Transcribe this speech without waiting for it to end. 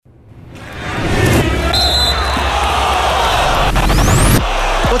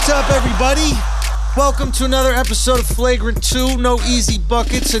up, everybody? Welcome to another episode of Flagrant 2. No easy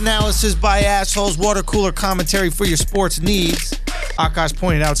buckets, analysis by assholes, water cooler commentary for your sports needs. Akash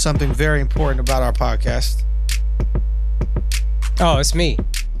pointed out something very important about our podcast. Oh, it's me.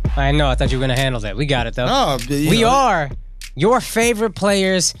 I know. I thought you were going to handle that. We got it, though. No, we are your favorite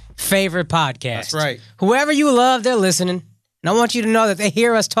players' favorite podcast. That's right. Whoever you love, they're listening. And I want you to know that they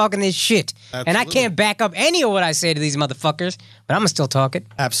hear us talking this shit. Absolutely. And I can't back up any of what I say to these motherfuckers, but I'm going to still talk it.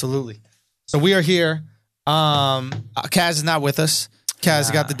 Absolutely. So we are here. Kaz is not with us.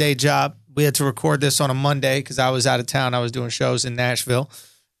 Kaz got the day job. We had to record this on a Monday because I was out of town. I was doing shows in Nashville.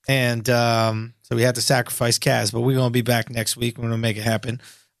 And so we had to sacrifice Kaz, but we're going to be back next week. We're going to make it happen.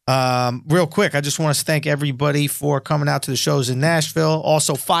 Real quick, I just want to thank everybody for coming out to the shows in Nashville.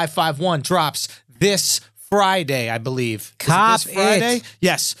 Also, 551 drops this Friday, I believe. Cop Is it this Friday? it.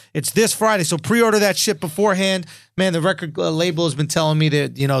 Yes, it's this Friday. So pre-order that shit beforehand. Man, the record label has been telling me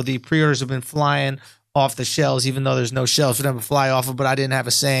that, you know, the pre-orders have been flying off the shelves, even though there's no shelves for them to fly off of, but I didn't have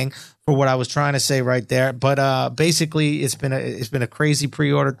a saying for what I was trying to say right there. But basically, it's been a crazy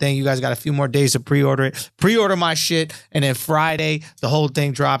pre-order thing. You guys got a few more days to pre-order it. Pre-order my shit, and then Friday, the whole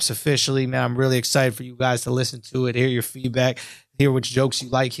thing drops officially. Man, I'm really excited for you guys to listen to it, hear your feedback, hear which jokes you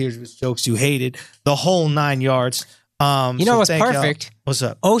like, hear which jokes you hated, the whole 9 yards. You know what's perfect? Y'all. What's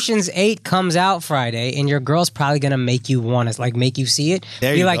up? Ocean's 8 comes out Friday, and your girl's probably going to make you want to, like, make you see it.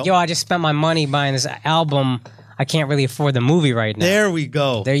 There Be you like, go. yo, I just spent my money buying this album. I can't really afford the movie right now. There we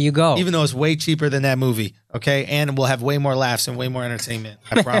go. There you go. Even though it's way cheaper than that movie, okay? And we'll have way more laughs and way more entertainment.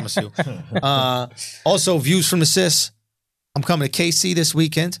 I promise you. Also, Views from the Sis. I'm coming to KC this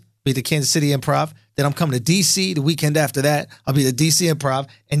weekend. Be at the Kansas City Improv. Then I'm coming to DC the weekend after that. I'll be at the DC Improv.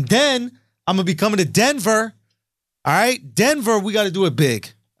 And then I'm going to be coming to Denver. All right? Denver, we got to do it big.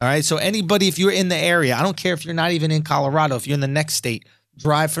 All right? So anybody, if you're in the area, I don't care if you're not even in Colorado. If you're in the next state,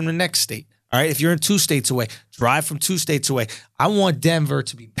 drive from the next state. All right? If you're in 2 states away, drive from 2 states away. I want Denver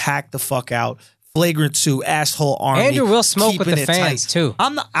to be packed the fuck out. Flagrant 2, asshole army. Andrew will smoke with keeping the it fans, tight. too.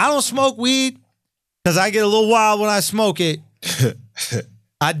 I don't smoke weed because I get a little wild when I smoke it.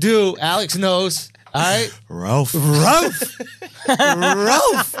 I do. Alex knows. All right? Ralph. Ralph.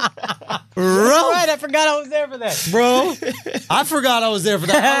 Right, I forgot I was there for that. Bro, I forgot I was there for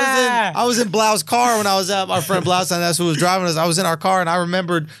that. I was in Blau's car when I was at my friend Blau's, and that's who was driving us. I was in our car, and I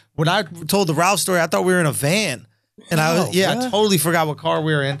remembered when I told the Ralph story, I thought we were in a van. And I totally forgot what car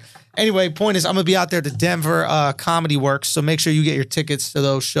we were in. Anyway, point is, I'm going to be out there at the Denver Comedy Works, so make sure you get your tickets to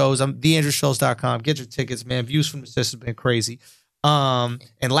those shows. theandrewschultz.com. Get your tickets, man. Views from the Sis has been crazy. And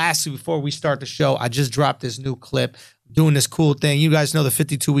lastly, before we start the show, I just dropped this new clip. Doing this cool thing. You guys know the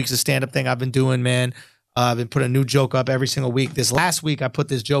 52 weeks of stand-up thing I've been doing, man. I've been putting a new joke up every single week. This last week, I put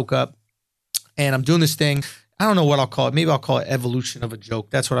this joke up, and I'm doing this thing. I don't know what I'll call it. Maybe I'll call it evolution of a joke.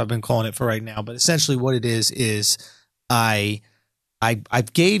 That's what I've been calling it for right now. But essentially what it is I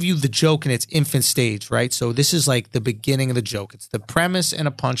gave you the joke in its infant stage, right? So this is like the beginning of the joke. It's the premise and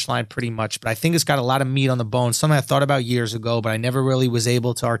a punchline pretty much, but I think it's got a lot of meat on the bone. Something I thought about years ago, but I never really was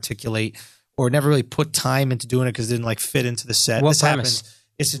able to articulate or never really put time into doing it because it didn't like fit into the set. What This premise? happens.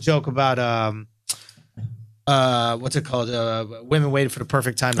 It's a joke about what's it called? Women waited for the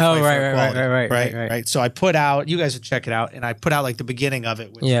perfect time to fight for equality. Right. So I put out, you guys would check it out, and I put out like the beginning of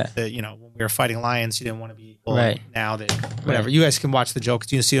it, which is the, you know, when we were fighting lions, you didn't want to be equal. Right. Now that whatever. You guys can watch the joke.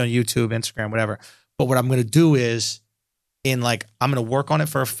 You can see it on YouTube, Instagram, whatever. But what I'm gonna do is I'm gonna work on it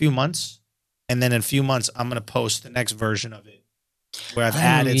for a few months, and then in a few months I'm gonna post the next version of it. Where I've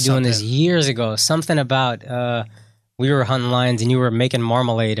added you doing this years ago. Something about we were hunting lions and you were making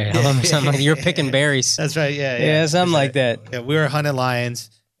marmalade or something. Like you were picking berries. That's right. Yeah. Something like that. Yeah, we were hunting lions,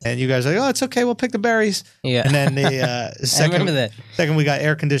 and you guys were like, oh, it's okay, we'll pick the berries. Yeah. And then the second we got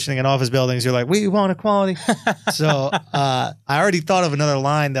air conditioning in office buildings, you're like, we want equality. So I already thought of another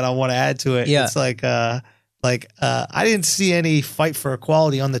line that I want to add to it. Yeah. It's I didn't see any fight for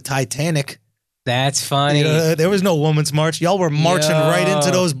equality on the Titanic. That's funny. You know, there was no women's march. Y'all were marching right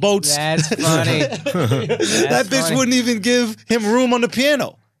into those boats. That's funny. That bitch wouldn't even give him room on the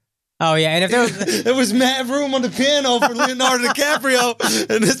piano. Oh, yeah. And if there was... There was mad room on the piano for Leonardo DiCaprio,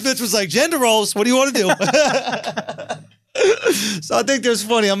 and this bitch was like, gender roles, what do you want to do? So I think there's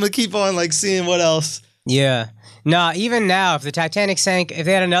funny. I'm going to keep on like seeing what else. Yeah. No, even now, if the Titanic sank, if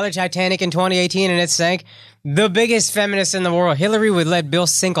they had another Titanic in 2018 and it sank, the biggest feminist in the world, Hillary, would let Bill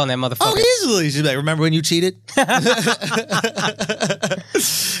sink on that motherfucker. Oh, easily. She'd be like, remember when you cheated?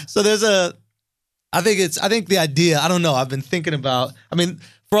 So there's I think the idea, I don't know, I've been thinking about, I mean,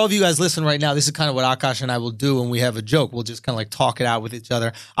 for all of you guys listening right now, this is kind of what Akash and I will do when we have a joke. We'll just kind of like talk it out with each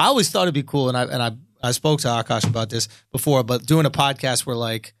other. I always thought it'd be cool, and I spoke to Akash about this before, but doing a podcast where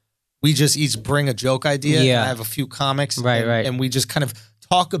like we just each bring a joke idea. Yeah. And I have a few comics. Right, and, right. and we just kind of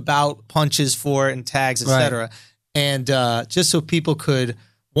talk about punches for it and tags, etc. And just so people could,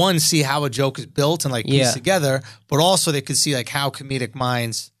 one, see how a joke is built and like piece together, but also they could see like how comedic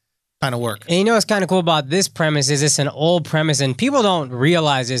minds kind of work. And you know what's kind of cool about this premise is it's an old premise, and people don't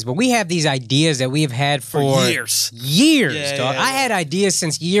realize this, but we have these ideas that we've had for years. Years, dog. I had ideas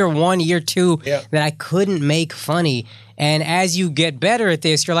since year 1, year 2 that I couldn't make funny. And as you get better at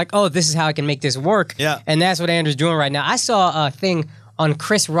this, you're like, oh, this is how I can make this work. Yeah. And that's what Andrew's doing right now. I saw a thing on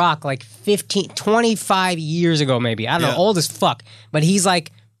Chris Rock like 25 years ago, maybe. I don't know, old as fuck. But he's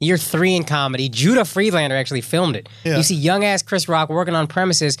like year 3 in comedy. Judah Friedlander actually filmed it. Yeah. You see young ass Chris Rock working on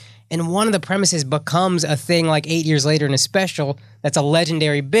premises, and one of the premises becomes a thing like 8 years later in a special that's a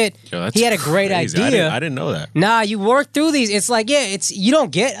legendary bit. Yo, that's he had a great crazy. idea. I didn't know that. Nah, you work through these. It's like, you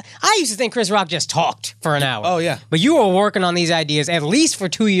don't get. I used to think Chris Rock just talked for an hour. Oh, yeah. But you were working on these ideas at least for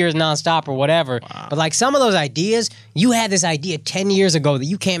 2 years nonstop or whatever. Wow. But like some of those ideas, you had this idea 10 years ago that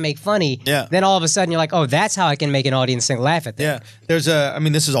you can't make funny. Yeah. Then all of a sudden you're like, oh, that's how I can make an audience laugh at that. Yeah.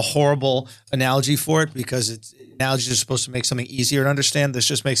 This is a horrible analogy for it because analogies are supposed to make something easier to understand. This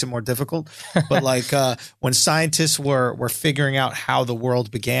just makes it more difficult. But like when scientists were figuring out how the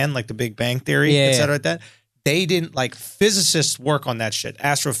world began, like the Big Bang Theory, et cetera, like that, they didn't, like, physicists work on that shit,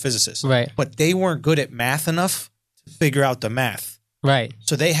 astrophysicists. Right. But they weren't good at math enough to figure out the math. Right.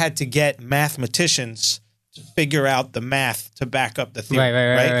 So they had to get mathematicians to figure out the math to back up the theory.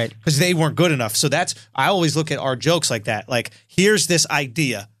 Right. Because they weren't good enough. So I always look at our jokes like that. Like, here's this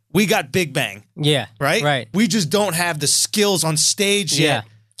idea. We got Big Bang. Yeah. Right? Right. We just don't have the skills on stage yet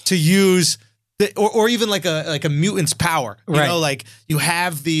to use or even like a mutant's power. You know, like you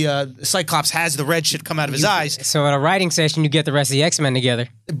have the Cyclops has the red shit come out of his eyes. So at a writing session, you get the rest of the X-Men together.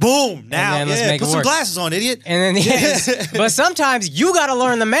 Boom! Now, then let's make put it some work. glasses on, idiot. And then, but sometimes you got to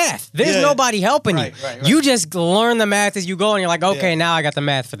learn the math. There's nobody helping you. Right. You just learn the math as you go, and you're like, okay, now I got the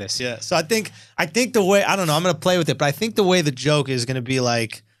math for this. Yeah. So I think the way, I don't know, I'm going to play with it, but I think the way the joke is going to be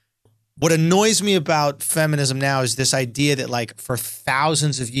like, what annoys me about feminism now is this idea that like for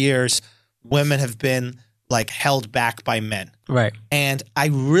thousands of years, women have been like held back by men. Right. And I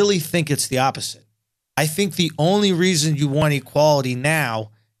really think it's the opposite. I think the only reason you want equality now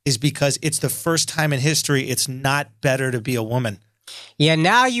is because it's the first time in history it's not better to be a woman. Yeah,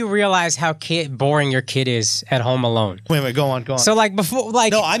 now you realize how boring your kid is at home alone. Wait, go on. So like before,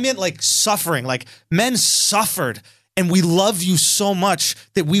 like... No, I meant like suffering. Like men suffered and we love you so much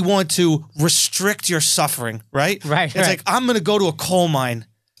that we want to restrict your suffering, right? Right. It's like, I'm going to go to a coal mine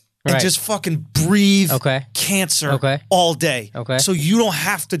and just fucking breathe cancer all day. Okay. So you don't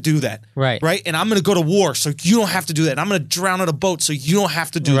have to do that. Right. Right? And I'm going to go to war so you don't have to do that. And I'm going to drown on a boat so you don't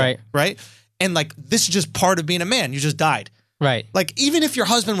have to do that. Right? And like, this is just part of being a man. You just died. Right. Like, even if your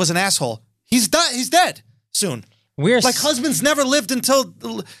husband was an asshole, he's dead soon. Like husbands never lived until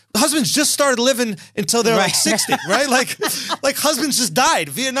husbands just started living until they're like 60, right? Like husbands just died.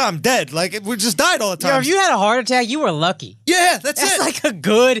 Vietnam dead. Like we just died all the time. Yo, if you had a heart attack, you were lucky. Yeah, that's it. Like a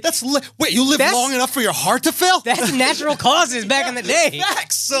good. Wait, you lived long enough for your heart to fail? That's natural causes back in the day.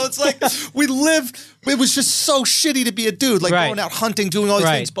 Facts. So it's like we lived. It was just so shitty to be a dude, like going out hunting, doing all these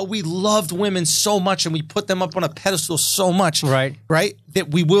things. But we loved women so much, and we put them up on a pedestal so much, right? That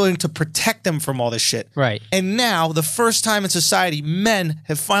we were willing to protect them from all this shit, right? And now, the first time in society, men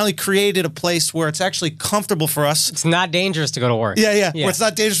have finally created a place where it's actually comfortable for us. It's not dangerous to go to work. Yeah. Where it's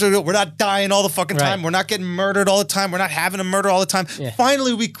not dangerous to go. We're not dying all the fucking time. We're not getting murdered all the time. We're not having a murder all the time. Yeah.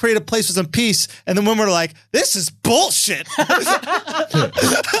 Finally, we create a place with some peace, and then when we're like, this is bullshit.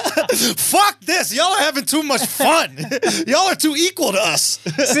 Fuck this. Y'all are having too much fun. Y'all are too equal to us.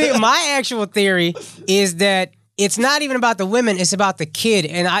 See, my actual theory is that it's not even about the women, it's about the kid.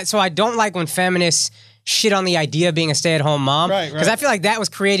 And I don't like when feminists shit on the idea of being a stay-at-home mom. Because I feel like that was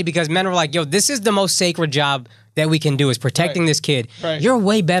created because men were like, yo, this is the most sacred job that we can do is protecting this kid. You're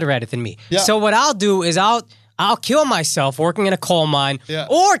way better at it than me. Yeah. So what I'll do is I'll kill myself working in a coal mine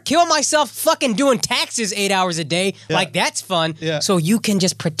or kill myself fucking doing taxes 8 hours a day. Yeah. Like, that's fun. Yeah. So you can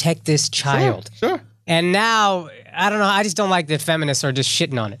just protect this child. Sure. And now, I don't know, I just don't like that feminists are just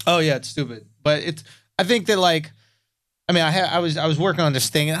shitting on it. Oh, yeah, it's stupid. But I think that, like, I mean, I was working on this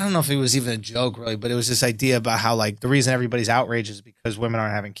thing, and I don't know if it was even a joke, really, but it was this idea about how, like, the reason everybody's outraged is because women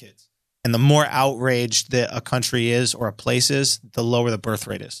aren't having kids. And the more outraged that a country is or a place is, the lower the birth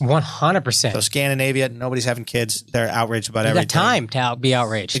rate is. 100%. So Scandinavia, nobody's having kids. They're outraged about everything. You got time to be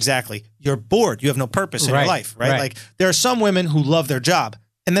outraged. Exactly. You're bored. You have no purpose in your life, right? Like, there are some women who love their job,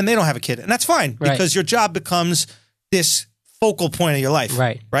 and then they don't have a kid. And that's fine, because your job becomes this focal point of your life.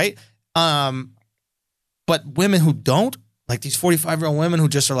 Right. But women who don't, Like these 45-year-old women who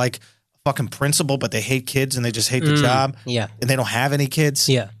just are like fucking principal, but they hate kids and they just hate the job. Yeah. And they don't have any kids.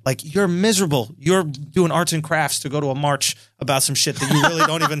 Yeah. Like you're miserable. You're doing arts and crafts to go to a march about some shit that you really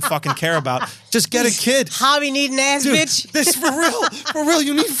don't even fucking care about. Just get a kid. Hobby needing ass, Dude, bitch. this for real. For real.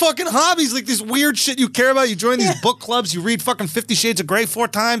 You need fucking hobbies, like this weird shit you care about. You join these book clubs, you read fucking 50 Shades of Grey 4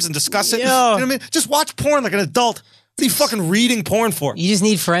 times and discuss it. Yo. You know what I mean? Just watch porn like an adult. What are you fucking reading porn for? You just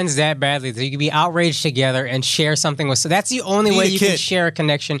need friends that badly that you can be outraged together and share something with. So that's the only way you can share a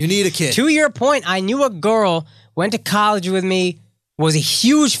connection. You need a kid. To your point, I knew a girl, went to college with me, was a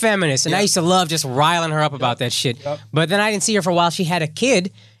huge feminist, and I used to love just riling her up about that shit. But then I didn't see her for a while. She had a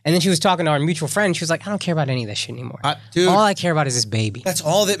kid, and then she was talking to our mutual friend. She was like, I don't care about any of that shit anymore. Dude, all I care about is this baby. That's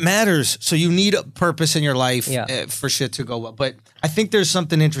all that matters. So you need a purpose in your life for shit to go well. But I think there's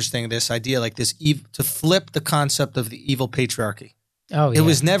something interesting in this idea, like this, to flip the concept of the evil patriarchy. Oh, yeah. It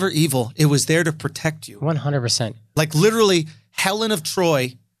was never evil. It was there to protect you. 100%. Like literally, Helen of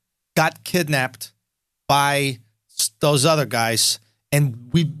Troy got kidnapped by those other guys,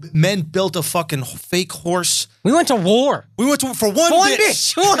 and men built a fucking fake horse. We went to war. We went to for one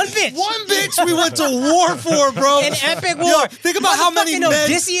bitch. One bitch. One bitch we went to war for, bro. An epic war. Yo, think about how many men.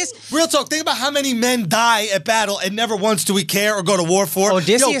 Odysseus. Real talk. Think about how many men die at battle, and never once do we care or go to war for.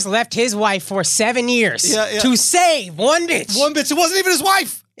 Odysseus left his wife for 7 years to save one bitch. One bitch. It wasn't even his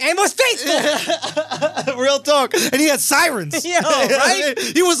wife. And was faithful. Real talk. And he had sirens. Yo, right?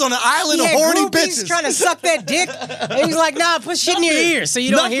 He was on an island of horny bitches. Trying to suck that dick. And he's like, nah, put shit in your ears so you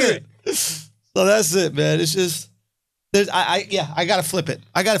don't hear it. So that's it, man. It's just, I got to flip it.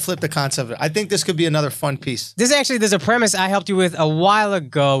 I got to flip the concept of it. I think this could be another fun piece. There's a premise I helped you with a while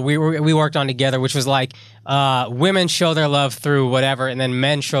ago. We worked on together, which was like women show their love through whatever, and then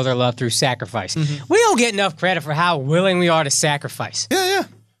men show their love through sacrifice. We don't get enough credit for how willing we are to sacrifice. Yeah.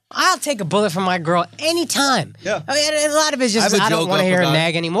 I'll take a bullet from my girl anytime. Yeah. I mean, a lot of it's just I don't want to hear her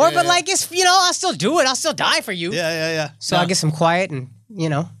nag anymore. Yeah, but like it's I'll still do it. I'll still die for you. Yeah. So I get some quiet and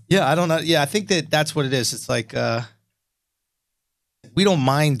Yeah, I don't know. Yeah, I think that's what it is. It's like we don't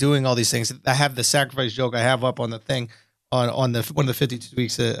mind doing all these things. I have the sacrifice joke I have up on the thing on the one of the 52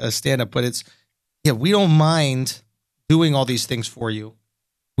 weeks of stand up, but it's we don't mind doing all these things for you.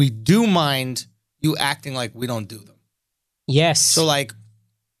 We do mind you acting like we don't do them. Yes. So like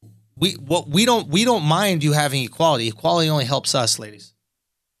we don't mind you having equality. Equality only helps us, ladies.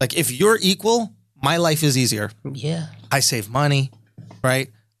 Like if you're equal, my life is easier. Yeah. I save money, right?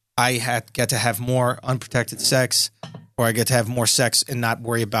 I get to have more unprotected sex, or I get to have more sex and not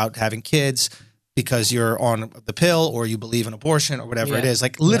worry about having kids because you're on the pill or you believe in abortion or whatever it is.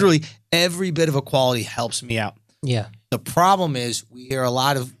 Like literally every bit of equality helps me out. Yeah. The problem is we hear a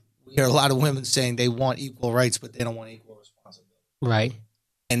lot of women saying they want equal rights, but they don't want equal responsibility. Right.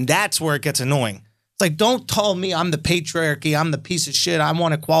 And that's where it gets annoying. It's like, don't tell me I'm the patriarchy, I'm the piece of shit, I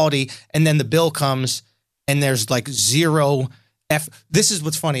want equality, and then the bill comes and there's like zero This is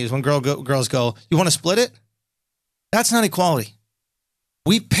what's funny is when girls go, you want to split it? That's not equality.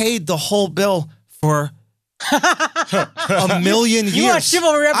 We paid the whole bill for a million years. You want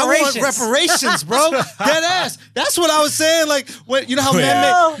chivalry reparations. I want reparations, bro. Dead ass. That's what I was saying. Like, when, you know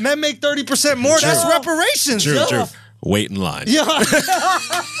how men make 30% more? True. That's reparations. True. Wait in line. Yeah.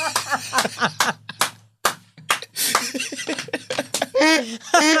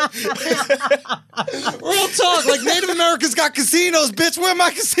 Real talk. Like, Native Americans got casinos, bitch. Where my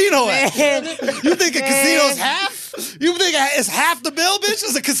casino at? You think a casino's half? You think it's half the bill, bitch?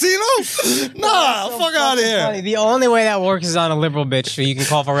 Is a casino? Nah, fuck out of here. Funny. The only way that works is on a liberal bitch, so you can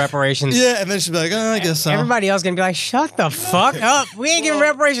call for reparations. Yeah, and then she'll be like, I guess so. Everybody else gonna be like, shut the fuck up. We ain't giving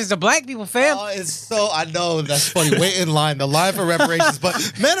reparations to black people, fam. I know that's funny. Wait in line. The line for reparations.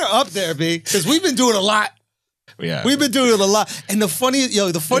 But men are up there, B, because we've been doing a lot. Yeah. We've been doing it a lot. And the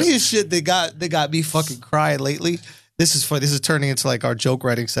funniest shit they got me fucking crying lately. This is funny. This is turning into like our joke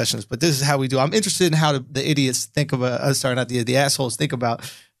writing sessions, but this is how we do. I'm interested in how the idiots think about, the assholes think about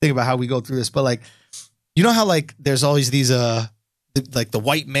how we go through this. But like, you know how like there's always these like the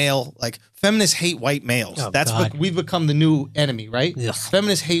white male, like feminists hate white males. That's what we've become the new enemy, right? Ugh.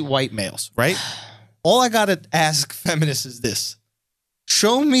 Feminists hate white males, right? All I gotta ask feminists is this: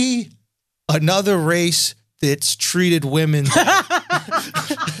 show me another race that's treated women. Like,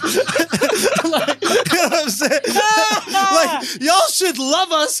 you know what I'm saying? Like, y'all should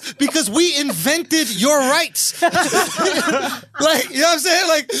love us because we invented your rights. Like, you know what I'm saying?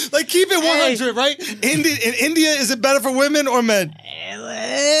 Like keep it 100, right? In India, is it better for women or men?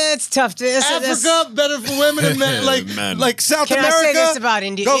 It's tough to. Africa, better for women and men. Like South America. Can I say this about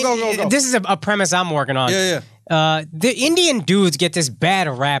India? Go. This is a premise I'm working on. Yeah. The Indian dudes get this bad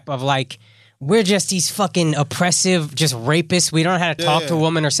rap of like, we're just these fucking oppressive, just rapists. We don't know how to talk to a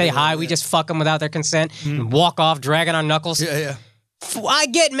woman or say hi. We just fuck them without their consent and walk off, dragging our knuckles. Yeah. I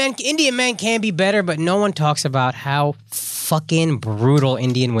get Indian men can be better, but no one talks about how fucking brutal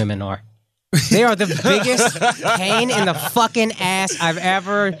Indian women are. They are the biggest pain in the fucking ass I've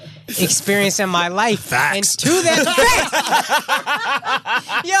ever experienced in my life. Facts. And to that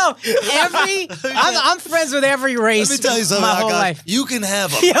fact, yo, I'm friends with every race. Let me tell you something. My whole life. You can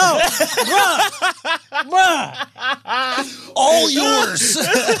have them. Yo, bruh, All yours.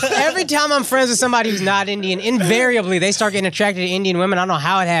 every time I'm friends with somebody who's not Indian, invariably they start getting attracted to Indian women. I don't know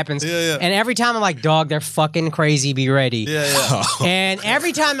how it happens. Yeah. And every time I'm like, dog, they're fucking crazy. Be ready. Yeah. And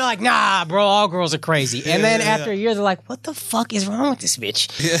every time they're like, nah, bro, all girls are crazy. And then after a year, they're like, what the fuck is wrong with this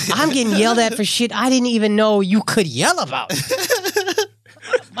bitch? I'm getting yelled at for shit I didn't even know you could yell about.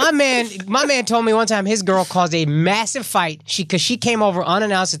 My man told me one time his girl caused a massive fight because she came over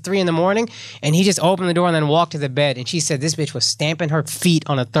unannounced at 3 a.m, and he just opened the door and then walked to the bed. And she said this bitch was stamping her feet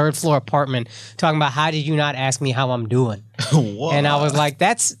on a 3rd floor apartment, talking about how did you not ask me how I'm doing? And I was like,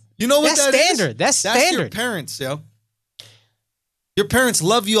 that's what that's standard. That's standard. That's your parents, yo. Your parents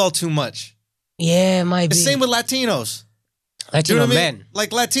love you all too much. Yeah, it might be. The same with Latinos. Latino You know what I men. mean?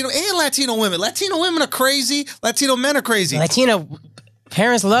 Like Latino and Latino women. Latino women are crazy. Latino men are crazy. Latino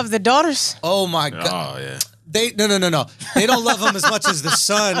parents love their daughters. Oh my God. Oh, yeah. No. They don't love them as much as the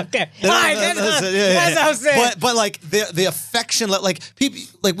son. Okay. They don't- All right, that's what I'm saying. But like the affection, like people,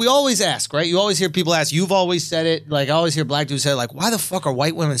 like we always ask, right? You always hear people ask. You've always said it. Like I always hear black dudes say, like, why the fuck are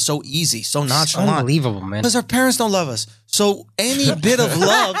white women so easy, so nonchalant? Unbelievable, man. Because our parents don't love us. So any bit of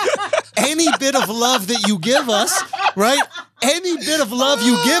love that you give us, right? Any bit of love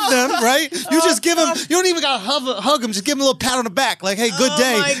you give them, right? You just give them. You don't even gotta hug them. Just give them a little pat on the back, like, "Hey, good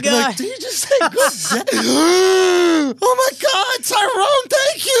day." my You're God. like, did you just say good day? Oh my God, Tyrone,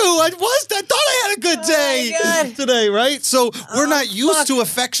 thank you. I thought I had a good day God. today, right? So we're not used to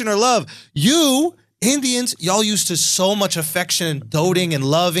affection or love. You Indians, y'all used to so much affection and doting and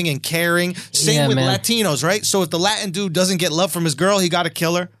loving and caring. Same with man. Latinos, right? So if the Latin dude doesn't get love from his girl, he got to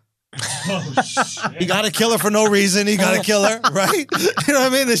kill her. He got to kill her for no reason. He got to kill her, right? You know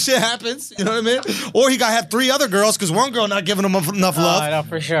what I mean? This shit happens. You know what I mean? Or he got to have 3 other girls because one girl not giving him enough love. No,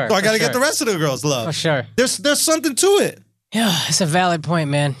 for sure. So I got to for get the sure. rest of the girls love. For sure. There's something to it. Yeah, it's a valid point,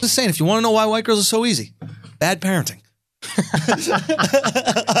 man. Just saying, if you want to know why white girls are so easy, bad parenting.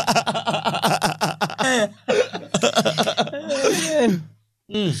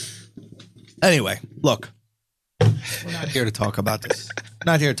 Anyway, look, we're not here to talk about this.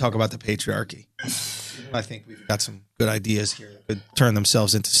 We're not here to talk about the patriarchy. I think we've got some good ideas here that could turn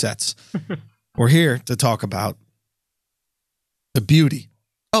themselves into sets. We're here to talk about the beauty.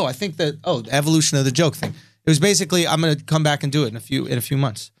 Oh, I think the evolution of the joke thing. It was basically, I'm going to come back and do it in a few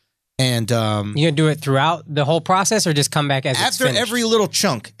months. And You gonna do it throughout the whole process, or just come back as it's after finished? every little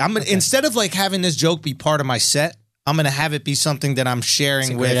chunk, I'm gonna instead of like having this joke be part of my set, I'm gonna have it be something that I'm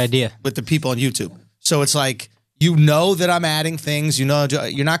sharing great idea. with the people on YouTube. So it's like, you know that I'm adding things. You know,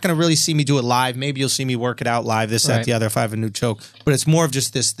 you're not gonna really see me do it live. Maybe you'll see me work it out live, this, that, Right. the other, if I have a new joke. But it's more of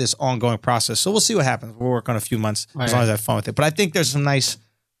just this ongoing process. So we'll see what happens. We'll work on a few months as long as I have fun with it. But I think there's some nice.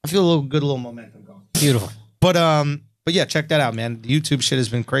 I feel a little momentum going. Beautiful. But yeah, check that out, man. The YouTube shit has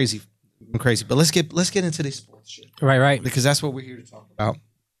been crazy. But let's get into this sports shit. Right. Because that's what we're here to talk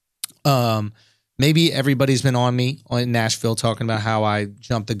about. Maybe everybody's been on me in Nashville talking about how I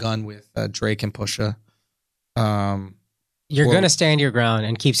jumped the gun with Drake and Pusha. You're gonna stand your ground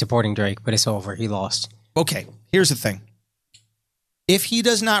and keep supporting Drake, but it's over. He lost. Okay, here's the thing. If he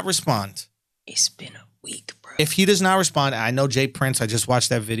does not respond, It's been a week, bro. if he does not respond, I know Jay Prince. I just watched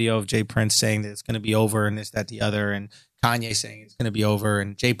that video of Jay Prince saying that it's going to be over and this, that, the other, and Kanye saying it's going to be over.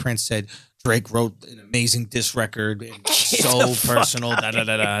 And Jay Prince said Drake wrote an amazing diss record and so personal. Da, da,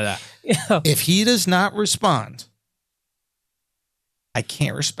 da, da, da. Yeah. If he does not respond, I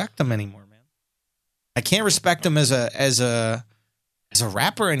can't respect him anymore, man. I can't respect him as a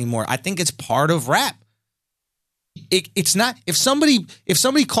rapper anymore. I think it's part of rap. It's not if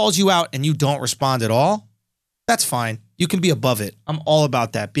somebody calls you out and you don't respond at all, that's fine. You can be above it. I'm all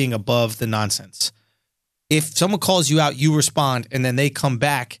about that, being above the nonsense. If someone calls you out, you respond, and then they come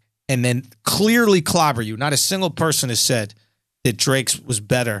back and then clearly clobber you. Not a single person has said that Drake's was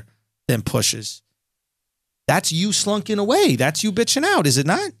better than Push's. That's you slunking away. That's you bitching out, is it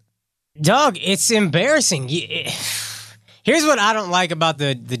not? Dog, it's embarrassing. Here's what I don't like about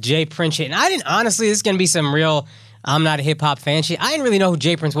the Jay Prince shit. And I didn't, honestly, this is going to be some real, I'm not a hip hop fan shit. I didn't really know who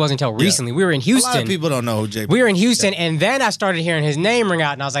Jay Prince was until recently. We were in Houston. A lot of people don't know who Jay Prince is. We were in Houston, and then I started hearing his name ring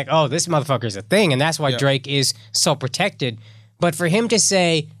out, and I was like, oh, this motherfucker's a thing. And that's why Drake is so protected. But for him to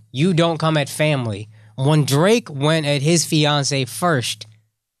say, you don't come at family. When Drake went at his fiance first,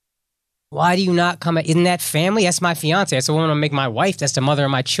 why do you not come at, isn't that family? That's my fiance. That's the woman to make my wife. That's the mother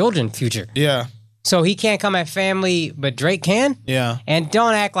of my children future. Yeah. So he can't come at family, but Drake can? Yeah. And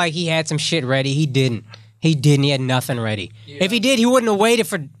don't act like he had some shit ready. He didn't. He had nothing ready. Yeah. If he did, he wouldn't have waited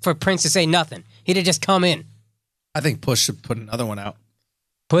for Prince to say nothing. He'd have just come in. I think Push should put another one out.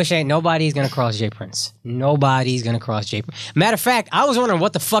 Push ain't, nobody's going to cross J. Prince. Nobody's going to cross J. Prince. Matter of fact, I was wondering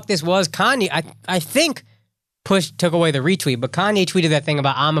what the fuck this was. Kanye, I think Push took away the retweet, but Kanye tweeted that thing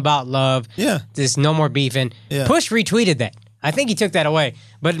about I'm about love. Yeah. There's no more beefing. Yeah. Push retweeted that. I think he took that away.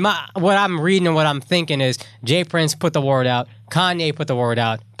 But what I'm reading and what I'm thinking is J. Prince put the word out. Kanye put the word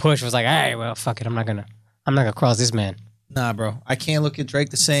out. Push was like, hey, well, fuck it. I'm not gonna cross this man. Nah, bro. I can't look at Drake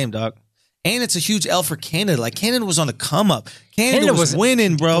the same, dog. And it's a huge L for Canada. Like, Canada was on the come up. Canada was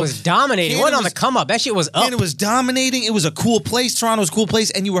winning, bro. It was dominating. It wasn't on the come up. That shit was up. And it was dominating. It was a cool place. Toronto was a cool place.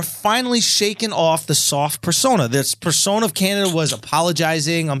 And you were finally shaking off the soft persona. This persona of Canada was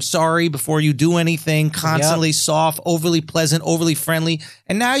apologizing. I'm sorry before you do anything. Constantly soft, overly pleasant, overly friendly.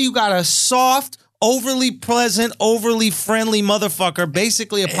 And now you got a soft, overly pleasant, overly friendly motherfucker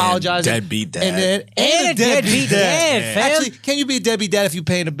basically apologizing. Deadbeat dad. And a deadbeat dad, fam. Actually, can you be a deadbeat dad if you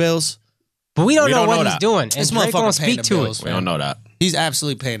paying the bills? But we don't know what he's doing. And This Drake motherfucker won't paying speak the to bills, it. We don't know that. He's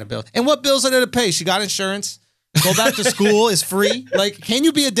absolutely paying the bill. And what bills are there to pay? She got insurance. Go back to school is free. Like, can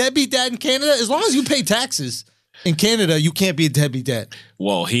you be a deadbeat dad in Canada? As long as you pay taxes. In Canada, you can't be a deadbeat dad.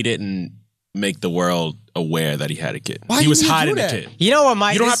 Well, he didn't make the world aware that he had a kid. Why he was did he hiding do the that? kid. You know what,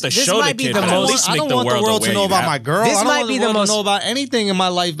 Mike? You don't have to show the kid, but at least I make don't the want the world world to aware know you about have my girl. This I don't might want be the the world most- to know about anything in my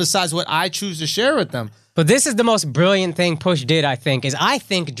life besides what I choose to share with them. But this is the most brilliant thing Push did, I think, is I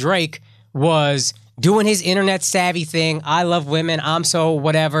think Drake was doing his internet savvy thing. I love women. I'm so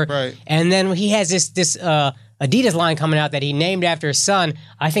whatever. Right. And then he has this Adidas line coming out that he named after his son.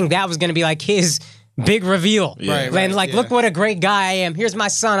 I think that was going to be like his big reveal. Yeah. And Right, like, yeah. look what a great guy I am. Here's my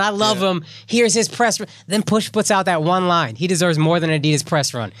son. I love him. Here's his press. Then Push puts out that one line. He deserves more than an Adidas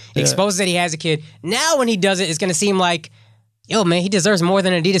press run. He exposes that he has a kid. Now when he does it, it's going to seem like, yo, man, he deserves more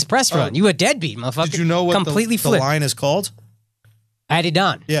than an Adidas press run. You a deadbeat, motherfucker. Did you know what completely the flipped. line is called?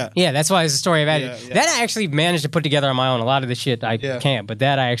 Adidon. Yeah. Yeah, that's why it's a story of Adidon. Yeah, yeah. That I actually managed to put together on my own. A lot of the shit I can't, but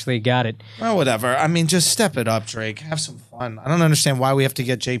that I actually got it. Well, whatever. I mean, just step it up, Drake. Have some fun. I don't understand why we have to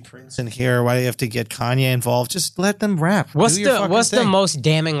get Jay Prince in here, why we have to get Kanye involved. Just let them rap. What's Do your fucking the thing. most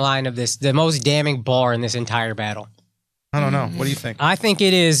damning line of this, the most damning bar in this entire battle? I don't know. What do you think? I think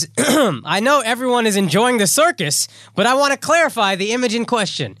it is, I know everyone is enjoying the circus, but I want to clarify the image in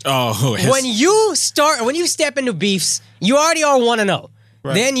question. Oh, yes. When you step into beefs, you already are 1-0.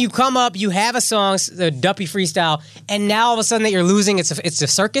 Right. Then you come up, you have a song, the Duppy freestyle, and now all of a sudden that you're losing, it's a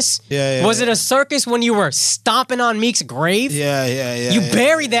circus? Yeah, Was it a circus when you were stomping on Meek's grave? Yeah. You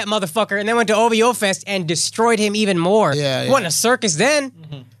buried that motherfucker and then went to OVO Fest and destroyed him even more. Yeah. Wasn't a circus then.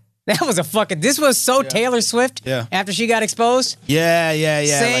 Mm-hmm. That was a fucking. This was so Taylor Swift. Yeah. After she got exposed. Yeah.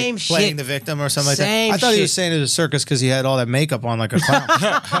 Same like playing shit. the victim or something Same like that. I thought he was shit. saying it was a circus because he had all that makeup on like a clown.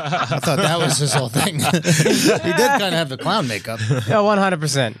 I thought that was his whole thing. He did kind of have the clown makeup. Yeah,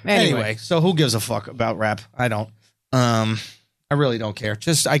 100%. Anyway, so who gives a fuck about rap? I don't. I really don't care.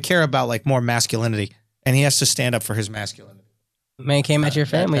 Just I care about like more masculinity, and he has to stand up for his masculinity. Man came at your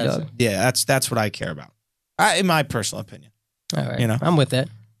family, dog. Yeah, that's what I care about. In my personal opinion. All right, You know. I'm with that.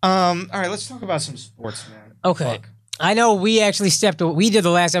 All right, let's talk about some sports, man. Okay. Fuck. I know we actually we did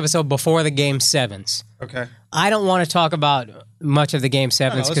the last episode before the Game 7s. Okay. I don't want to talk about much of the Game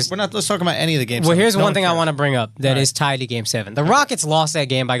 7s because Let's talk about any of the games. well, here's one thing I want to bring up that All is tied to Game 7. The Rockets lost that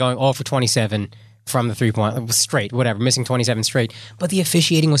game by going 0 for 27 from the three-point. It was straight, whatever, missing 27 straight. But the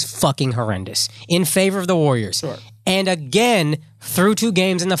officiating was fucking horrendous in favor of the Warriors. Sure. And again, through 2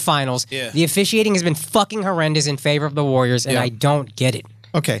 games in the finals, the officiating has been fucking horrendous in favor of the Warriors, and I don't get it.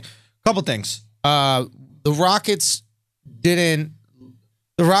 Okay, couple things. The Rockets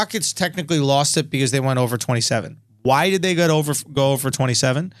technically lost it because they went over 27. Why did they go over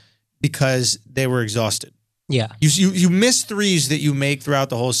 27? Because they were exhausted. Yeah. You miss threes that you make throughout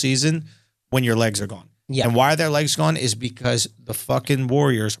the whole season when your legs are gone. Yeah. And why are their legs gone is because the fucking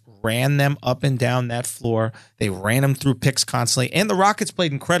Warriors ran them up and down that floor. They ran them through picks constantly. And the Rockets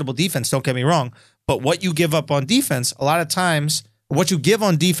played incredible defense, don't get me wrong. But what you give up on defense, a lot of times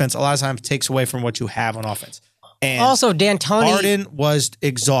takes away from what you have on offense. And Also, D'Antoni. Harden was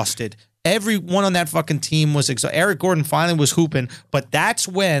exhausted. Everyone on that fucking team was exhausted. Eric Gordon finally was hooping, but that's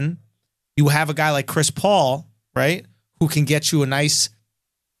when you have a guy like Chris Paul, right, who can get you a nice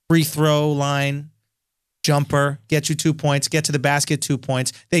free throw line jumper, get you 2 points, get to the basket 2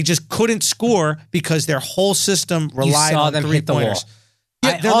 points. They just couldn't score because their whole system relied saw on them hit the wall. three-pointers.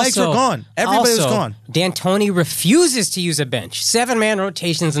 their legs were gone. Everybody was gone. D'Antoni refuses to use a bench. 7-man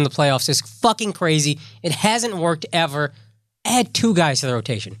rotations in the playoffs is fucking crazy. It hasn't worked ever. Add 2 guys to the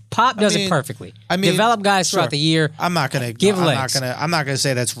rotation. Pop does it perfectly. Develop guys throughout the year. I'm not gonna give legs. I'm not gonna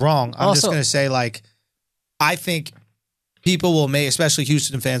say that's wrong. I'm just gonna say, like, I think people will make, especially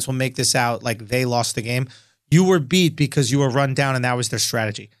Houston fans, will make this out like they lost the game. You were beat because you were run down, and that was their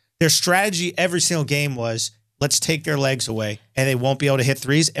strategy. Their strategy every single game was, let's take their legs away, and they won't be able to hit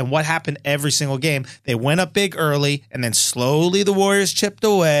threes. And what happened every single game? They went up big early, and then slowly the Warriors chipped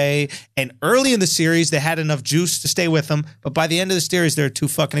away. And early in the series, they had enough juice to stay with them. But by the end of the series, they're too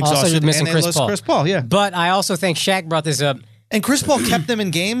fucking exhausted. Also, you're missing Chris Paul. Chris Paul, yeah. But I also think Shaq brought this up. And Chris Paul kept them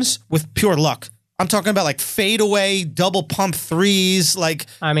in games with pure luck. I'm talking about like fadeaway, double pump threes. Like,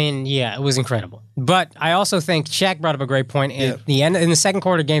 I mean, yeah, it was incredible. But I also think Shaq brought up a great point. At the end, in the second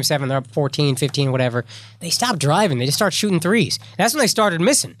quarter of Game 7, they're up 14, 15, whatever. They stopped driving. They just start shooting threes. That's when they started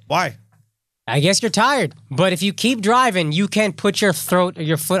missing. Why? I guess you're tired. But if you keep driving, you can put your foot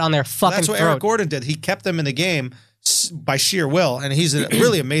on their fucking throat. That's what Eric Gordon did. He kept them in the game by sheer will, and he's a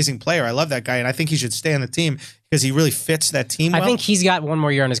really amazing player. I love that guy, and I think he should stay on the team because he really fits that team well. I think he's got one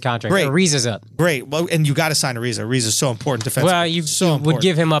more year on his contract. Great. Ariza's up. Great. Well, and you got to sign Ariza. Ariza's so important defensively. Well, you would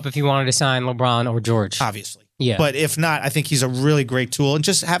give him up if you wanted to sign LeBron or George. Obviously. Yeah. But if not, I think he's a really great tool, and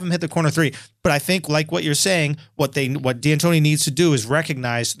just have him hit the corner 3. But I think, like what you're saying, what D'Antoni needs to do is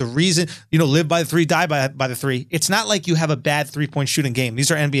recognize the reason, live by the 3, die by the 3. It's not like you have a bad 3-point shooting game. These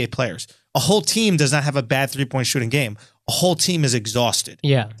are NBA players. A whole team does not have a bad 3-point shooting game. A whole team is exhausted.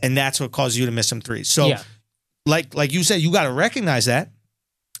 Yeah. And that's what causes you to miss some threes. So, like you said, you got to recognize that,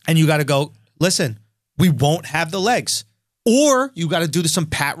 and you got to go, listen, we won't have the legs. Or you got to do some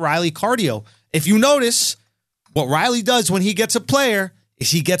Pat Riley cardio. If you notice, what Riley does when he gets a player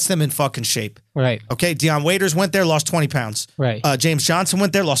is he gets them in fucking shape. Right. Okay, Deion Waiters went there, lost 20 pounds. Right. James Johnson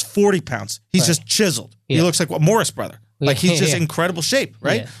went there, lost 40 pounds. He's just chiseled. Yeah. He looks like what Morris brother. Like he's just incredible shape,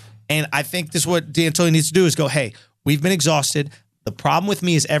 right? Yeah. And I think this is what D'Antoni needs to do is go, hey, we've been exhausted. The problem with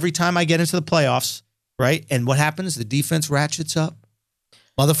me is every time I get into the playoffs, right? And what happens? The defense ratchets up.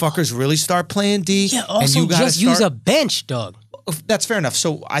 Motherfuckers really start playing D. Yeah, also and you just use a bench, dog. That's fair enough.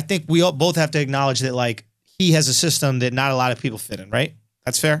 So I think we both have to acknowledge that, like, he has a system that not a lot of people fit in, right?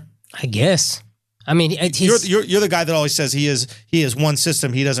 That's fair? I guess. I mean, you're the guy that always says he is one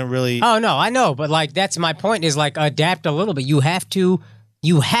system. He doesn't really. Oh no, I know, but like that's my point is like adapt a little bit. You have to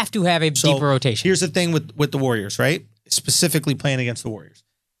have a deeper rotation. Here's the thing with the Warriors, right? Specifically playing against the Warriors.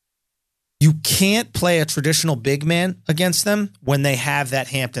 You can't play a traditional big man against them when they have that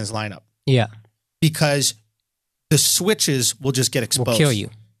Hamptons lineup. Yeah. Because the switches will just get exposed. Will kill you.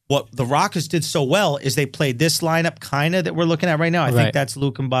 What the Rockets did so well is they played this lineup kind of that we're looking at right now. I think that's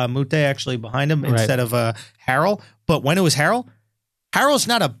Luke Mbamute actually behind him instead of Harrell. But when it was Harrell's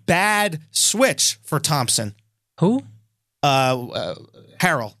not a bad switch for Thompson. Who?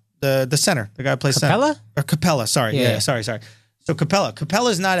 Harrell, the center, the guy who plays Capella? center. Or Capella, sorry. Yeah, sorry. So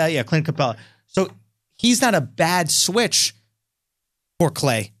Capella's not Clint Capella. So he's not a bad switch for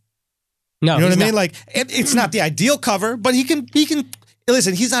Clay. No, you know what I mean? Like it's not the ideal cover, but he can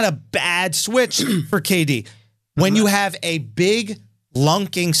listen, he's not a bad switch for KD. When you have a big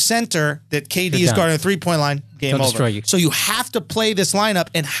lunking center that KD is guarding the 3-point line, game over. Destroy you. So you have to play this lineup.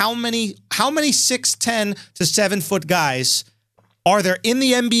 And how many 6'10" to 7-foot guys are there in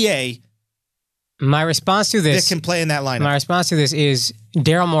the NBA? My response to this that can play in that lineup. My response to this is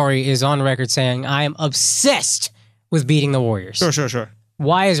Daryl Morey is on record saying, I am obsessed with beating the Warriors. Sure.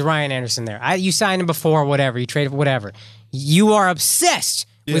 Why is Ryan Anderson there? You signed him before, whatever. You traded, whatever. You are obsessed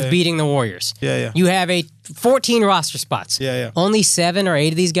with beating the Warriors. Yeah. You have 14 roster spots. Yeah. Only 7 or 8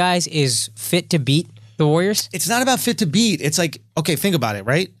 of these guys is fit to beat the Warriors. It's not about fit to beat. It's like, okay, think about it,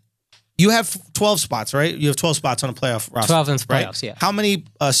 right? You have 12 spots, right? You have 12 spots on a playoff roster. 12 in the playoffs, right? yeah. How many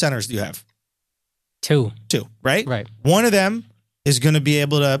centers do you have? 2, right? Right. One of them is going to be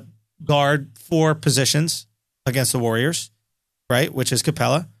able to guard 4 positions against the Warriors, right? Which is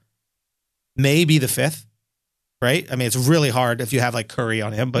Capella. Maybe the 5th, right? I mean, it's really hard if you have like Curry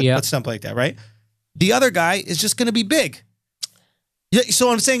on him, but something like that, right? The other guy is just going to be big. Yeah. So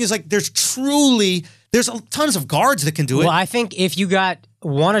what I'm saying is like there's tons of guards that can do it. Well, I think if you got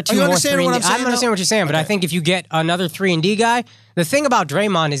 1 or 2 more 3 and D, I understand what you're saying, but I think if you get another 3 and D guy, the thing about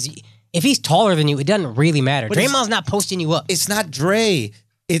Draymond is if he's taller than you, it doesn't really matter. But Draymond's not posting you up. It's not Dre.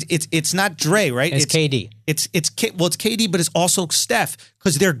 It's not Dre, right? It's KD. It's KD, but it's also Steph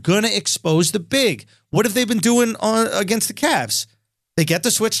because they're gonna expose the big. What have they been doing against the Cavs? They get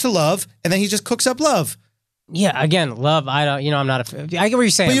the switch to Love, and then he just cooks up Love. Yeah, again, Love. I'm not a. I get what you're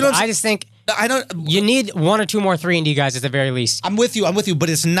saying. But I just think I don't. You need one or two more 3-and-D guys at the very least. I'm with you, but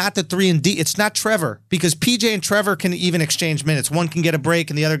it's not the 3-and-D. It's not Trevor, because PJ and Trevor can even exchange minutes. One can get a break,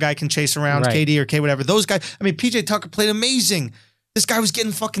 and the other guy can chase around KD or K, whatever. Those guys, I mean, PJ Tucker played amazing. This guy was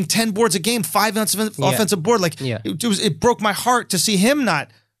getting fucking 10 boards a game, 5 offensive board. Like, it broke my heart to see him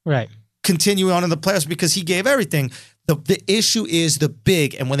not continue on in the playoffs because he gave everything. The issue is the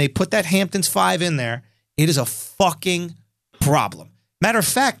big, and when they put that Hamptons 5 in there, it is a fucking problem. Matter of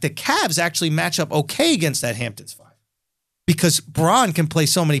fact, the Cavs actually match up okay against that Hamptons 5 because Bron can play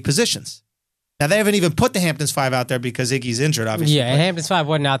so many positions. Now, they haven't even put the Hamptons 5 out there because Iggy's injured, obviously. Yeah, and Hamptons 5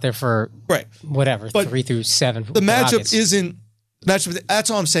 wasn't out there for but 3 through 7. The matchup isn't... That's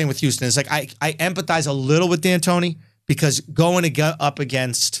all I'm saying with Houston. It's like I empathize a little with D'Antoni because going up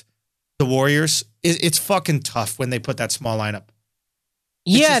against the Warriors, it's fucking tough when they put that small lineup.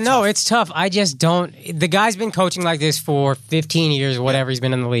 It's tough. I just don't. The guy's been coaching like this for 15 years, whatever he's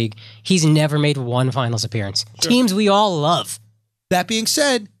been in the league. He's never made one finals appearance. Sure. Teams we all love. That being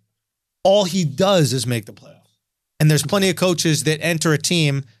said, all he does is make the playoffs. And there's plenty of coaches that enter a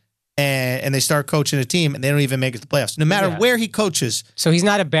team and they start coaching a team and they don't even make it to the playoffs. No matter where he coaches. So he's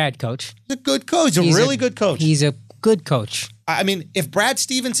not a bad coach. He's a good coach. He's a really good coach. He's a good coach. I mean, if Brad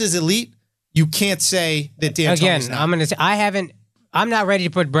Stevens is elite, you can't say that D'Antoni's not. I'm going to say, I'm not ready to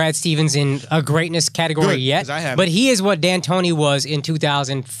put Brad Stevens in a greatness category yet, but he is what D'Antoni was in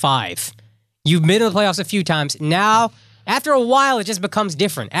 2005. You've been in the playoffs a few times. Now, after a while, it just becomes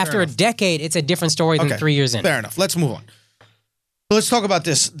different. After a decade, it's a different story than 3 years in. Fair enough. Let's move on. Let's talk about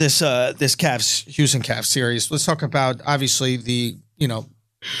this Houston Cavs series. Let's talk about, obviously, the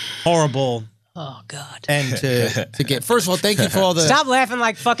horrible... Oh, God. And to get... First of all, thank you for all the... Stop laughing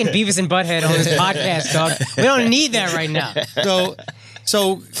like fucking Beavis and Butthead on this podcast, dog. We don't need that right now.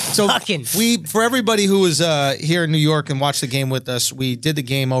 So for everybody who was here in New York and watched the game with us, we did the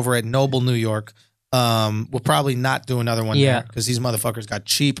game over at Noble, New York. We'll probably not do another one there because these motherfuckers got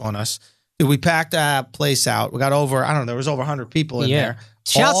cheap on us. We packed that place out. We got over, I don't know, there was over 100 people in there.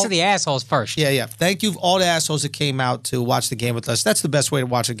 Shouts to the assholes first. Yeah. Thank you all the assholes that came out to watch the game with us. That's the best way to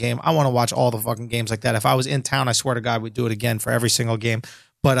watch a game. I want to watch all the fucking games like that. If I was in town, I swear to God, we'd do it again for every single game.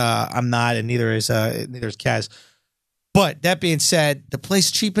 But I'm not, and neither is Kaz. But that being said, the place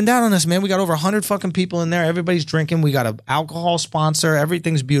cheapened out on us, man. We got over 100 fucking people in there. Everybody's drinking. We got an alcohol sponsor.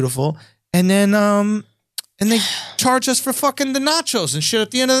 Everything's beautiful. And then and they charge us for fucking the nachos and shit at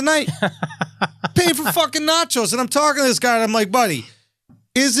the end of the night. Paying for fucking nachos. And I'm talking to this guy, and I'm like, buddy,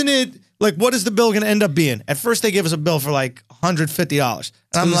 isn't it, like, what is the bill going to end up being? At first, they gave us a bill for, like, $150.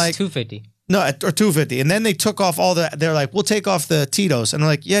 And I'm like... $250. No, or $250. And then they took off they're like, we'll take off the Tito's. And I'm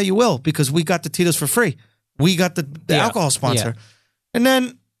like, yeah, you will, because we got the Tito's for free. We got the alcohol sponsor. Yeah. And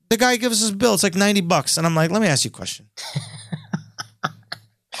then the guy gives us his bill. It's like $90. And I'm like, let me ask you a question.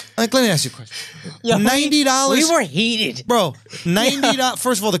 Yo, $90. We were heated. Bro, $90.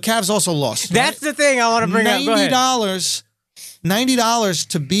 First of all, the Cavs also lost. That's the thing I want to bring up. Go ahead. $90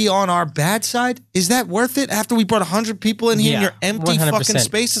 to be on our bad side? Is that worth it after we brought 100 people in here in your empty 100%. Fucking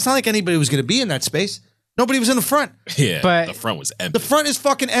space? It's not like anybody was going to be in that space. Nobody was in the front. Yeah, but the front was empty. The front is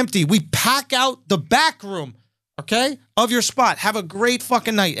fucking empty. We pack out the back room, okay, of your spot. Have a great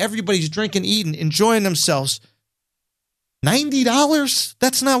fucking night. Everybody's drinking, eating, enjoying themselves. $90?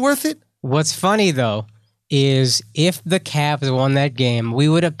 That's not worth it? What's funny, though, is if the Cavs won that game, we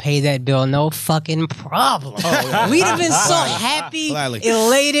would have paid that bill no fucking problem. We'd have been so happy,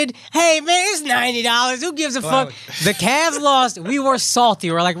 elated. Hey, man, it's $90. Who gives a fuck? The Cavs lost. We were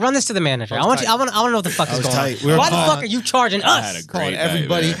salty. We're like, run this to the manager. I want to know what the fuck is going on. Why the fuck are you charging us? Calling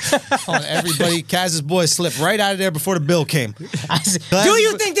everybody. Kaz's boy slipped right out of there before the bill came. Do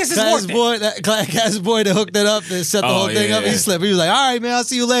you think this is worth it? Kaz's boy that hooked it up and set the whole thing up, he slipped. He was like, all right, man, I'll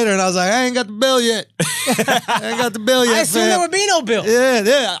see you later. And I was like, I ain't got the bill yet. I ain't got the bill yet. I assumed there would be no bill.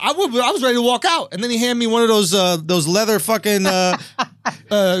 Yeah. I was ready to walk out, and then he handed me one of those leather fucking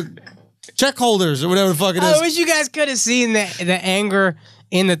check holders or whatever the fuck it is. I wish you guys could have seen the anger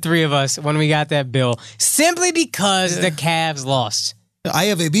in the three of us when we got that bill, simply because the Cavs lost. I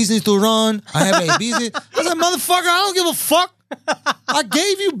have a business to run. I was like, motherfucker, I don't give a fuck. I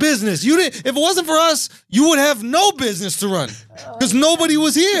gave you business. You didn't. If it wasn't for us, you would have no business to run because nobody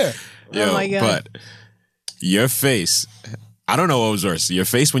was here. Yo, oh my God. But your face, I don't know what was worse. Your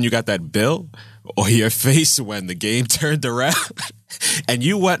face when you got that bill or your face when the game turned around and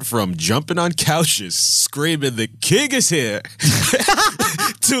you went from jumping on couches, screaming, the king is here,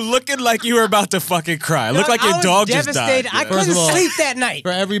 to looking like you were about to fucking cry. Looked like your dog just died. I couldn't sleep that night.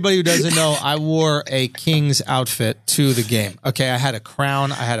 For everybody who doesn't know, I wore a king's outfit to the game. Okay, I had a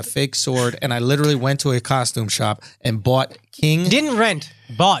crown, I had a fake sword, and I literally went to a costume shop and bought King. Didn't rent.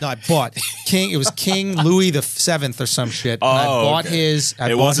 Bought. No, I bought King. It was King Louis the Seventh or some shit. And I bought his.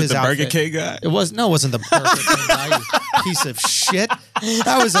 It wasn't the Burger King guy. It wasn't the Burger King guy. You piece of shit.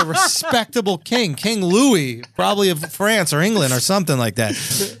 That was a respectable king, King Louis, probably of France or England or something like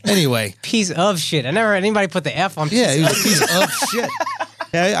that. Anyway, piece of shit. I never heard anybody put the F on. Yeah, he was a piece of shit.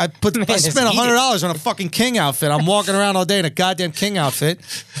 Yeah, I spent $100 on a fucking king outfit. I'm walking around all day in a goddamn king outfit.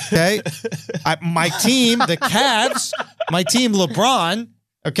 Okay, my team, the Cavs, my team, LeBron.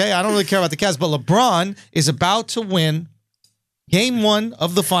 Okay, I don't really care about the Cavs, but LeBron is about to win Game 1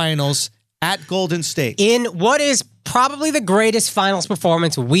 of the finals at Golden State in what is probably the greatest finals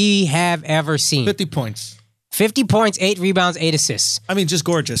performance we have ever seen. 50 points. 50 points, 8 rebounds, 8 assists. I mean, just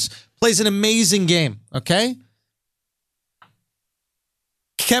gorgeous. Plays an amazing game. Okay.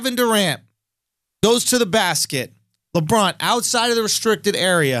 Kevin Durant goes to the basket. LeBron outside of the restricted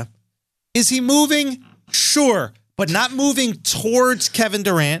area. Is he moving? Sure, but not moving towards Kevin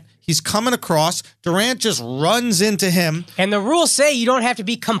Durant. He's coming across. Durant just runs into him. And the rules say you don't have to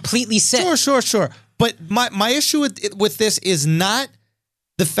be completely set. Sure. But my issue with this is not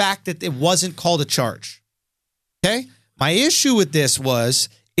the fact that it wasn't called a charge. Okay? My issue with this was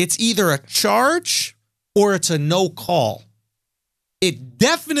it's either a charge or it's a no call. It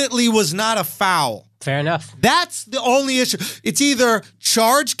definitely was not a foul. Fair enough. That's the only issue. It's either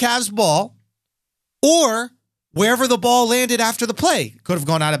charge Cavs ball or wherever the ball landed after the play. Could have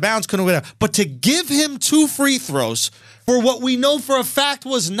gone out of bounds, couldn't have. But to give him 2 free throws for what we know for a fact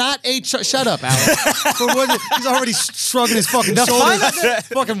was not a shut up, Alex. He's already shrugging his fucking shoulders,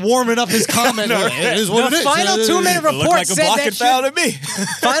 fucking warming up his comment. The final 2-minute report said that foul to me.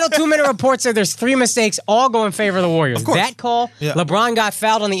 Final 2-minute report said there's 3 mistakes, all go in favor of the Warriors. Of course. That call, LeBron got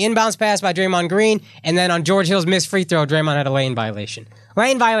fouled on the inbounds pass by Draymond Green, and then on George Hill's missed free throw, Draymond had a lane violation.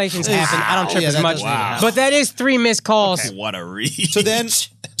 Lane violations happen. I don't trip as much. But that is 3 missed calls. Okay, what a reach.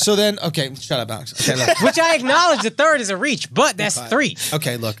 So then, okay, shut up, Alex. Okay, look. Which I acknowledge the third is a reach, but that's 3.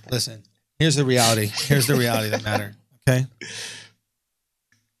 Okay, look, listen. Here's the reality. Here's the reality that matter. Okay?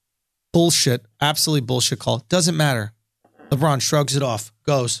 Bullshit. Absolutely bullshit call. Doesn't matter. LeBron shrugs it off.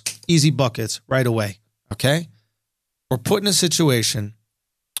 Goes. Easy buckets right away. Okay? We're put in a situation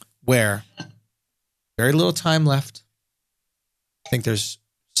where very little time left. I think there's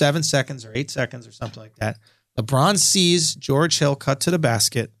 7 seconds or 8 seconds or something like that. LeBron sees George Hill cut to the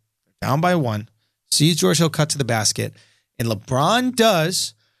basket, down by 1, sees George Hill cut to the basket, and LeBron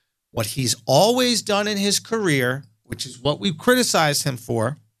does what he's always done in his career, which is what we've criticized him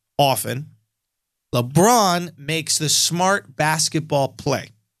for often. LeBron makes the smart basketball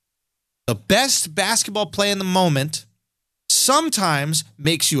play. The best basketball play in the moment sometimes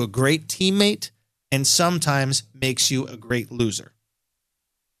makes you a great teammate and sometimes makes you a great loser.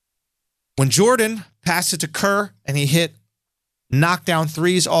 When Jordan passed it to Kerr and he hit knockdown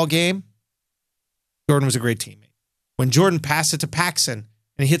threes all game, Jordan was a great teammate. When Jordan passed it to Paxson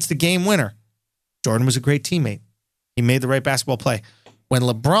and he hits the game winner, Jordan was a great teammate. He made the right basketball play. When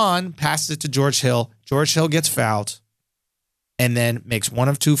LeBron passes it to George Hill gets fouled and then makes 1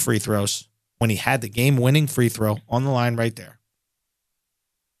 of 2 free throws when he had the game-winning free throw on the line right there.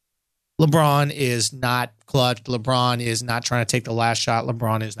 LeBron is not clutch. LeBron is not trying to take the last shot.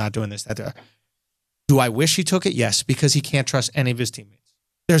 LeBron is not doing this, that. Do I wish he took it? Yes, because he can't trust any of his teammates.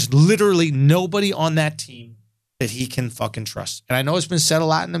 There's literally nobody on that team that he can fucking trust. And I know it's been said a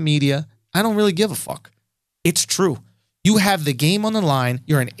lot in the media. I don't really give a fuck. It's true. You have the game on the line.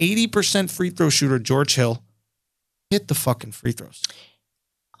 You're an 80% free throw shooter, George Hill. Hit the fucking free throws.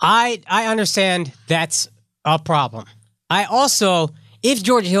 I understand that's a problem. I also... If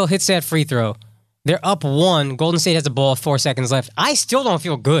George Hill hits that free throw, they're up 1. Golden State has the ball, 4 seconds left. I still don't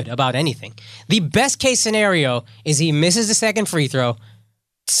feel good about anything. The best case scenario is he misses the second free throw.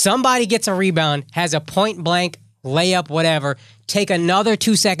 Somebody gets a rebound, has a point blank layup, whatever. Take another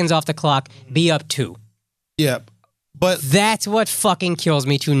 2 seconds off the clock, be up 2. Yeah, but that's what fucking kills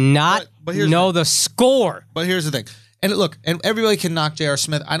me to not know the score. But here's the thing. And look, and everybody can knock J.R.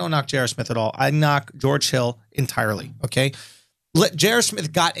 Smith. I don't knock J.R. Smith at all. I knock George Hill entirely, okay? J.R.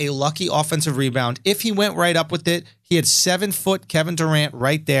 Smith got a lucky offensive rebound. If he went right up with it, he had 7-foot Kevin Durant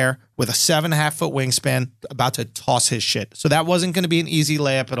right there with a 7.5-foot wingspan about to toss his shit. So that wasn't going to be an easy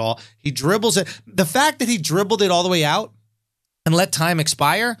layup at all. He dribbles it. The fact that he dribbled it all the way out and let time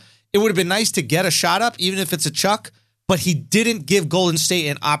expire, it would have been nice to get a shot up, even if it's a chuck. but he didn't give Golden State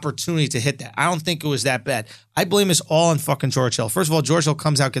an opportunity to hit that. I don't think it was that bad. I blame this all on fucking George Hill. First of all, George Hill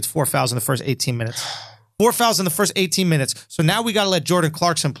comes out, gets 4 fouls in the first 18 minutes. 4 fouls in the first 18 minutes. So now we got to let Jordan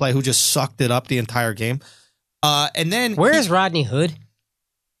Clarkson play, who just sucked it up the entire game. And then where is Rodney Hood?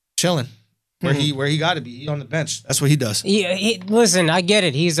 Chilling. Where he got to be. He on the bench. That's what he does. Listen, I get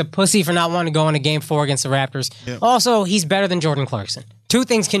it. He's a pussy for not wanting to go into Game 4 against the Raptors. Yeah. Also, he's better than Jordan Clarkson. Two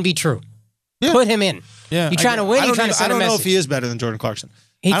things can be true. Yeah. Put him in. Yeah, you trying to win? You trying to send a message? I don't know if he is better than Jordan Clarkson.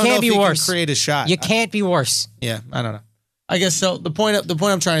 He can't be worse. Can create a shot. You can't be worse. Yeah, I don't know. I guess so. The point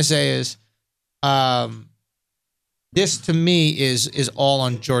I'm trying to say is, this to me is all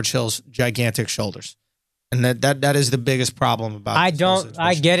on George Hill's gigantic shoulders, and that is the biggest problem about.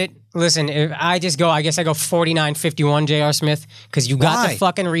 I get it. Listen, if I guess I go 49-51, J.R. Smith, because you got the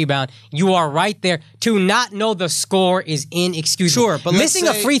fucking rebound. You are right there. To not know the score is inexcusable. Sure, but missing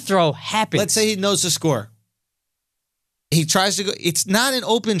a free throw happens. Let's say he knows the score. He tries to go. It's not an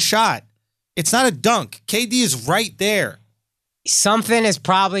open shot. It's not a dunk. KD is right there. Something is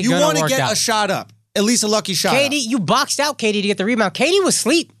probably going to work out. You want to get a shot up. At least a lucky shot. KD, you boxed out KD to get the rebound. KD was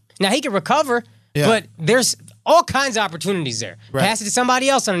asleep. Now he can recover, but there's all kinds of opportunities there. Right. Pass it to somebody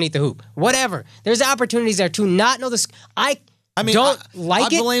else underneath the hoop. Whatever. There's opportunities there to not know this. I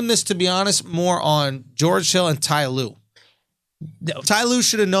blame this, to be honest, more on George Hill and Ty Lue. Ty Lue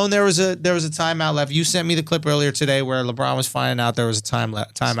should have known there was a timeout left. You sent me the clip earlier today where LeBron was finding out there was a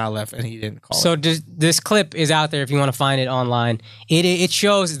timeout left, and he didn't call it. So this clip is out there if you want to find it online. It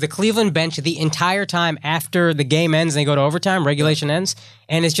shows the Cleveland bench the entire time after the game ends and they go to overtime, regulation ends,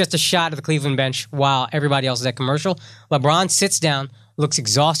 and it's just a shot of the Cleveland bench while everybody else is at commercial. LeBron sits down, looks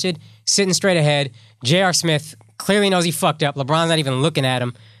exhausted, sitting straight ahead. J.R. Smith clearly knows he fucked up. LeBron's not even looking at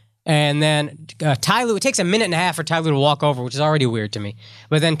him. And then Ty Lue, it takes a minute and a half for Ty Lue to walk over, which is already weird to me.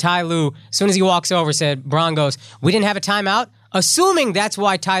 But then Ty Lue, as soon as he walks over, said, Bron goes, we didn't have a timeout, assuming that's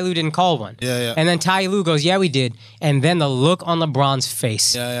why Ty Lue didn't call one. Yeah. And then Ty Lue goes, yeah, we did. And then the look on LeBron's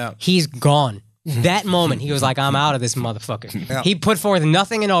face. Yeah. He's gone. That moment, he was like, I'm out of this motherfucker. Yeah. He put forth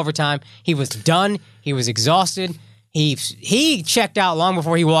nothing in overtime. He was done. He was exhausted. He checked out long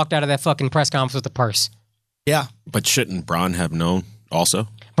before he walked out of that fucking press conference with the purse. Yeah. But shouldn't Bron have known also?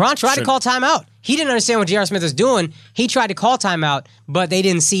 Bron tried to call timeout. He didn't understand what J.R. Smith was doing. He tried to call timeout, but they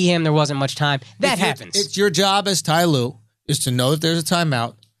didn't see him. There wasn't much time. That happens. It's your job as Ty Lue is to know that there's a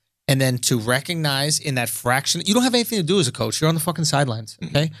timeout and then to recognize in that fraction. You don't have anything to do as a coach. You're on the fucking sidelines,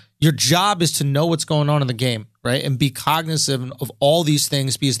 okay? Your job is to know what's going on in the game, right? And be cognizant of all these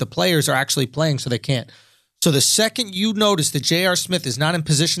things because the players are actually playing so they can't. So the second you notice that J.R. Smith is not in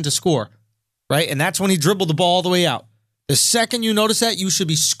position to score, right? And that's when he dribbled the ball all the way out. The second you notice that, you should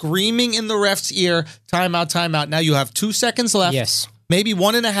be screaming in the ref's ear, timeout, timeout. Now you have 2 seconds left. Yes. Maybe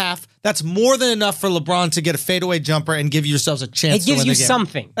 1.5. That's more than enough for LeBron to get a fadeaway jumper and give yourselves a chance to win the game. It gives you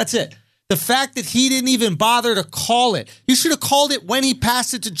something. That's it. The fact that he didn't even bother to call it. He should have called it when he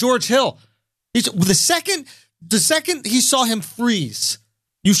passed it to George Hill. The second he saw him freeze,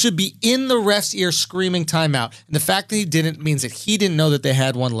 you should be in the ref's ear screaming timeout. And the fact that he didn't means that he didn't know that they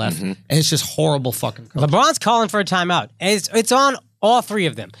had one left. And it's just horrible fucking coaching. LeBron's calling for a timeout. It's on all three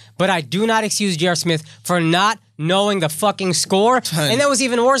of them. But I do not excuse J.R. Smith for not knowing the fucking score. And that was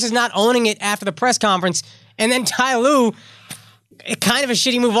even worse is not owning it after the press conference. And then Ty Lue, kind of a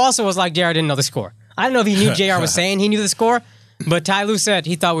shitty move also was like J.R. didn't know the score. I don't know if he knew J.R. was saying he knew the score, but Ty Lue said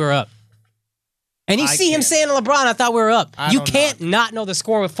he thought we were up. And you see him saying to LeBron, I thought we were up. You can't not know the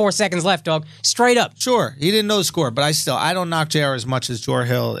score with 4 seconds left, dog. Straight up. Sure, he didn't know the score, but I don't knock JR as much as George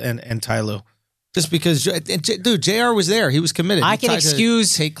Hill and Ty Lue. Just because, dude, JR was there. He was committed. I can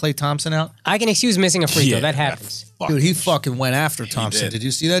excuse... take Klay Thompson out. I can excuse missing a free throw. That happens. Dude, he fucking went after Thompson. Did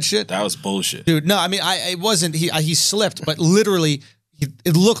you see that shit? That was bullshit. Dude, no, I mean, it wasn't... He slipped, but literally...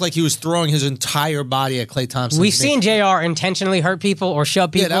 It looked like he was throwing his entire body at Klay Thompson. We've seen JR intentionally hurt people or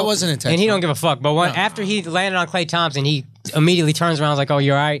shove people. Yeah, that wasn't intentional. And he don't give a fuck. But after he landed on Klay Thompson, he immediately turns around and was like, oh,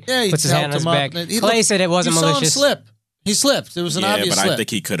 you're all right? Yeah, puts his hand on his back. Klay said it wasn't malicious. Saw him slip. He slipped. It was an obvious slip. Yeah, but I think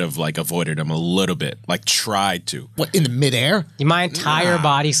he could have avoided him a little bit. Tried to. What, in the midair? My entire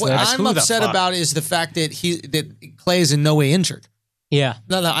body slipped. What I'm upset about is the fact that Klay is in no way injured. Yeah.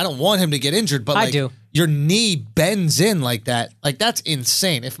 No, I don't want him to get injured, but I do. Your knee bends in like that. That's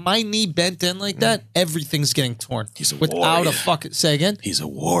insane. If my knee bent in like that, everything's getting torn. He's a without warrior. a fucking... Say again? He's a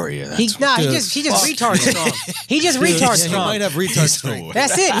warrior. He just retard strong. He just retard strong. He might have retard strength.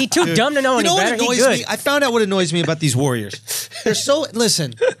 That's it. He too dumb to know any better. He good. I found out what annoys me about these Warriors. they're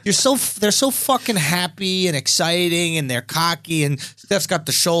so fucking happy and exciting, and they're cocky, and Steph's got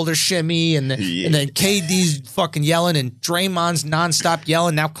the shoulder shimmy, and then KD's fucking yelling, and Draymond's nonstop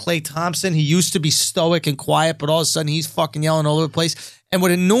yelling. Now Klay Thompson, he used to be stoic and quiet, but all of a sudden he's fucking yelling all over the place. And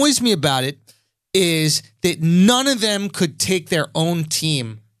what annoys me about it is that none of them could take their own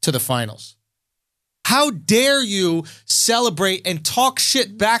team to the finals. How dare you celebrate and talk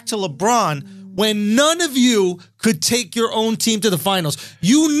shit back to LeBron when none of you could take your own team to the finals?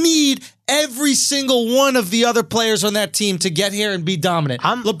 You need every single one of the other players on that team to get here and be dominant.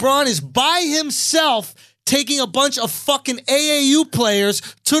 LeBron is by himself taking a bunch of fucking AAU players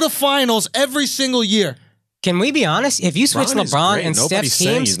to the finals every single year. Can we be honest? If you switch LeBron and Steph's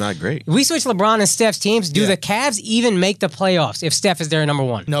teams, he's not great. We switch LeBron and Steph's teams. Do the Cavs even make the playoffs if Steph is there number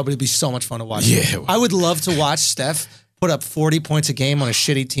one? No, but it'd be so much fun to watch. Yeah, I would love to watch Steph put up 40 points a game on a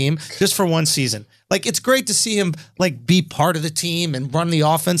shitty team just for one season. Like, it's great to see him like be part of the team and run the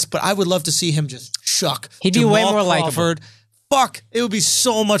offense, but I would love to see him just shuck. He'd be Jamal way more Crawford. Fuck, it would be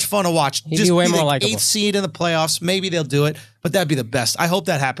so much fun to watch. He'd be way more likable. 8th seed in the playoffs. Maybe they'll do it, but that'd be the best. I hope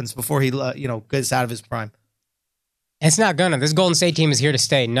that happens before he gets out of his prime. It's not gonna. This Golden State team is here to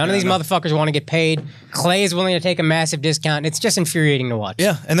stay. None of these motherfuckers want to get paid. Klay is willing to take a massive discount. It's just infuriating to watch.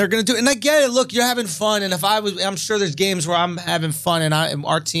 Yeah, and they're gonna do it. And I get it. Look, you're having fun, and I'm sure there's games where I'm having fun, and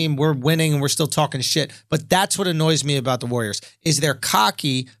our team, we're winning, and we're still talking shit. But that's what annoys me about the Warriors is they're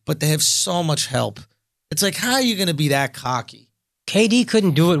cocky, but they have so much help. It's like, how are you gonna be that cocky? KD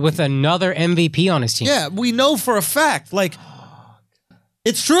couldn't do it with another MVP on his team. Yeah, we know for a fact. Like,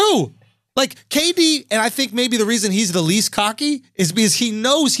 it's true. Like, KD, and I think maybe the reason he's the least cocky is because he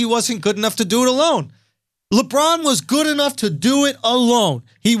knows he wasn't good enough to do it alone. LeBron was good enough to do it alone.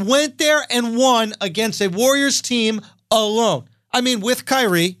 He went there and won against a Warriors team alone. I mean, with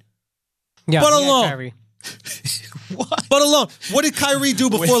Kyrie, but alone. Kyrie. What? But alone. What did Kyrie do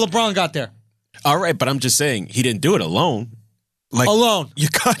before LeBron got there? All right, but I'm just saying, he didn't do it alone. Like, alone. You're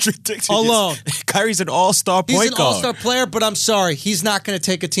contradicting. Alone. Kyrie's an all-star point guard. He's an all-star player, but I'm sorry. He's not going to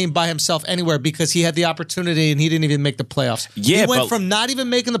take a team by himself anywhere because he had the opportunity and he didn't even make the playoffs. Yeah, he went from not even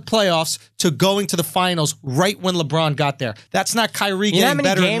making the playoffs to going to the finals right when LeBron got there. That's not Kyrie getting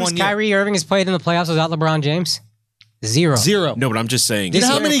better in 1 year. Games Kyrie Irving has played in the playoffs without LeBron James? Zero. No, but I'm just saying. You know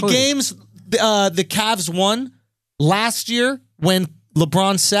how many games the Cavs won last year when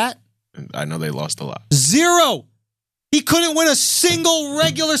LeBron sat? I know they lost a lot. 0. He couldn't win a single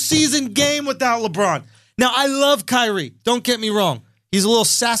regular season game without LeBron. Now, I love Kyrie. Don't get me wrong. He's a little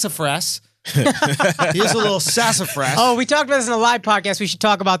sassafras. He is a little sassafras. Oh, we talked about this in a live podcast. We should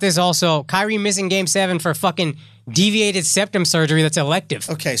talk about this also. Kyrie missing Game 7 for fucking deviated septum surgery that's elective.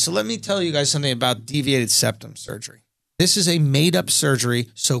 Okay, so let me tell you guys something about deviated septum surgery. This is a made-up surgery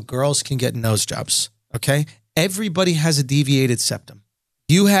so girls can get nose jobs, okay? Everybody has a deviated septum.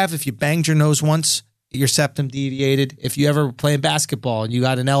 If you banged your nose once, your septum deviated. If you ever were playing basketball and you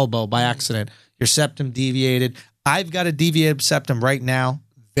got an elbow by accident, your septum deviated. I've got a deviated septum right now,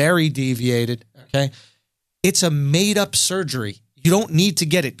 very deviated, okay? It's a made-up surgery. You don't need to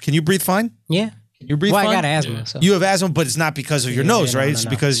get it. Can you breathe fine? Yeah. Can you breathe fine? I got asthma. So. You have asthma, but it's not because of your nose, right? It's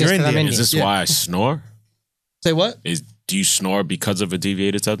because you're Indian. Is this why I snore? Say what? Do you snore because of a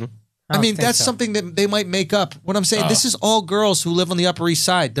deviated septum? I mean, that's something that they might make up. What I'm saying, this is all girls who live on the Upper East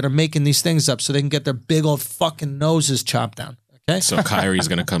Side that are making these things up so they can get their big old fucking noses chopped down. Okay? So Kyrie's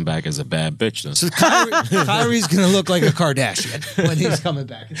going to come back as a bad bitch then. So Kyrie's going to look like a Kardashian when he's coming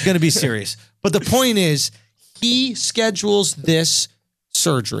back. It's going to be serious. But the point is, he schedules this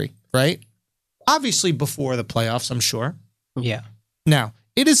surgery, right? Obviously before the playoffs, I'm sure. Yeah. Now,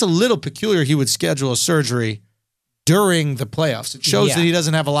 it is a little peculiar he would schedule a surgery during the playoffs. It shows that he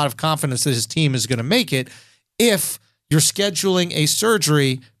doesn't have a lot of confidence that his team is going to make it if you're scheduling a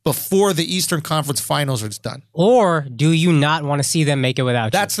surgery before the Eastern Conference Finals are done. Or do you not want to see them make it without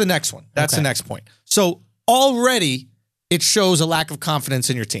you? That's the next one. That's the next point. So already it shows a lack of confidence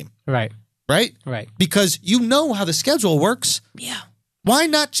in your team. Right. Right? Right. Because you know how the schedule works. Yeah. Why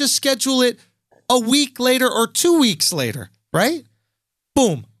not just schedule it a week later or 2 weeks later? Right?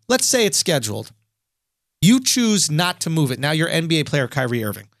 Boom. Let's say it's scheduled. You choose not to move it. Now you're NBA player Kyrie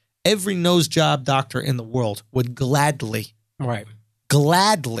Irving. Every nose job doctor in the world would gladly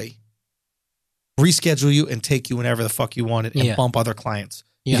reschedule you and take you whenever the fuck you wanted and bump other clients.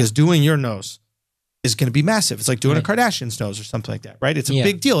 Yeah. Because doing your nose is going to be massive. It's like doing a Kardashian's nose or something like that, right? It's a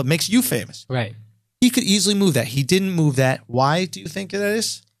big deal. It makes you famous. Right. He could easily move that. He didn't move that. Why do you think that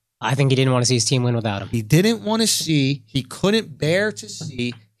is? I think he didn't want to see his team win without him. He didn't want to see, he couldn't bear to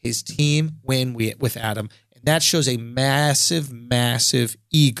see his team win with Adam. And that shows a massive, massive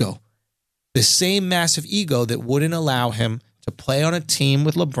ego. The same massive ego that wouldn't allow him to to play on a team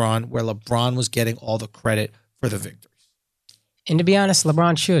with LeBron where LeBron was getting all the credit for the victories. And to be honest,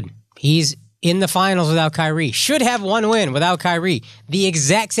 LeBron should. He's in the finals without Kyrie. Should have one win without Kyrie. The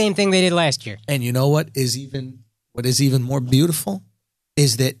exact same thing they did last year. And you know what is even more beautiful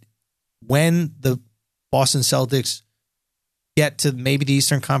is that when the Boston Celtics get to maybe the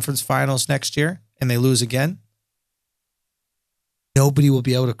Eastern Conference Finals next year and they lose again, nobody will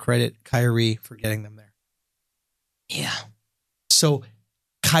be able to credit Kyrie for getting them there. Yeah. So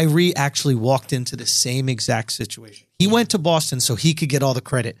Kyrie actually walked into the same exact situation. He went to Boston so he could get all the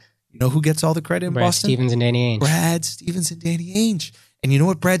credit. You know who gets all the credit in Brad Boston? Stevens and Danny Ainge. Brad Stevens and Danny Ainge. And you know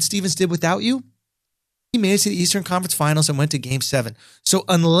what Brad Stevens did without you? He made it to the Eastern Conference Finals and went to Game 7. So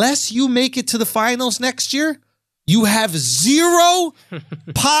unless you make it to the finals next year, you have zero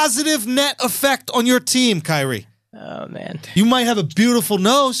positive net effect on your team, Kyrie. Oh, man. You might have a beautiful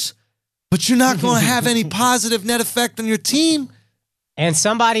nose, but you're not going to have any positive net effect on your team. And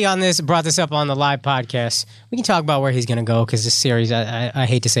somebody on this brought this up on the live podcast. We can talk about where he's going to go because this series, I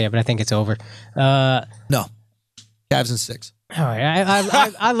hate to say it, but I think it's over. No. Cavs in 6. All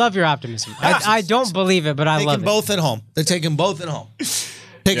right. I love your optimism. I don't believe it, but I love it. Taking both at home. They're taking both at home.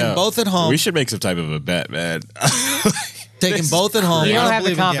 Taking both at home. We should make some type of a bet, man. Taking both at home. You don't have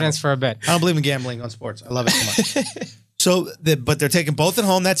the confidence for a bet. I don't believe in gambling on sports. I love it so much. But they're taking both at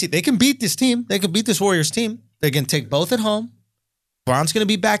home. That's it. They can beat this team. They can beat this Warriors team. They can take both at home. Bron's going to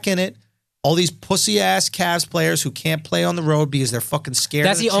be back in it. All these pussy-ass Cavs players who can't play on the road because they're fucking scared.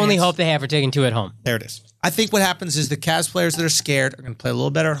 That's the only hope they have for taking 2 at home. There it is. I think what happens is the Cavs players that are scared are going to play a little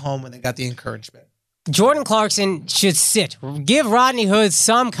better at home when they got the encouragement. Jordan Clarkson should sit. Give Rodney Hood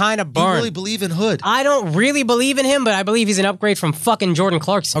some kind of burn. You really believe in Hood? I don't really believe in him, but I believe he's an upgrade from fucking Jordan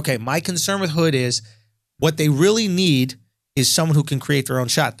Clarkson. Okay, my concern with Hood is what they really need is someone who can create their own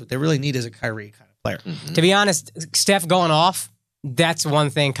shot. What they really need is a Kyrie kind of player. Mm-hmm. To be honest, Steph going off, that's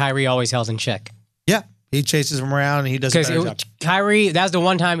one thing Kyrie always held in check. Yeah, he chases him around and he does a better job. Kyrie, that was the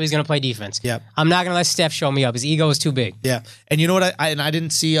one time he was going to play defense. Yep. I'm not going to let Steph show me up. His ego is too big. Yeah. And you know what? I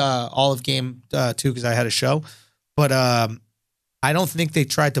didn't see all of game 2 because I had a show. But I don't think they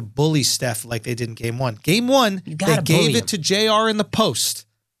tried to bully Steph like they did in game 1. Game 1, they gave it to JR in the post.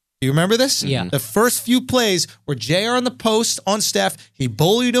 Do you remember this? Yeah. The first few plays were JR in the post on Steph. He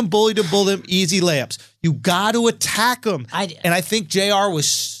bullied him, easy layups. You got to attack him. And I think JR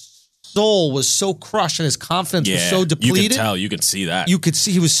soul was so crushed and his confidence was so depleted. You can tell. You can see that. You could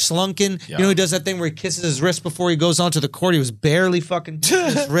see he was slunking. Yeah. You know, he does that thing where he kisses his wrist before he goes onto the court. He was barely fucking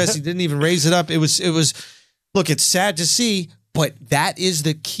his wrist. He didn't even raise it up. It was. Look, it's sad to see, but that is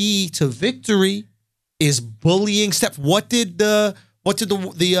the key to victory: is bullying Steph. What did the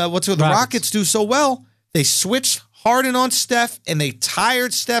Rockets do so well? They switched Harden on Steph and they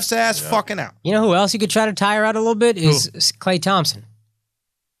tired Steph's ass fucking out. You know who else you could try to tire out a little bit is Klay Thompson.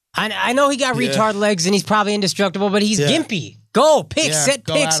 I know he got retard legs and he's probably indestructible, but he's gimpy. Go, set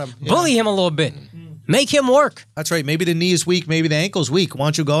picks, bully him a little bit. Make him work. That's right. Maybe the knee is weak, maybe the ankle's weak. Why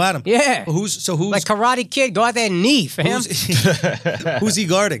don't you go at him? Yeah. Who's like Karate Kid, go at that knee, fam. Who's he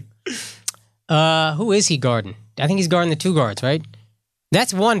guarding? Who is he guarding? I think he's guarding the 2 guards, right?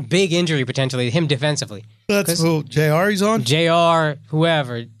 That's one big injury potentially, him defensively. That's who JR he's on? JR,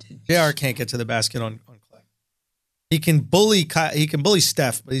 whoever. JR can't get to the basket on Clay. He can bully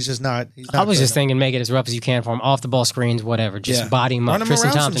Steph, but he's just not. I was just thinking, make it as rough as you can for him. Off the ball screens, whatever. Just body him up. Run him Tristan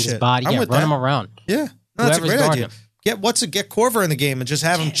around Thompson, just body. run him around. Yeah, no, that's a great idea. Get Korver in the game and just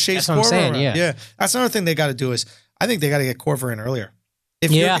have him chase Korver. That's what I'm saying. Yeah, that's another thing they got to do is I think they got to get Korver in earlier.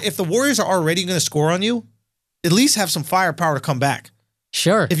 If the Warriors are already going to score on you, at least have some firepower to come back.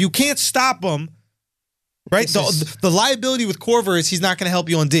 Sure. If you can't stop them, right? The liability with Korver is he's not going to help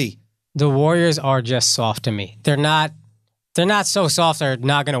you on D. The Warriors are just soft to me. They're not so soft they're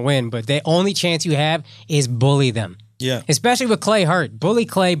not going to win, but the only chance you have is bully them. Yeah. Especially with Clay hurt. Bully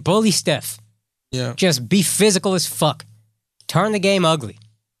Clay, bully Steph. Yeah. Just be physical as fuck. Turn the game ugly.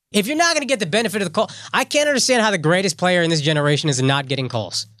 If you're not going to get the benefit of the call, I can't understand how the greatest player in this generation is not getting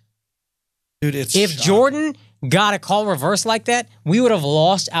calls. Dude, if shocking. Jordan got a call reverse like that, we would have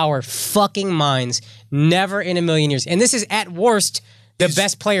lost our fucking minds. Never in a million years. And this is at worst the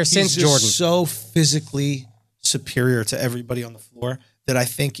best player since Jordan. He's so physically superior to everybody on the floor that I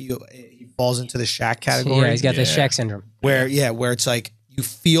think he falls into the Shaq category. Yeah, he's got the Shaq syndrome. Where it's like you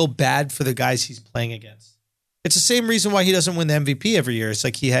feel bad for the guys he's playing against. It's the same reason why he doesn't win the MVP every year. It's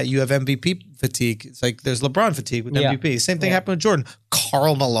like you have MVP fatigue. It's like there's LeBron fatigue with MVP. Same thing happened with Jordan.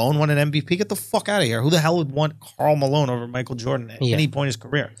 Karl Malone won an MVP. Get the fuck out of here. Who the hell would want Karl Malone over Michael Jordan at any point in his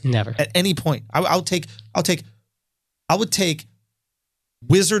career? Never. At any point. I would take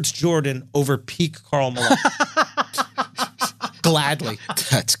Wizards Jordan over peak Karl Malone. Gladly.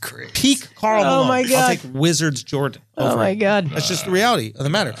 That's great. Peak Karl Malone. my God. I'll take Wizards Jordan. Oh my God. That's just the reality of the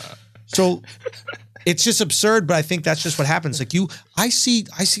matter. So it's just absurd, but I think that's just what happens. Like I see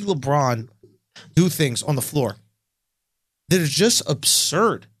LeBron do things on the floor that are just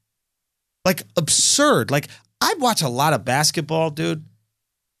absurd. Like absurd. Like I watch a lot of basketball, dude.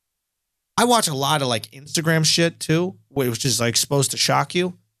 I watch a lot of like Instagram shit too, which is like supposed to shock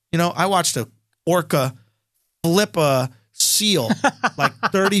you. You know, I watched a orca flip a seal like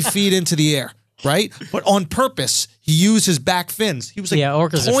 30 feet into the air, right? But on purpose, he used his back fins. He was like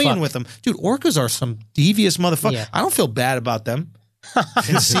orcas are toying fucked. with them. Dude, orcas are some devious motherfuckers. Yeah. I don't feel bad about them.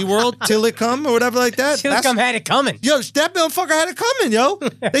 In SeaWorld, till it come or whatever like that. Tillicum had it coming. Yo, that motherfucker had it coming, yo.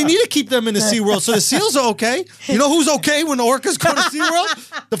 They need to keep them in the SeaWorld so the seals are okay. You know who's okay when the orcas go to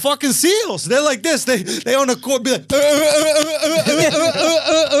SeaWorld? The fucking seals. They're like this. They on the court be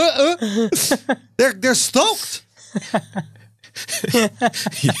like, they're stoked.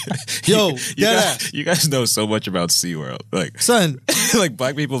 Yo, you guys know so much about SeaWorld. Like, son, like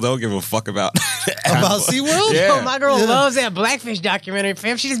black people don't give a fuck about SeaWorld? Yeah. Oh, my girl loves that Blackfish documentary,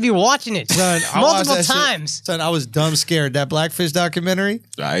 fam. She just be watching it Son, I watched multiple that shit. times. Son, I was dumb scared. That Blackfish documentary.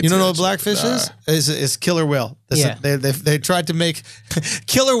 You don't know what Blackfish is killer whale. Yeah. They tried to make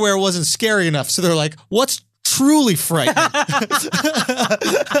killer whale wasn't scary enough, so they're like, what's truly frightening?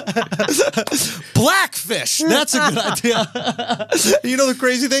 Blackfish. That's a good idea. You know the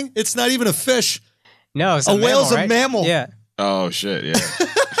crazy thing? It's not even a fish. No, it's A whale's mammal, right? a mammal. Yeah. Oh shit, yeah.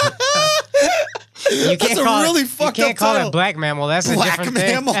 You can't a call really it, fucked you can't up call title. it black mammal. That's a Black different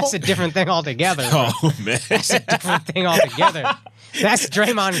mammal? thing. That's a different thing altogether. Oh man. That's a different thing altogether. That's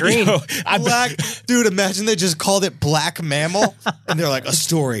Draymond Green. Yo, Black, dude, imagine they just called it Black Mammal and they're like, a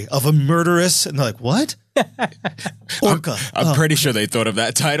story of a murderess. And they're like, what? Orca. I'm pretty sure they thought of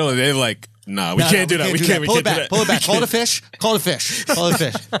that title and they're like, nah, we can't do that. We can't Pull do it back. that. Pull it back. Call it a fish. Call it a fish. Call it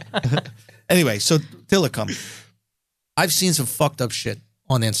a fish. Anyway, so Tillicum. I've seen some fucked up shit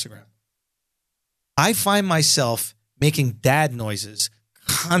on Instagram. I find myself making dad noises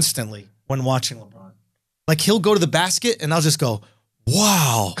constantly when watching LeBron. Like he'll go to the basket and I'll just go,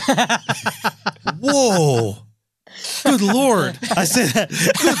 wow. Whoa. Good Lord. I said that.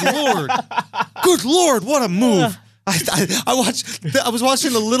 Good Lord. Good Lord. What a move. I was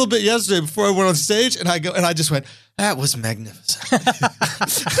watching a little bit yesterday before I went on stage and I just went, that was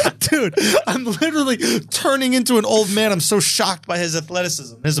magnificent. Dude, I'm literally turning into an old man. I'm so shocked by his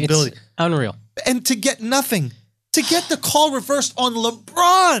athleticism, his ability. Unreal. And to get nothing, to get the call reversed on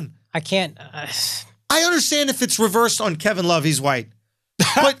LeBron. I can't. I understand if it's reversed on Kevin Love, he's white.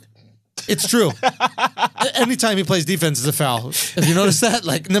 But it's true. Anytime he plays defense is a foul. Have you noticed that?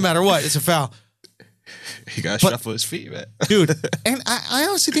 Like, no matter what, it's a foul. He got to shuffle his feet, man. Dude, and I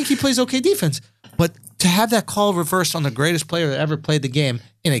honestly think he plays okay defense. But to have that call reversed on the greatest player that ever played the game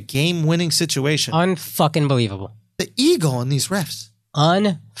in a game-winning situation. Unfucking believable. The ego on these refs.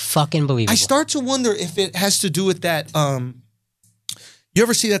 Unfucking believable. I start to wonder if it has to do with that. You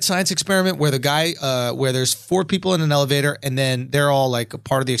ever see that science experiment where the guy, where there's 4 people in an elevator and then they're all like a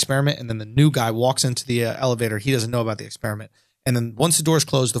part of the experiment, and then the new guy walks into the elevator. He doesn't know about the experiment. And then once the door's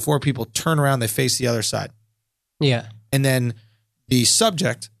closed, the 4 people turn around, they face the other side. Yeah. And then the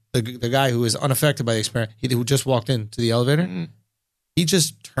subject, the guy who is unaffected by the experiment, who just walked into the elevator, he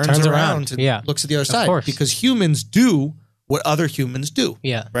just turns around and looks at the other side. Course. Because humans do what other humans do.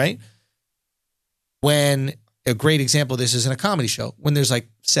 Yeah. Right? When a great example of this is in a comedy show. When there's like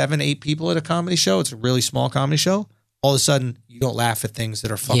 7, 8 people at a comedy show, it's a really small comedy show, all of a sudden you don't laugh at things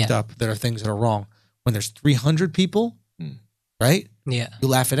that are fucked up, that are things that are wrong. When there's 300 people, right? Yeah. You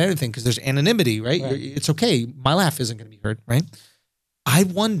laugh at everything because there's anonymity, right? It's okay. My laugh isn't going to be heard, right? I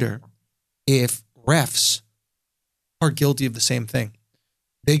wonder if refs are guilty of the same thing.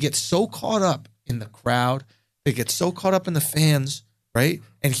 They get so caught up in the crowd. They get so caught up in the fans, right?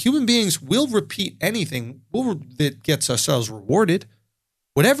 And human beings will repeat anything that gets ourselves rewarded.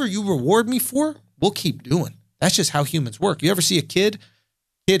 Whatever you reward me for, we'll keep doing. That's just how humans work. You ever see a kid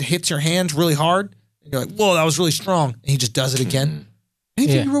hits your hands really hard? And you're like, whoa, that was really strong. And he just does it again.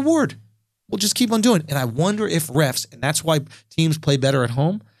 Anything you reward, we'll just keep on doing. And I wonder if refs, and that's why teams play better at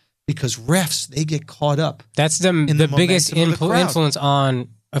home, because refs, they get caught up. That's the biggest influence on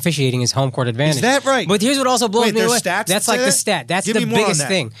officiating is home court advantage. Is that right? But here's what also blows me away. Stats That's like the stat. That's the biggest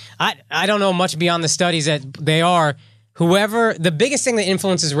thing. I don't know much beyond the studies that they are. The biggest thing that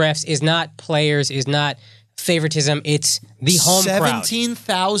influences refs is not players, is not favoritism. It's the home crowd.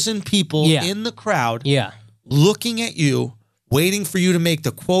 17,000 people in the crowd looking at you, waiting for you to make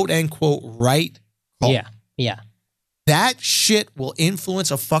the quote-unquote right call. Yeah. That shit will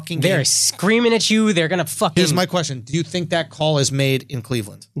influence a fucking game. They're screaming at you. They're gonna fucking. Here's my question: do you think that call is made in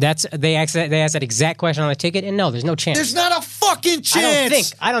Cleveland? They asked that exact question on the ticket, and no, there's no chance. There's not a fucking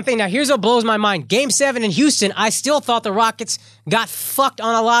chance. I don't think. Now, here's what blows my mind. Game 7 in Houston, I still thought the Rockets got fucked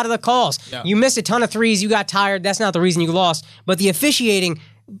on a lot of the calls. Yeah. You missed a ton of threes. You got tired. That's not the reason you lost. But the officiating.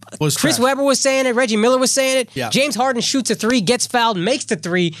 Chris Webber was saying it. Reggie Miller was saying it. Yeah. James Harden shoots a 3, gets fouled, makes the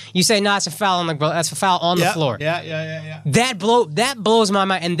 3. You say, "No, it's a foul on the floor." Yeah. That blows my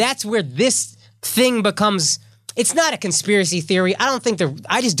mind, and that's where this thing becomes. It's not a conspiracy theory.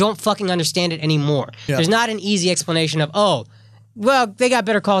 I just don't fucking understand it anymore. Yeah. There's not an easy explanation of well, they got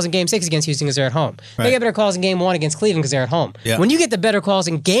better calls in Game 6 against Houston because they're at home. Right. They got better calls in Game 1 against Cleveland because they're at home. Yeah. When you get the better calls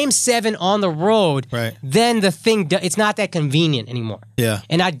in Game 7 on the road, then the thing, it's not that convenient anymore. Yeah.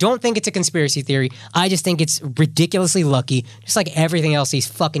 And I don't think it's a conspiracy theory. I just think it's ridiculously lucky, just like everything else these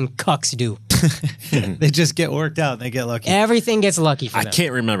fucking cucks do. They just get worked out. They get lucky. Everything gets lucky for them. I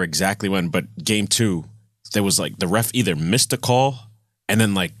can't remember exactly when, but Game 2, there was like the ref either missed a call and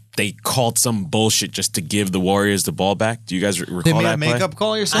then like they called some bullshit just to give the Warriors the ball back. Do you guys recall that play? They made a makeup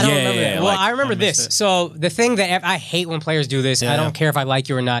call or something? I don't remember that. Well, I remember this. So the thing that I hate when players do this, I don't care if I like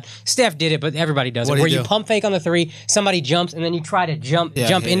you or not. Steph did it, but everybody does it. Where you pump fake on the 3, somebody jumps, and then you try to jump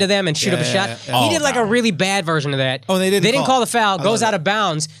into them and shoot up a shot. He did like a really bad version of that. Oh, they didn't call the foul. Goes out of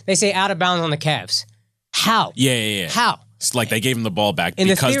bounds. They say out of bounds on the Cavs. How? Yeah. How? It's like they gave him the ball back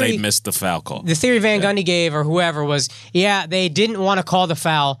because they missed the foul call. The theory Van Gundy gave or whoever was, they didn't want to call the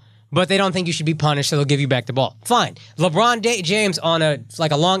foul, but they don't think you should be punished, so they'll give you back the ball. Fine. LeBron James on a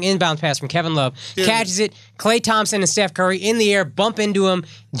long inbound pass from Kevin Love, catches it. Klay Thompson and Steph Curry in the air, bump into him.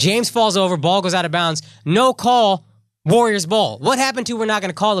 James falls over, ball goes out of bounds. No call, Warriors ball. What happened to we're not going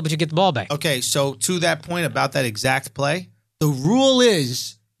to call it, but you get the ball back? Okay, so to that point about that exact play, the rule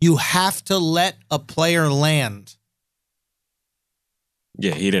is you have to let a player land.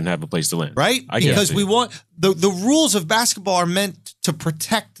 Yeah, he didn't have a place to land. Right? Because we want the rules of basketball are meant to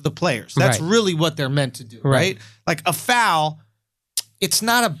protect the players. That's really what they're meant to do, right? Like a foul, it's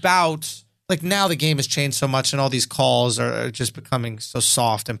not about like now the game has changed so much and all these calls are just becoming so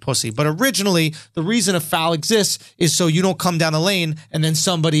soft and pussy. But originally, the reason a foul exists is so you don't come down the lane and then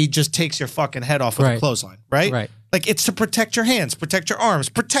somebody just takes your fucking head off with a clothesline, right? Right. Like it's to protect your hands, protect your arms,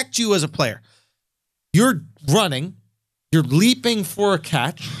 protect you as a player. You're running. You're leaping for a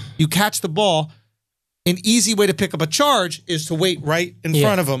catch. You catch the ball. An easy way to pick up a charge is to wait right in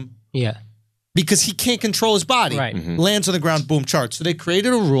front of him. Yeah. Because he can't control his body. Right. Mm-hmm. Lands on the ground, boom, charge. So they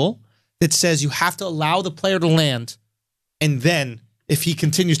created a rule that says you have to allow the player to land, and then if he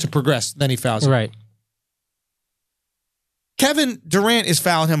continues to progress, then he fouls him. Right. Kevin Durant is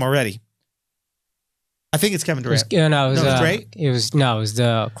fouling him already. I think it's Kevin Durant. It was Drake? It was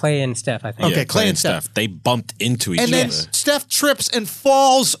the Klay and Steph, I think. Okay, Klay and Steph. They bumped into each other. And then Steph trips and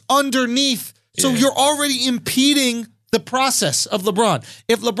falls underneath. So you're already impeding the process of LeBron.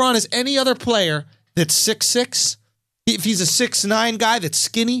 If LeBron is any other player that's 6'6", if he's a 6'9" guy that's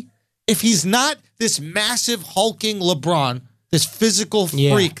skinny, if he's not this massive hulking LeBron, this physical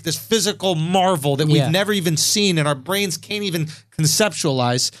freak, this physical marvel that we've never even seen and our brains can't even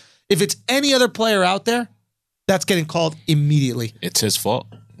conceptualize, if it's any other player out there, that's getting called immediately. It's his fault.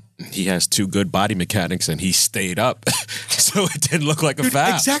 He has 2 good body mechanics, and he stayed up, so it didn't look like a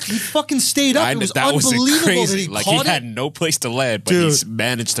foul. Exactly, he fucking stayed up. It was unbelievable crazy. that he had no place to land, but he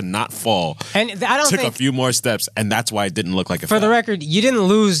managed to not fall. And I don't took a few more steps, and that's why it didn't look like a foul. For the record, you didn't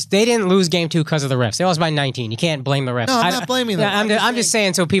lose. They didn't lose game 2 because of the refs. They lost by 19. You can't blame the refs. No, I'm not blaming them. I'm just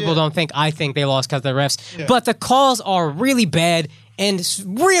saying so people don't think I think they lost because of the refs. Yeah. But the calls are really bad and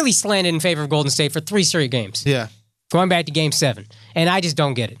really slanted in favor of Golden State for 3 straight games. Yeah, going back to Game 7, and I just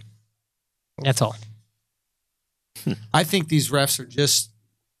don't get it. That's all. I think these refs are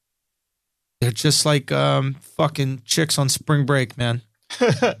they're just like fucking chicks on spring break, man. You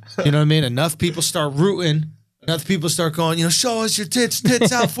know what I mean? Enough people start rooting. Enough people start going, show us your tits.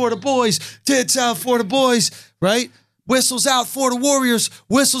 Tits out for the boys. Tits out for the boys, right? Whistles out for the Warriors.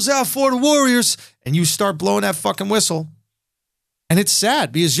 Whistles out for the Warriors. And you start blowing that fucking whistle. And it's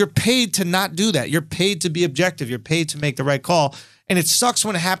sad because you're paid to not do that. You're paid to be objective. You're paid to make the right call. And it sucks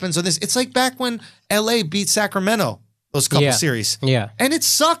when it happens on this. It's like back when LA beat Sacramento, those couple series. Yeah. And it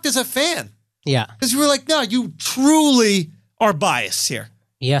sucked as a fan. Yeah. Because you were like, no, you truly are biased here.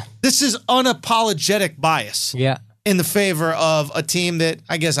 Yeah. This is unapologetic bias. Yeah. In the favor of a team that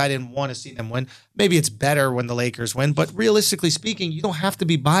I guess I didn't want to see them win. Maybe it's better when the Lakers win. But realistically speaking, you don't have to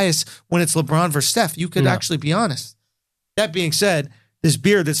be biased when it's LeBron versus Steph. You could actually be honest. That being said, this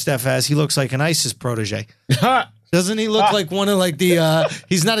beard that Steph has, he looks like an ISIS protege. Doesn't he look like one of like the,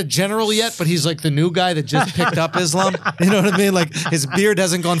 he's not a general yet, but he's like the new guy that just picked up Islam. You know what I mean? Like his beard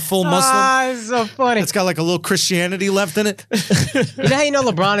hasn't gone full Muslim. It's so funny. It's got like a little Christianity left in it. You know how you know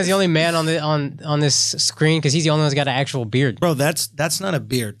LeBron is the only man on this screen? Because he's the only one who's got an actual beard. Bro, that's not a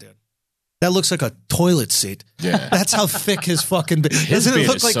beard, dude. That looks like a toilet seat. Yeah. That's how thick his fucking beard. Doesn't it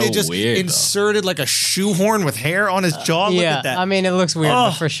look like they just inserted like a shoehorn with hair on his jaw? Look at that. I mean, it looks weird,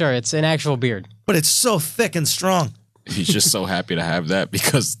 but for sure, it's an actual beard. But it's so thick and strong. He's just so happy to have that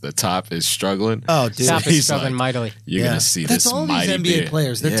because the top is struggling. Oh, dude. Top is struggling mightily. You're going to see That's this all mighty these NBA beard.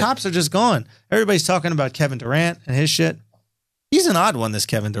 players. Their tops are just gone. Everybody's talking about Kevin Durant and his shit. He's an odd one, this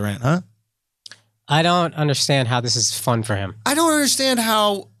Kevin Durant, huh? I don't understand how this is fun for him. I don't understand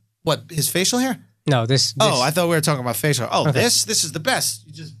how, his facial hair? No, this. Oh, I thought we were talking about facial. Oh, okay. This is the best.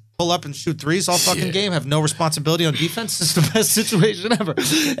 You just pull up and shoot threes all fucking game, have no responsibility on defense. It's the best situation ever.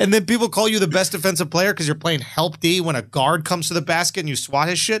 And then people call you the best defensive player because you're playing help D when a guard comes to the basket and you swat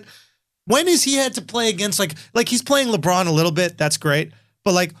his shit. When has he had to play against, like he's playing LeBron a little bit, that's great.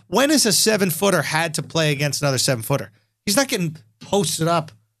 But like, when has a 7-footer had to play against another 7-footer? He's not getting posted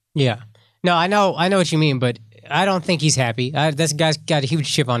up. Yeah. No, I know what you mean, but I don't think he's happy. This guy's got a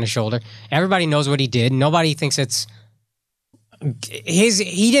huge chip on his shoulder. Everybody knows what he did. Nobody thinks it's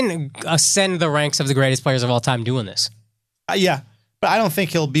he didn't ascend the ranks of the greatest players of all time doing this. Yeah, but I don't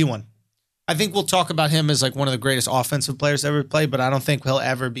think he'll be one. I think we'll talk about him as like one of the greatest offensive players ever played, but I don't think he'll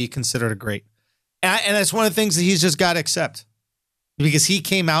ever be considered a great. And that's one of the things that he's just got to accept because he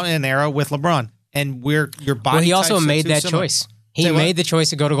came out in an era with LeBron, and your body. Well, he also made that choice. He made the choice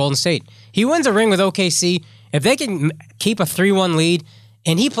to go to Golden State. He wins a ring with OKC. If they can keep a 3-1 lead,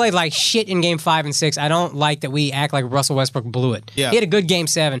 and he played like shit in game 5 and 6, I don't like that we act like Russell Westbrook blew it. Yeah. He had a good game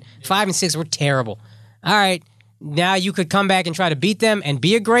 7. 5 and 6 were terrible. All right, now you could come back and try to beat them and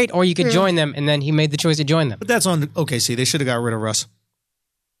be a great, or you could join them, and then he made the choice to join them. But that's on OKC. They should have got rid of Russ.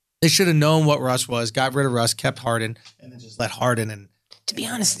 They should have known what Russ was, got rid of Russ, kept Harden, and then just let Harden and. To be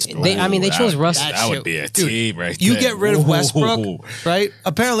honest, they chose Russ. That would be a team right there. You get rid of Westbrook, right?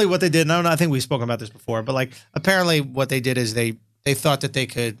 Apparently what they did, and I think we've spoken about this before, but like apparently what they did is they thought that they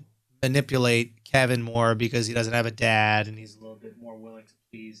could manipulate Kevin more because he doesn't have a dad and he's a little bit more willing to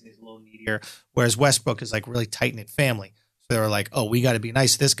please and he's a little needier, whereas Westbrook is like really tight-knit family. So they were like, oh, we got to be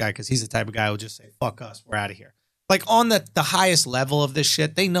nice to this guy because he's the type of guy who'll just say, fuck us, we're out of here. Like on the highest level of this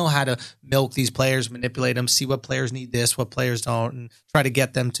shit, they know how to milk these players, manipulate them, see what players need this, what players don't, and try to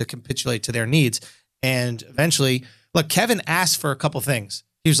get them to capitulate to their needs. And eventually, look, Kevin asked for a couple things.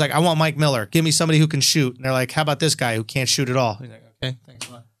 He was like, I want Mike Miller. Give me somebody who can shoot. And they're like, how about this guy who can't shoot at all? He's like, okay, thanks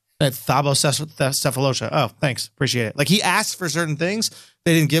a lot. Thabo Cephalosha. Oh, thanks. Appreciate it. Like he asked for certain things.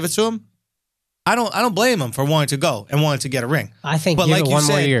 They didn't give it to him. I don't blame him for wanting to go and wanting to get a ring. I think give it one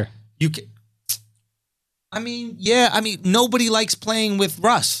more year. You can, nobody likes playing with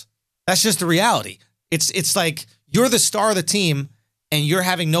Russ. That's just the reality. It's like you're the star of the team and you're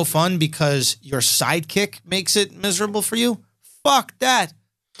having no fun because your sidekick makes it miserable for you. Fuck that.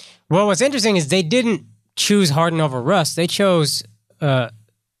 Well, what's interesting is they didn't choose Harden over Russ. They chose,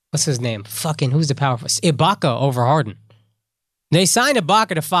 what's his name? Fucking, who's the powerful? Ibaka over Harden. They signed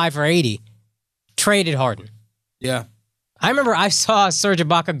Ibaka to 5 for 80, traded Harden. Yeah. I remember I saw Serge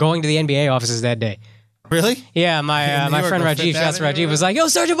Ibaka going to the NBA offices that day. Really? Yeah, my friend Rajiv, shouts to Rajiv, was like, yo,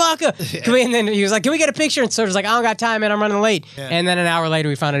 Serge Ibaka. Yeah. And then he was like, can we get a picture? And Serge was like, I don't got time, man. I'm running late. Yeah. And then an hour later,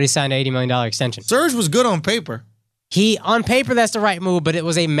 we found out he signed an $80 million extension. Serge was good on paper. On paper, that's the right move, but it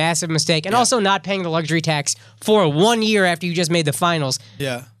was a massive mistake. And also not paying the luxury tax for 1 year after you just made the finals.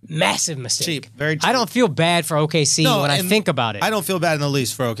 Yeah. Massive mistake. Cheap. Very cheap. I don't feel bad for OKC when I think about it. I don't feel bad in the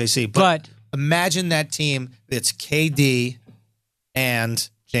least for OKC. But imagine that team that's KD and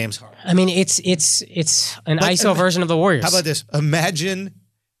James Harden. I mean, it's an ISO version of the Warriors. How about this? Imagine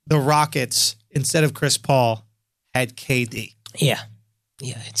the Rockets, instead of Chris Paul, had KD. Yeah.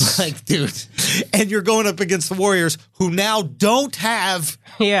 Yeah, it's like, dude. And you're going up against the Warriors, who now don't have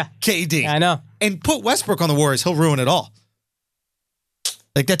KD. I know. And put Westbrook on the Warriors, he'll ruin it all.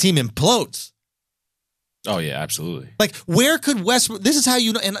 Like, that team implodes. Oh, yeah, absolutely. Like, where could Westbrook... This is how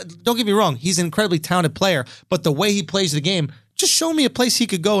you know... And don't get me wrong, he's an incredibly talented player, but the way he plays the game, just show me a place he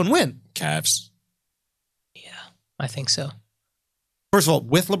could go and win. Cavs. Yeah, I think so. First of all,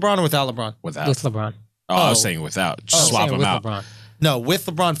 with LeBron or without LeBron? Without. With LeBron. Oh, I was saying without. Just swap him out. LeBron. No, with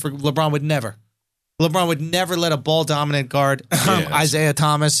LeBron. For LeBron would never. LeBron would never let a ball-dominant guard, Isaiah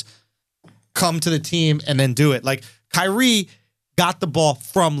Thomas, come to the team and then do it. Like, Kyrie got the ball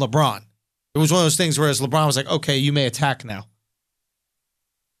from LeBron. It was one of those things where LeBron was like, okay, you may attack now.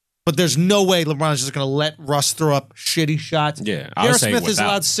 But there's no way LeBron's just going to let Russ throw up shitty shots. Yeah, J.R. Smith is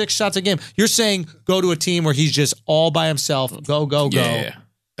allowed 6 shots a game. You're saying go to a team where he's just all by himself. Go. Yeah.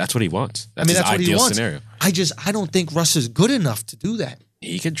 That's what he wants. That's his ideal scenario. I don't think Russ is good enough to do that.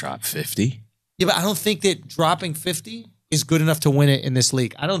 He can drop 50. Yeah, but I don't think that dropping 50 is good enough to win it in this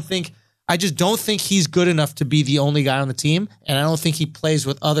league. I just don't think he's good enough to be the only guy on the team, and I don't think he plays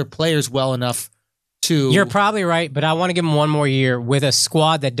with other players well enough to... You're probably right, but I want to give him one more year with a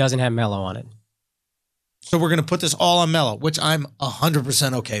squad that doesn't have Melo on it. So we're going to put this all on Melo, which I'm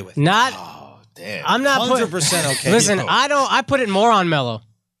 100% okay with. Damn. I'm not 100% okay. Listen, I put it more on Melo.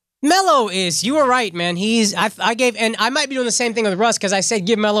 Melo is, you were right, man. And I might be doing the same thing with Russ because I said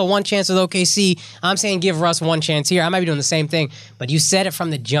give Melo one chance with OKC. I'm saying give Russ one chance here. I might be doing the same thing, but you said it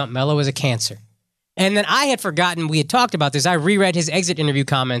from the jump. Melo is a cancer. And then I had forgotten we had talked about this. I reread his exit interview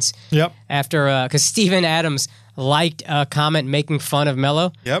comments. Yep. After, because Steven Adams liked a comment making fun of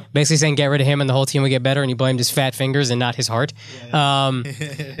Melo. Yep. Basically saying get rid of him and the whole team would get better, and he blamed his fat fingers and not his heart. Yeah.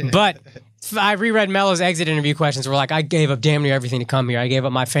 But I reread Melo's exit interview questions. Were like, I gave up damn near everything to come here. I gave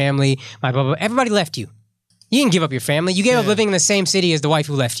up my family, my blah, blah, blah. Everybody left you. You didn't give up your family. You gave up living in the same city as the wife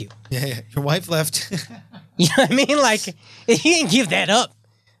who left you. Yeah. Your wife left. You know what I mean? Like, you didn't give that up.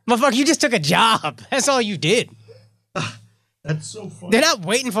 Motherfucker, you just took a job. That's all you did. That's so funny. They're not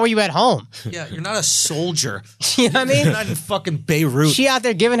waiting for you at home. Yeah, you're not a soldier. You know what I mean? You're not in fucking Beirut. She out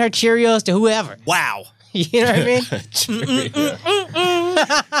there giving her Cheerios to whoever. Wow. You know what I mean?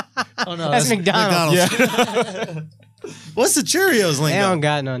 Oh, no, that's McDonald's. Yeah. What's the Cheerios lingo? They don't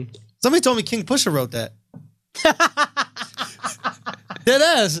got none. Somebody told me King Pusha wrote that. Dead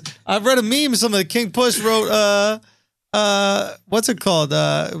ass. I've read a meme. Some of the King Push wrote, what's it called?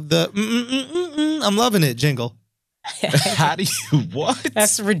 I'm loving it jingle. How do you, what?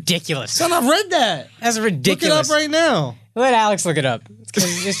 That's ridiculous. Son, I've read that. That's ridiculous. Look it up right now. Let Alex look it up.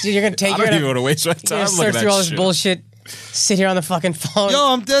 You're going to take I don't even want to waste my time looking at search through all this shit. bullshit. Sit here on the fucking phone.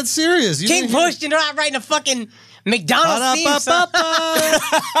 Yo, I'm dead serious. King Push, you're not writing a fucking McDonald's theme song.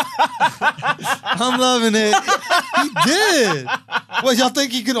 I'm loving it. He did. What, y'all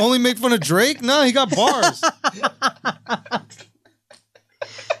think he could only make fun of Drake? No, he got bars.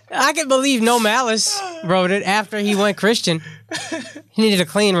 I can believe No Malice wrote it after he went Christian. He needed a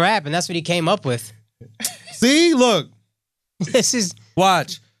clean rap, and that's what he came up with. See? Look. This is...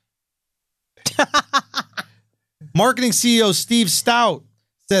 Watch. Marketing CEO Steve Stout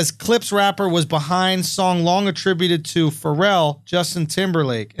says Clips rapper was behind song long attributed to Pharrell, Justin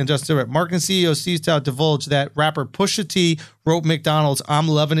Timberlake. Marketing CEO Steve Stout divulged that rapper Pusha T wrote McDonald's I'm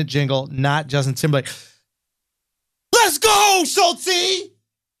Loving It jingle, not Justin Timberlake. Let's go, Schultzy!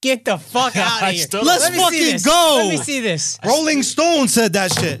 Get the fuck out of here. Let's fucking go. Let me see this. Rolling Stone said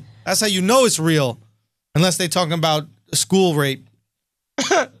that shit. That's how you know it's real. Unless they talking about school rape.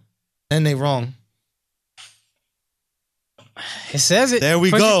 Then they wrong. It says it. There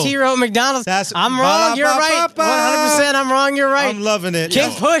we Pusha go. T wrote McDonald's. I'm wrong. You're right. 100%. I'm wrong. You're right. I'm loving it. King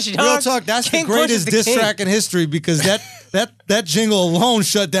Push, dog. Real talk. That's King the greatest Push is the diss track in history because that jingle alone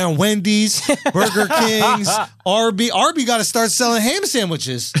shut down Wendy's, Burger King's, Arby. Arby got to start selling ham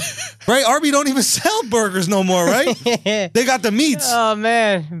sandwiches, right? Arby don't even sell burgers no more, right? They got the meats. Oh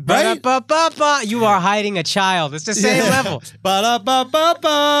man, Right? Ba-da-ba-ba-ba. You are hiding a child. It's the same level.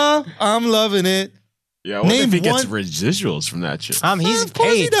 Ba-da-ba-ba-ba. I'm loving it. Yeah, I wonder if he gets one- residuals from that shit. He's Of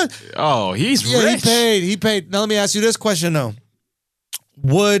course he paid. does. Oh, he's Yeah, rich. he paid. Now let me ask you this question though.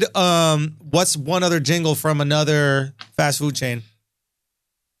 Would what's one other jingle from another fast food chain?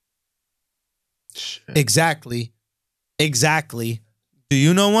 Shit. Exactly. Do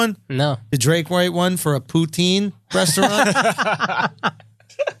you know one? No. Did Drake write one for a poutine restaurant?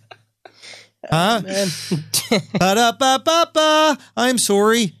 Huh? Ba-da-ba-ba-ba. I'm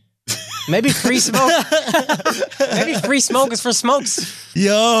sorry. Maybe free smoke. Maybe free smoke is for smokes.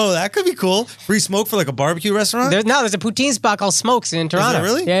 Yo, that could be cool. Free smoke for like a barbecue restaurant? There's a poutine spot called Smokes in Toronto. Is it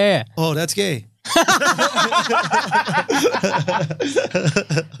really? Yeah. Oh, that's gay.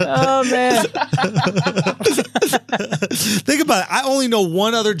 Oh man. Think about it. I only know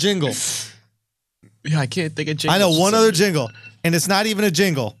one other jingle. Yeah, I can't think of jingles. I know one other jingle, and it's not even a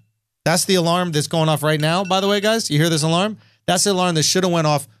jingle. That's the alarm that's going off right now, by the way, guys. You hear this alarm? That's the alarm that should have went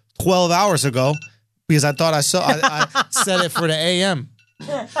off 12 hours ago because I thought I set it for the AM.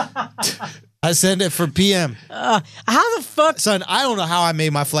 I set it for PM. How the fuck? Son, I don't know how I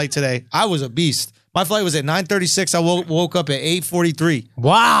made my flight today. I was a beast. My flight was at 9:36. I woke up at 8:43.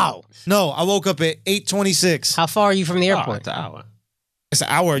 Wow. No, I woke up at 8:26. How far are you from the Oh, airport? it's an hour. It's an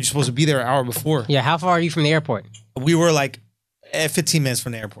hour. You're supposed to be there an hour before. Yeah, how far are you from the airport? We were like at 15 minutes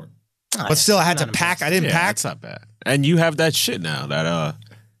from the airport. Oh, But still, I had to not pack. I didn't Yeah, pack. that's not bad. And you have that shit now. That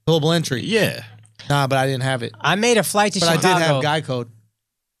Global entry. Yeah. Nah, but I didn't have it. I made a flight to But Chicago. I did have Guy Code.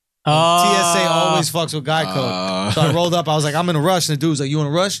 Oh. TSA always fucks with Guy Code. So I rolled up. I was like, I'm in a rush. And the dude was like, you in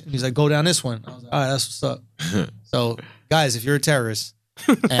a rush? And he's like, go down this one. I was like, all right, that's what's up. So, guys, if you're a terrorist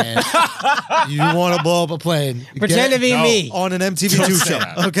and you want to blow up a plane, Pretend to be me. On an MTV2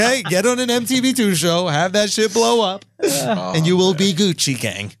 show. Okay? Get on an MTV2 show, have that shit blow up, and you will be Gucci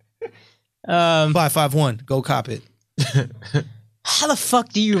Gang. 551. Go cop it. How the fuck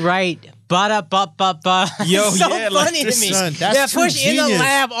do you write ba-da-ba-ba-ba? Yo, It's so yeah, like funny this, to me. son, that's Yeah, true push in the genius.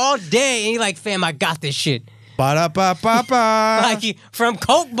 lab all day, and you're like, fam, I got this shit. Ba-da-ba-ba-ba. Like, from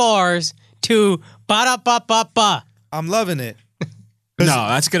Coke bars to ba-da-ba-ba-ba. I'm loving it. No,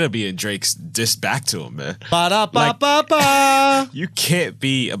 that's gonna be in Drake's diss back to him, man. Ba-da-ba-ba-ba. You can't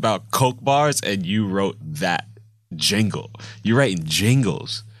be about Coke bars and you wrote that jingle. You're writing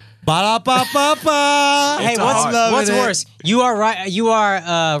jingles. Ba-da-ba-ba-ba. Hey, hard. what's worse? You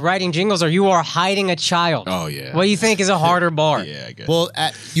are writing jingles, or you are hiding a child? Oh, yeah. What do you think is a harder bar? Yeah, I guess. Well,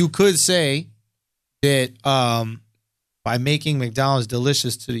 you could say that by making McDonald's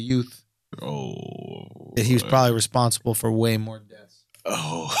delicious to the youth, that he was probably responsible for way more deaths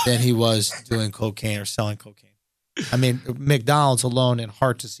than he was doing cocaine or selling cocaine. I mean, McDonald's alone in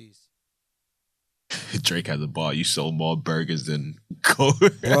heart disease. Drake has a bar. You sold more burgers than Coke.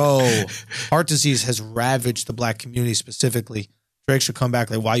 Bro, heart disease has ravaged the black community specifically. Drake should come back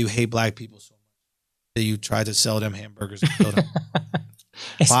like, why you hate black people so much that you tried to sell them hamburgers and kill them.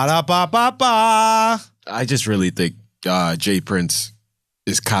 Ba-da-ba-ba-ba. I just really think Jay Prince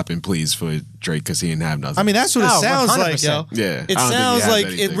is copping pleas for Drake because he didn't have nothing. I mean, that's what it Oh, sounds 100%. like, yo. Yeah, It I don't think he sounds has like,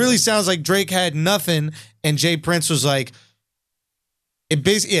 anything. it really sounds like Drake had nothing and Jay Prince was like,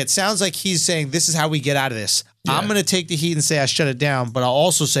 it sounds like he's saying, this is how we get out of this. Yeah. I'm going to take the heat and say I shut it down, but I'll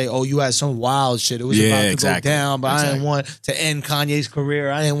also say, oh, you had some wild shit. It was Yeah, about to exactly. go down, but I Exactly. didn't want to end Kanye's career.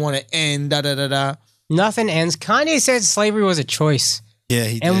 I didn't want to end da-da-da-da. Nothing ends. Kanye said slavery was a choice, Yeah,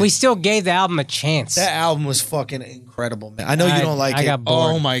 he did. and we still gave the album a chance. That album was fucking incredible, man. I know you I- don't like I it. got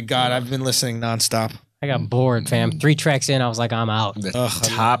bored. Oh, my God. I've been listening nonstop. I got bored, fam. 3 tracks in, I was like, I'm out. The Ugh, I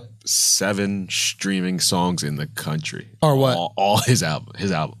top 7 streaming songs in the country. Or what? All his album.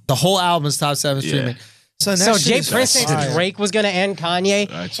 The whole album is top 7 streaming. Son, that So shit Jay is Prince saying fire. Drake was going to end Kanye,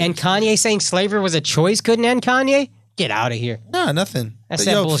 That's and Kanye saying slavery was a choice couldn't end Kanye? Get out of here. Nah, nothing. That's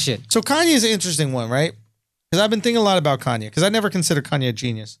But, that bullshit. So Kanye is an interesting one, right? Because I've been thinking a lot about Kanye. Because I never considered Kanye a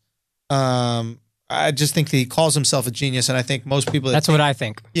genius. I just think that he calls himself a genius, and I think most people. That's what I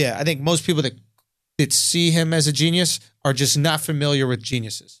think. Yeah, I think most people that see him as a genius are just not familiar with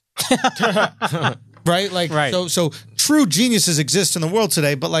geniuses. Right? Like, Right. So true geniuses exist in the world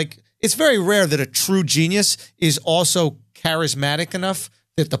today, but like, it's very rare that a true genius is also charismatic enough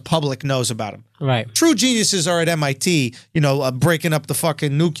that the public knows about him. Right. True geniuses are at MIT, breaking up the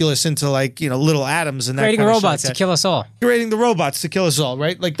fucking nucleus into little atoms and that Creating kind of shit robots like to that. kill us all. Creating the robots to kill us all,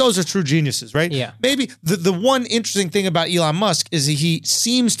 right? Like those are true geniuses, right? Yeah. Maybe the one interesting thing about Elon Musk is he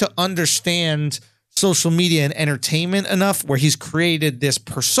seems to understand social media and entertainment enough where he's created this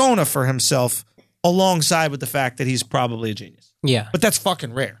persona for himself alongside with the fact that he's probably a genius. Yeah. But that's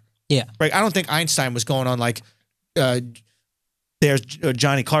fucking rare, Yeah. right? I don't think Einstein was going on like, there's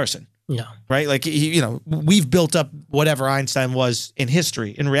Johnny Carson. No. Right? Like, we've built up whatever Einstein was in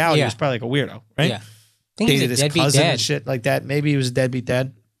history. In reality, he Yeah. was probably like a weirdo, right? Yeah. I think he's Dated a his deadbeat cousin dad. and shit like that. Maybe he was a deadbeat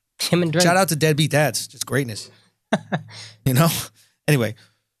dad. Him and Drake. Shout out to deadbeat dads. Just greatness. You know? Anyway,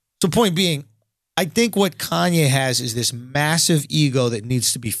 so point being, I think what Kanye has is this massive ego that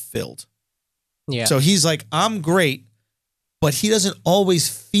needs to be filled. Yeah. So he's like, I'm great, but he doesn't always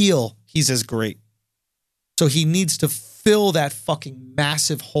feel he's as great. So he needs to fill that fucking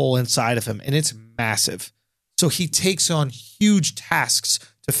massive hole inside of him, and it's massive. So he takes on huge tasks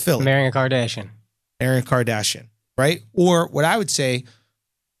to fill it. Marrying a Kardashian. Aaron Kardashian, right? Or what I would say,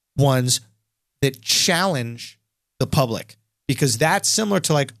 ones that challenge the public, because that's similar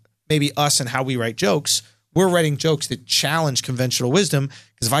to like maybe us and how we write jokes. We're writing jokes that challenge conventional wisdom,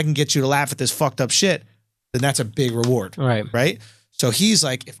 because if I can get you to laugh at this fucked up shit, then that's a big reward, Right. right? So he's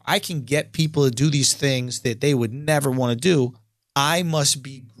like, if I can get people to do these things that they would never want to do, I must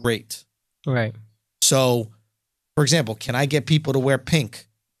be great. Right. So, for example, can I get people to wear pink?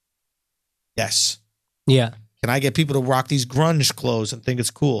 Yes. Yeah. Can I get people to rock these grunge clothes and think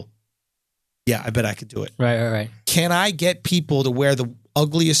it's cool? Yeah, I bet I could do it. Right. Can I get people to wear the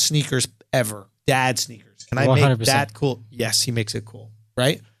ugliest sneakers ever? Dad sneakers. Can I 100%. make that cool? Yes, he makes it cool,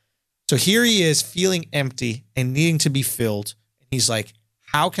 right? So here he is feeling empty and needing to be filled. And he's like,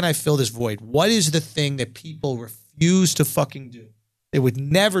 how can I fill this void? What is the thing that people refuse to fucking do? They would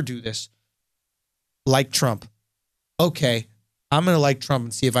never do this. Like Trump. Okay, I'm going to like Trump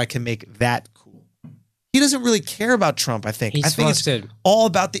and see if I can make that cool. He doesn't really care about Trump, I think. I think it's all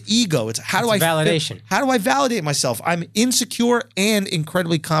about the ego. It's how do I validation? How do I validate myself? I'm insecure and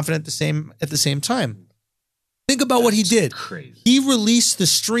incredibly confident at the same time. Think about what he did. Crazy. He released the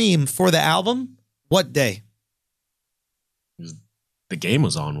stream for the album. What day? The game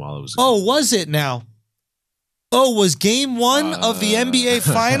was on while it was. Oh, was it now? Oh, was game 1 of the NBA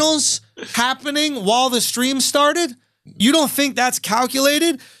Finals happening while the stream started? You don't think that's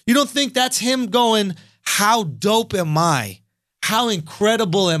calculated? You don't think that's him going, how dope am I? How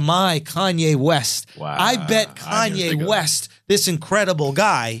incredible am I, Kanye West? Wow. I bet Kanye West, this incredible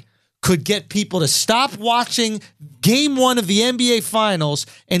guy, could get people to stop watching game 1 of the NBA Finals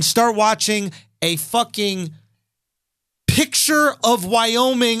and start watching a fucking picture of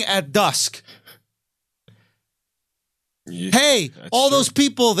Wyoming at dusk. Yeah, hey, all those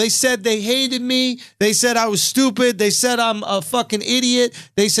people, they said they hated me. They said I was stupid. They said I'm a fucking idiot.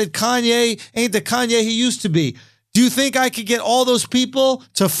 They said Kanye ain't the Kanye he used to be. Do you think I could get all those people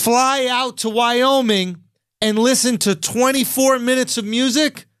to fly out to Wyoming and listen to 24 minutes of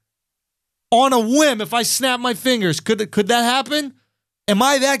music on a whim if I snap my fingers? Could that happen? Am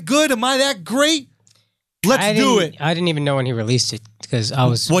I that good? Am I that great? Let's do it. I didn't even know when he released it because I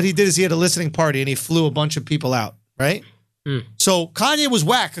was... What he did is he had a listening party and he flew a bunch of people out, right? So Kanye was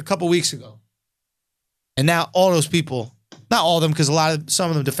whack a couple weeks ago. And now all those people, not all of them, because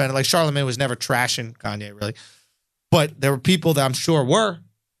some of them defended, like Charlamagne was never trashing Kanye, really. But there were people that I'm sure were.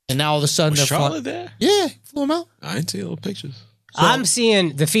 And now all of a sudden was Charlotte there? Yeah, flew him out. I didn't see little pictures. So, I'm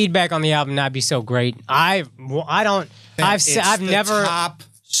seeing the feedback on the album not be so great. I've never top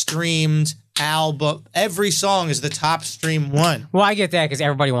streamed album. Every song is the top stream one. Well, I get that because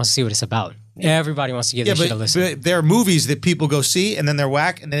everybody wants to see what it's about. Everybody wants to give this shit a listen. But there are movies that people go see and then they're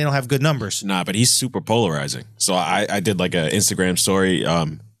whack and they don't have good numbers. Nah, but he's super polarizing. So I did like an Instagram story.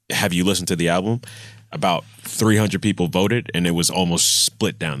 Have you listened to the album? About 300 people voted and it was almost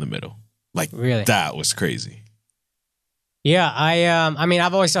split down the middle. Like, really? That was crazy. Yeah, I mean,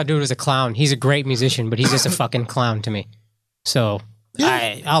 I've always thought dude was a clown. He's a great musician, but he's just a fucking clown to me. So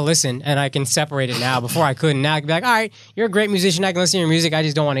I'll listen and I can separate it now. Before I couldn't. Now I can be like, all right, you're a great musician. I can listen to your music. I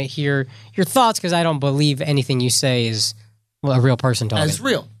just don't want to hear your thoughts because I don't believe anything you say is a real person talking. As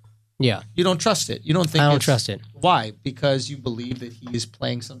real. Yeah. You don't trust it. You don't think I don't trust it. Why? Because you believe that he is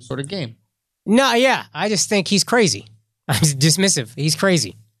playing some sort of game. No, yeah. I just think he's crazy. I'm dismissive. He's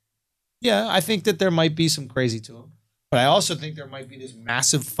crazy. Yeah, I think that there might be some crazy to him. But I also think there might be this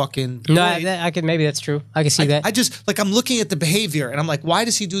massive fucking... No, I could. Maybe that's true. I can see that. I just, like, I'm looking at the behavior and I'm like, why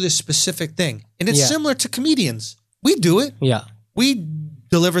does he do this specific thing? And it's similar to comedians. We do it. Yeah. We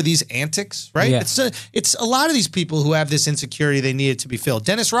deliver these antics, right? Yeah. It's a lot of these people who have this insecurity they need it to be filled.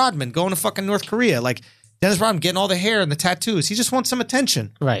 Dennis Rodman going to fucking North Korea. Like, Dennis Rodman getting all the hair and the tattoos. He just wants some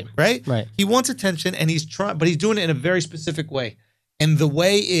attention. Right. Right? Right. He wants attention and he's trying, but he's doing it in a very specific way. And the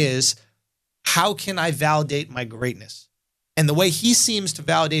way is, how can I validate my greatness? And the way he seems to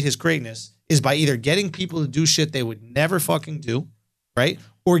validate his greatness is by either getting people to do shit they would never fucking do, right?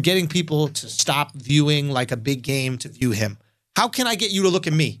 Or getting people to stop viewing like a big game to view him. How can I get you to look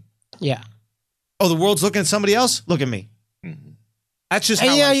at me? Yeah. Oh, the world's looking at somebody else? Look at me. That's just how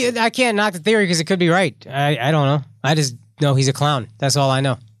I can't knock the theory because it could be right. I don't know. I just know he's a clown. That's all I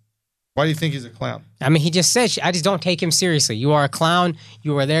know. Why do you think he's a clown? I mean, he just said, I just don't take him seriously. You are a clown.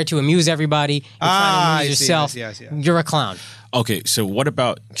 You are there to amuse everybody. You're trying to amuse yourself. Yes. You're a clown. Okay, so what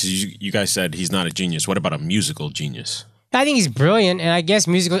about, because you guys said he's not a genius. What about a musical genius? I think he's brilliant, and I guess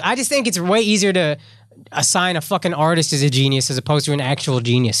musical. I just think it's way easier to assign a fucking artist as a genius as opposed to an actual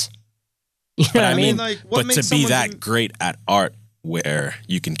genius. You know what I mean? Like, but to be that great at art where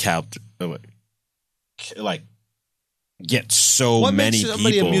you can like get so many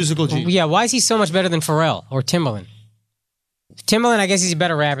people. A musical genius? Yeah, why is he so much better than Pharrell or Timbaland? Timbaland, I guess he's a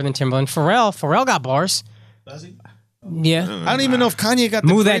better rapper than Timbaland. Pharrell got bars. Does he? Yeah. I don't even know if Kanye got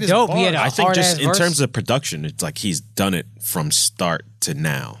the Move That Dope. Bars. He had I think just in verse. terms of production, it's like he's done it from start to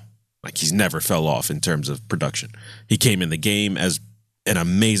now. Like he's never fell off in terms of production. He came in the game as an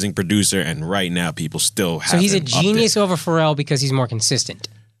amazing producer, and right now people still have. So he's a him up genius there. over Pharrell because he's more consistent.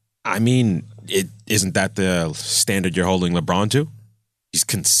 I mean, isn't that the standard you're holding LeBron to? He's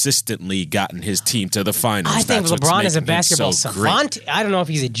consistently gotten his team to the finals. I think LeBron is a basketball savant. I don't know if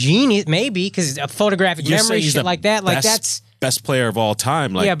he's a genius, maybe, because a photographic memory, shit like that. Like that's best player of all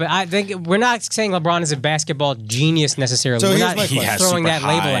time. Like, yeah, but I think we're not saying LeBron is a basketball genius necessarily. So we're here's not my question. throwing that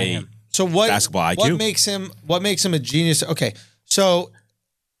label at him. So what basketball IQ? What makes him a genius? Okay, so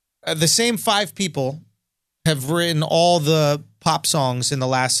the same 5 people have written all the pop songs in the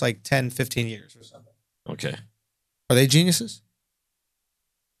last like 10, 15 years or something. Okay. Are they geniuses?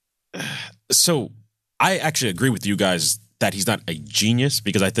 So I actually agree with you guys that he's not a genius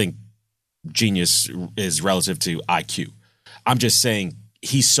because I think genius is relative to IQ. I'm just saying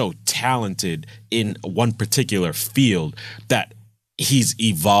he's so talented in one particular field that he's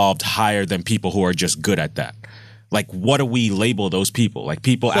evolved higher than people who are just good at that. Like, what do we label those people? Like,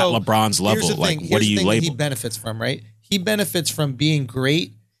 people at LeBron's level, like, what do you label? He benefits from, right? He benefits from being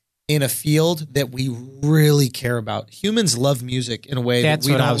great in a field that we really care about. Humans love music in a way that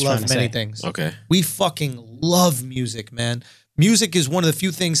we don't love many things. Okay. We fucking love music, man. Music is one of the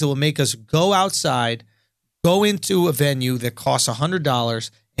few things that will make us go outside, go into a venue that costs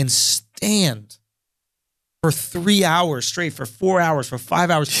 $100 and stand for 3 hours straight, for 4 hours, for 5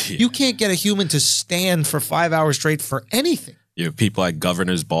 hours. Yeah. You can't get a human to stand for 5 hours straight for anything. You know, people at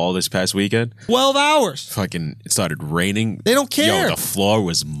Governor's Ball this past weekend. 12 hours. Fucking, it started raining. They don't care. Yo, the floor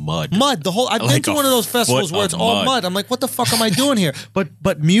was mud. Mud. I've been to one of those festivals where it's all mud. I'm like, what the fuck am I doing here?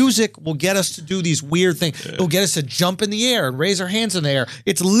 But music will get us to do these weird things. Yeah. It'll get us to jump in the air and raise our hands in the air.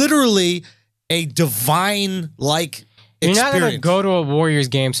 It's literally a divine-like You're not going to go to a Warriors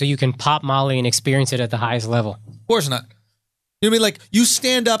game so you can pop Molly and experience it at the highest level. Of course not. You know what I mean? Like, you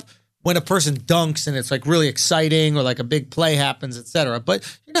stand up when a person dunks and it's like really exciting or like a big play happens, etc.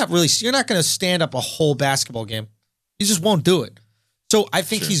 But you're not going to stand up a whole basketball game. You just won't do it. So I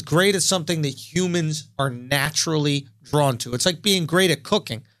think he's great at something that humans are naturally drawn to. It's like being great at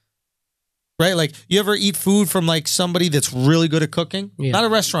cooking. Right? Like, you ever eat food from like somebody that's really good at cooking? Yeah. Not a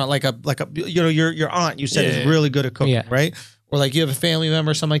restaurant, like a you know, your aunt you said is really good at cooking, right? Or like you have a family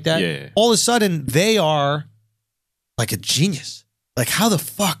member or something like that. Yeah. All of a sudden they are like a genius. Like, how the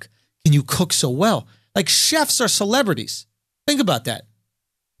fuck can you cook so well? Like, chefs are celebrities. Think about that.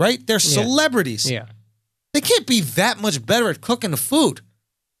 Right? They're celebrities. Yeah. They can't be that much better at cooking the food.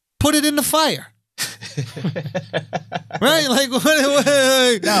 Put it in the fire. Right? Like,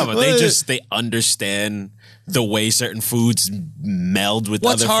 no, but they understand the way certain foods meld with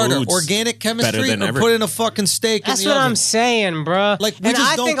other foods. What's harder, organic chemistry or put in a fucking steak? That's what I'm saying, bro. Like, we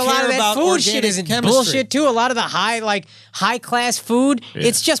just don't care about organic chemistry. And I think a lot of that food shit is bullshit too. A lot of the high class food,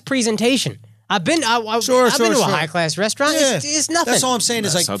 it's just presentation. I've been to a high class restaurant. Yeah. It's nothing. That's all I'm saying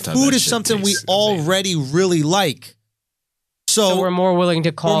is like, food is something we already really like. So we're more willing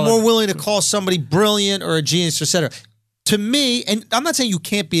to call somebody brilliant or a genius, etc. To me, and I'm not saying you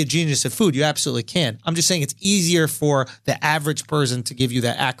can't be a genius at food. You absolutely can. I'm just saying it's easier for the average person to give you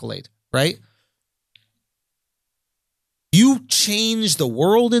that accolade, right? You change the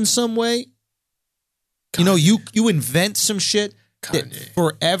world in some way. Kanye. You know, you invent some shit that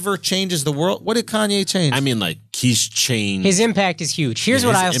forever changes the world. What did Kanye change? I mean, like, he's changed. His impact is huge. Here's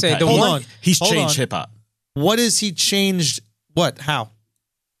what I'll say. He's changed hip hop. What has he changed? What? How?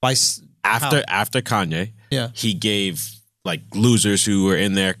 After Kanye, he gave like losers who were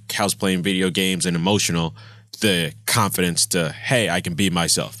in their house playing video games and emotional the confidence to, hey, I can be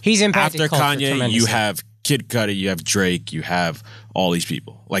myself. He's impacted after Kanye. You have Kid Cudi, you have Drake, you have all these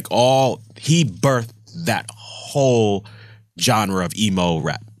people. Like, he birthed that whole genre of emo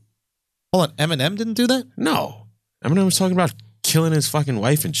rap. Hold on, Eminem didn't do that? No, Eminem was talking about killing his fucking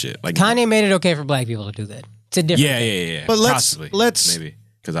wife and shit. Like, Kanye made it okay for black people to do that. It's a different thing. Yeah. But let's maybe,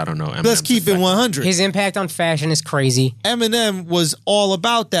 because I don't know. Let's keep it 100. His impact on fashion is crazy. Eminem was all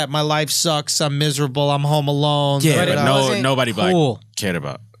about that. My life sucks. I'm miserable. I'm home alone. Yeah, but nobody black cared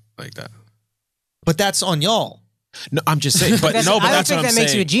about like that. But that's on y'all. No, I'm just saying. But I don't think that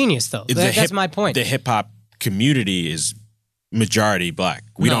makes you a genius, though. That's my point. The hip hop community is majority black.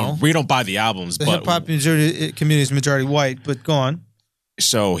 We don't buy the albums. The hip hop community is majority white. But go on.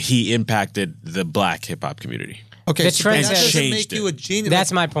 So he impacted the black hip hop community. Okay, the trend that doesn't make you a genius.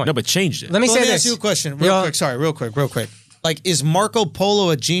 That's my point. No, but changed it. Let me ask you a question real quick. Sorry, real quick. Like, is Marco Polo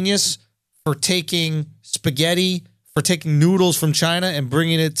a genius for taking noodles from China and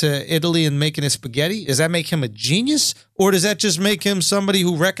bringing it to Italy and making it spaghetti? Does that make him a genius? Or does that just make him somebody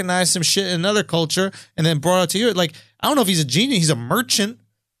who recognized some shit in another culture and then brought it to you? Like, I don't know if he's a genius. He's a merchant.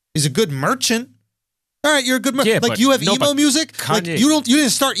 He's a good merchant. All right, you're a good merchant. Yeah, like, you have emo music. Like, you didn't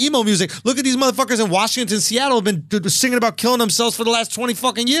start emo music. Look at these motherfuckers in Washington, Seattle have been singing about killing themselves for the last 20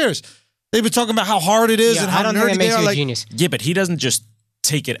 fucking years. They've been talking about how hard it is and how nerdy they are. Like, genius. Yeah, but he doesn't just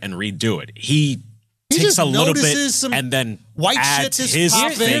take it and redo it. He takes a little bit and then white adds shit his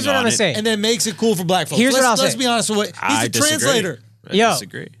popping, here's what I'm gonna say, and then makes it cool for black folks. Let's be honest with you. He's a translator. I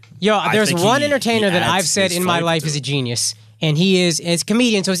disagree. There's one entertainer that I've said in my life is a genius. And he is a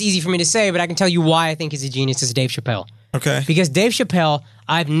comedian, so it's easy for me to say, but I can tell you why I think he's a genius is Dave Chappelle. Okay. Because Dave Chappelle,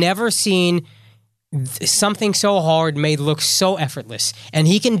 I've never seen something so hard made look so effortless. And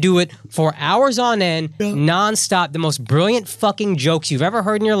he can do it for hours on end, nonstop. The most brilliant fucking jokes you've ever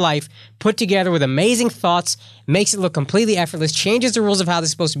heard in your life, put together with amazing thoughts, makes it look completely effortless, changes the rules of how this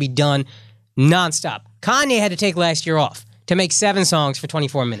is supposed to be done, nonstop. Kanye had to take last year off to make 7 songs for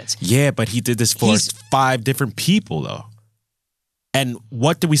 24 minutes. Yeah, but he did this for 5 different people, though. And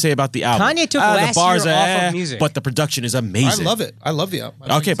what did we say about the album? Kanye took last year off of music. But the production is amazing. I love it. I love the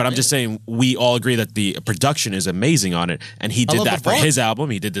album. Okay, but I'm just saying we all agree that the production is amazing on it. And he did that for his album.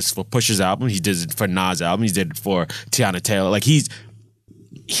 He did this for Push's album. He did it for Nas' album. He did it for Tiana Taylor. Like, he's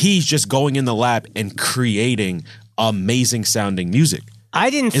just going in the lab and creating amazing sounding music.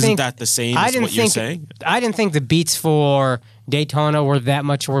 Isn't that the same as what you're saying? I didn't think the beats for Daytona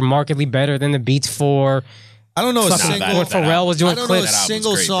were markedly better than the beats for... I don't know a single... When Pharrell was doing Clips. I don't know a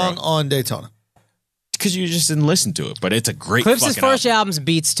single song on Daytona. Because you just didn't listen to it, but it's a great Clips' first album's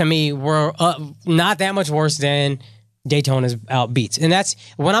beats, to me, were not that much worse than Daytona's beats. And that's...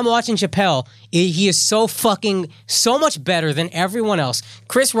 When I'm watching Chappelle, he is so much better than everyone else.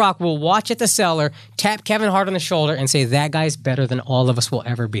 Chris Rock will watch at the cellar, tap Kevin Hart on the shoulder, and say, that guy's better than all of us will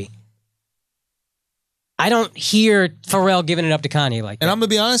ever be. I don't hear Pharrell giving it up to Kanye like that. And I'm going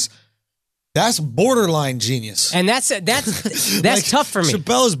to be honest... That's borderline genius. And that's like, tough for me.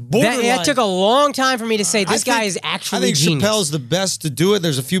 Chappelle's borderline. That took a long time for me to say this guy is actually genius. I think Chappelle's the best to do it.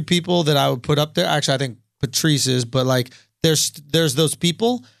 There's a few people that I would put up there. Actually, I think Patrice is, but like there's those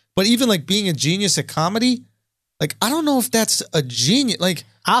people. But even like being a genius at comedy, like I don't know if that's a genius. Like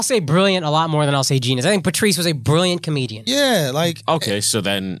I'll say brilliant a lot more than I'll say genius. I think Patrice was a brilliant comedian. Yeah, like okay, so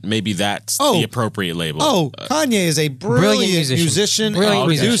then maybe that's the appropriate label. Kanye is a brilliant musician and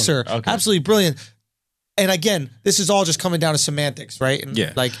producer. Okay. Absolutely brilliant. And again, this is all just coming down to semantics, right?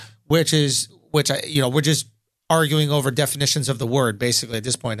 And like we're just arguing over definitions of the word basically at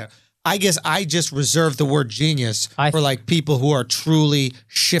this point now. I guess I just reserve the word genius for like people who are truly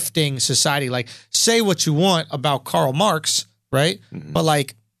shifting society. Like say what you want about Karl Marx, right? Mm-hmm. But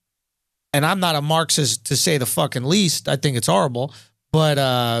like, and I'm not a Marxist to say the fucking least. I think it's horrible.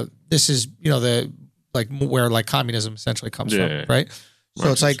 But this is, the like where like communism essentially comes from, right? Marxist.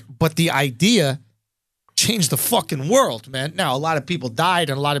 So it's like, but the idea changed the fucking world, man. Now a lot of people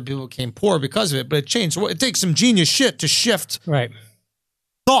died and a lot of people became poor because of it, but it changed. It takes some genius shit to shift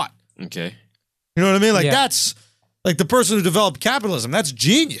thought. Okay. You know what I mean? Like that's like the person who developed capitalism. That's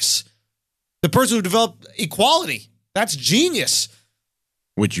genius. The person who developed equality. That's genius.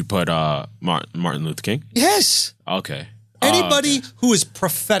 Would you put Martin Luther King? Yes. Okay. Anybody who is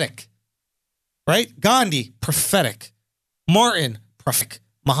prophetic, right? Gandhi, prophetic. Martin, prophetic.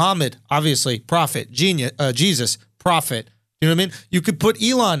 Muhammad, obviously, prophet. Jesus, prophet. You know what I mean? You could put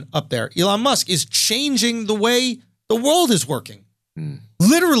Elon up there. Elon Musk is changing the way the world is working.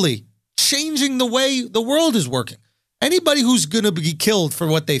 Literally changing the way the world is working. Anybody who's going to be killed for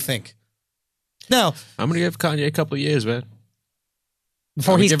what they think. Now, I'm going to give Kanye a couple of years, man.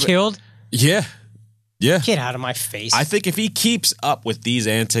 Before he's killed? Yeah. Get out of my face. I think if he keeps up with these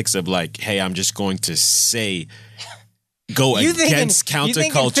antics of like, hey, I'm just going to go against counterculture. You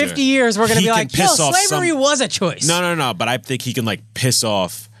think in 50 years we're going to be like, yo, slavery was a choice. No. But I think he can like piss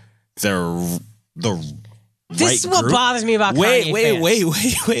off the This is what bothers me about Kanye fans.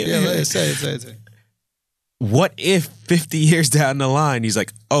 Wait. Yeah, say it. What if 50 years down the line, he's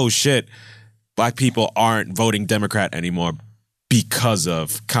like, oh shit, black people aren't voting Democrat anymore because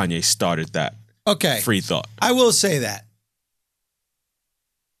of Kanye started that free thought. I will say that.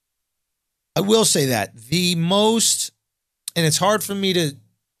 The most, and it's hard for me to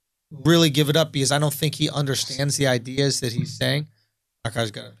really give it up because I don't think he understands the ideas that he's saying. That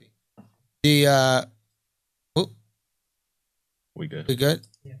guy's got to be. We good? We good?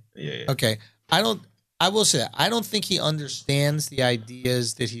 Yeah. Okay. I will say that. I don't think he understands the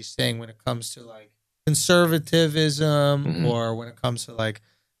ideas that he's saying when it comes to like conservatism or when it comes to like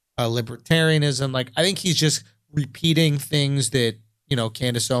libertarianism. Like, I think he's just repeating things that,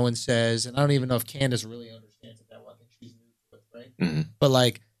 Candace Owens says. And I don't even know if Candace really understands it that well. I think she's new to it, right? Mm-hmm. But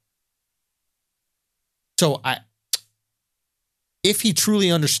like, if he truly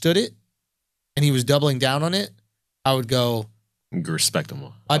understood it and he was doubling down on it, I would go, respect him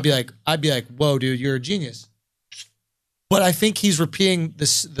more. I'd be like, whoa, dude, you're a genius. But I think he's repeating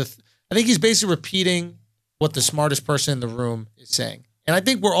I think he's basically repeating what the smartest person in the room is saying. And I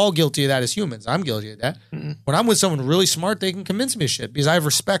think we're all guilty of that as humans. I'm guilty of that. Mm-hmm. When I'm with someone really smart, they can convince me of shit because I have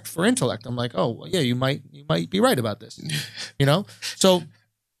respect for intellect. I'm like, oh, well, yeah, you might be right about this. So,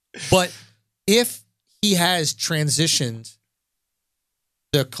 but if he has transitioned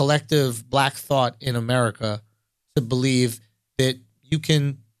the collective black thought in America to believe that you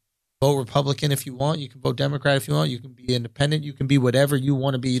can vote Republican if you want. You can vote Democrat if you want. You can be independent. You can be whatever you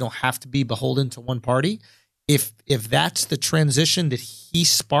want to be. You don't have to be beholden to one party. If that's the transition that he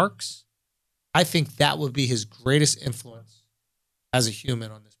sparks, I think that would be his greatest influence as a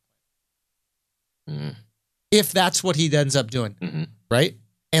human on this planet. If that's what he ends up doing, right?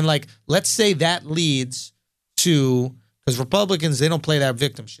 And like, let's say that leads to, because Republicans, they don't play that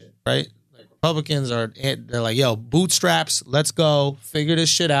victim shit, right? Like Republicans they're like, yo, bootstraps, let's go, figure this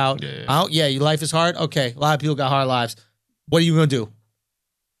shit out. Yeah, your life is hard. Okay, a lot of people got hard lives. What are you gonna do?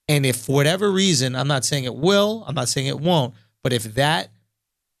 And if for whatever reason, I'm not saying it will, I'm not saying it won't, but if that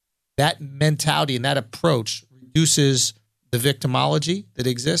mentality and that approach reduces the victimology that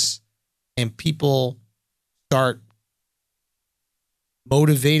exists and people start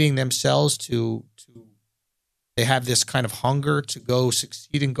motivating themselves to they have this kind of hunger to go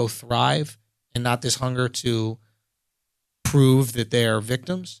succeed and go thrive and not this hunger to prove that they are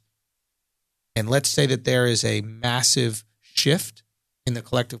victims. And let's say that there is a massive shift in the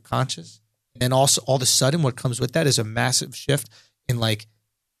collective conscious. And then also all of a sudden what comes with that is a massive shift in like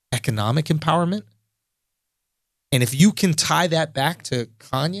economic empowerment. And if you can tie that back to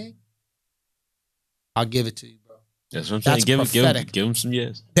Kanye, I'll give it to you, bro. That's what I'm saying. Give him some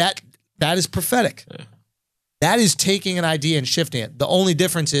yes. That is prophetic. Yeah. That is taking an idea and shifting it. The only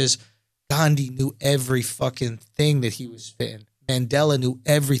difference is Gandhi knew every fucking thing that he was spitting. Mandela knew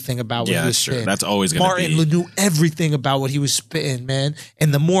everything about what he was spitting. That's always going to be. Martin knew everything about what he was spitting, man.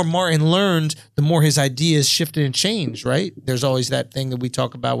 And the more Martin learned, the more his ideas shifted and changed, right? There's always that thing that we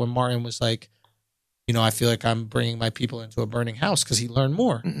talk about when Martin was like, you know, I feel like I'm bringing my people into a burning house because he learned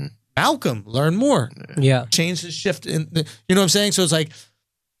more. Mm-hmm. Malcolm learned more. Yeah. Changed his shift. You know what I'm saying? So it's like,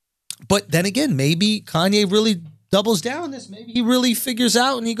 but then again, maybe Kanye really doubles down on this. Maybe he really figures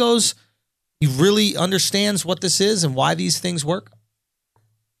out and he goes, he really understands what this is and why these things work.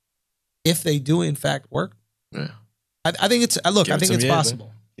 If they do, in fact, work. Yeah. I think it's, look, I think it's possible.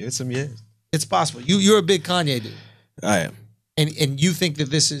 Man. Give it some yes. It's possible. You're a big Kanye dude. I am. And you think that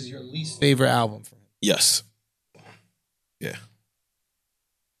this is your least favorite album from him? Yes. Yeah.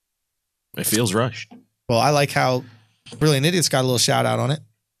 It feels rushed. Well, I like how Brilliant Idiots got a little shout out on it.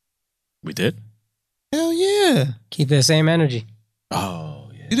 We did? Hell yeah. Keep the same energy. Oh,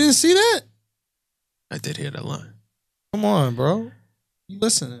 yeah. You didn't see that? I did hear that line. Come on, bro. You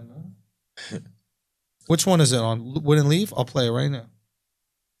listening, man. Which one is it on? Wouldn't Leave? I'll play it right now.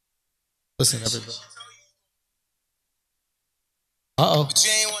 Listen, everybody. Uh-oh.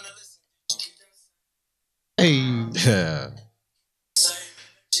 Hey. Yeah.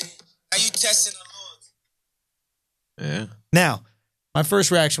 Are you testing the Lord? Yeah. Now, my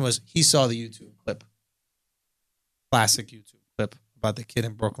first reaction was he saw the YouTube clip. Classic YouTube clip about the kid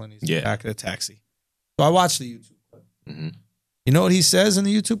in Brooklyn. He's in the back of the taxi. So I watched the YouTube clip. Mm-hmm. You know what he says in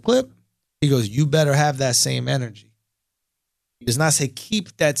the YouTube clip? He goes, you better have that same energy. He does not say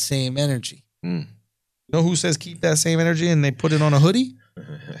keep that same energy. Mm. You know who says keep that same energy and they put it on a hoodie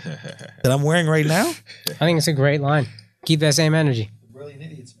that I'm wearing right now? I think it's a great line. Keep that same energy. Brilliant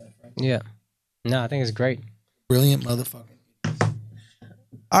idiots, my friend. Yeah. No, I think it's great. Brilliant motherfucker.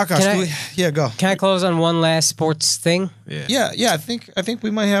 Akash, go. Can I close on one last sports thing? Yeah. I think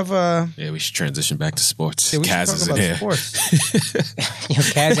we might have. Yeah, we should transition back to sports. Yeah, Kaz is in here.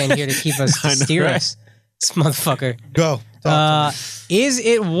 Kaz ain't here to keep us, steer us. This motherfucker. Go. Is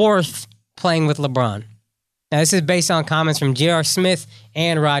it worth playing with LeBron? Now, this is based on comments from J.R. Smith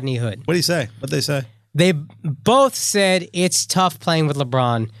and Rodney Hood. What do you say? What'd they say? They both said it's tough playing with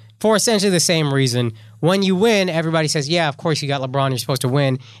LeBron for essentially the same reason. When you win, everybody says, yeah, of course you got LeBron, you're supposed to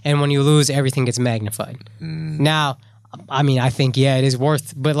win. And when you lose, everything gets magnified. Now, I mean, I think, it is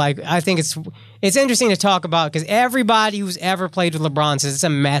worth, but like, I think it's interesting to talk about because everybody who's ever played with LeBron says it's a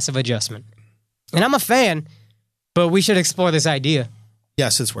massive adjustment. And I'm a fan, but we should explore this idea.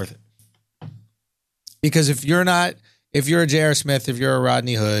 Yes, it's worth it. Because if you're a J.R. Smith, if you're a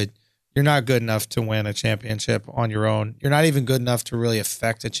Rodney Hood, you're not good enough to win a championship on your own. You're not even good enough to really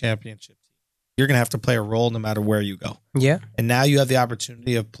affect a championship. You're going to have to play a role no matter where you go. Yeah. And now you have the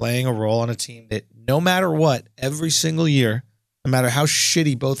opportunity of playing a role on a team that no matter what, every single year, no matter how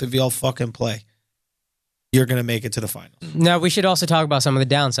shitty both of y'all fucking play, you're going to make it to the finals. Now, we should also talk about some of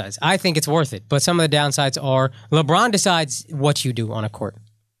the downsides. I think it's worth it, but some of the downsides are LeBron decides what you do on a court.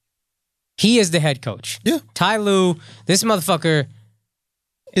 He is the head coach. Yeah. Ty Lue, this motherfucker.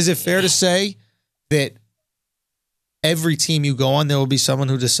 Is it fair to say that every team you go on, there will be someone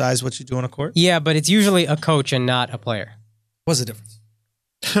who decides what you do on a court? Yeah, but it's usually a coach and not a player. What's the difference?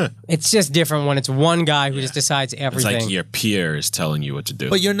 It's just different when it's one guy who just decides everything. It's like your peer is telling you what to do.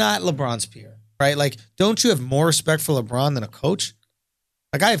 But you're not LeBron's peer, right? Like, don't you have more respect for LeBron than a coach?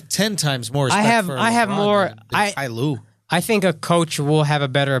 Like, I have 10 times more respect for I have LeBron more. than Ty Lue. I think a coach will have a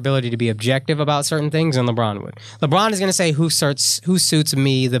better ability to be objective about certain things than LeBron would. LeBron is going to say who suits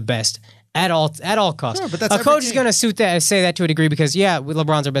me the best at all costs. Sure, but that's a coach is going to say that to a degree because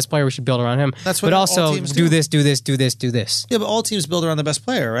LeBron's our best player. We should build around him. That's what but all also teams do do. this, do this, do this, do this. Yeah, but all teams build around the best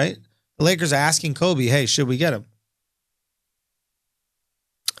player, right? The Lakers are asking Kobe, "Hey, should we get him?"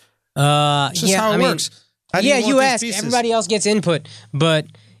 It's just how it works. How do you want these ask. pieces? Everybody else gets input, but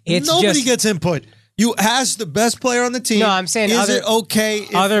it's Nobody gets input. You ask the best player on the team. No, I'm saying is it okay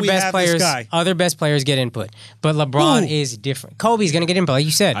if other we best have players, this guy? other best players get input, but LeBron Who? is different. Kobe's going to get input, like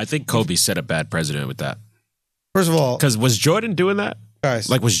you said. I think Kobe set a bad precedent with that. First of all, Because was Jordan doing that? guys,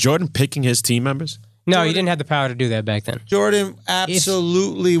 Like, was Jordan picking his team members? No, he didn't have the power to do that back then. Jordan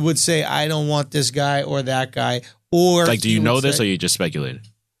absolutely would say, "I don't want this guy or that guy." Or Like, do he you would know this say- or you just speculated?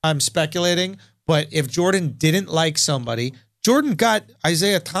 I'm speculating, but if Jordan didn't like somebody, Jordan got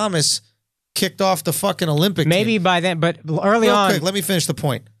Isaiah Thomas kicked off the fucking Olympic Maybe team. by then, but early Real on, quick, let me finish the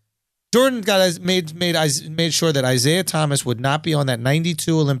point. Jordan got made sure that Isaiah Thomas would not be on that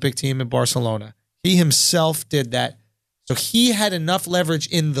 92 Olympic team in Barcelona. He himself did that. So he had enough leverage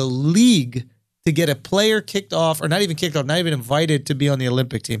in the league to get a player kicked off, or not even kicked off, not even invited to be on the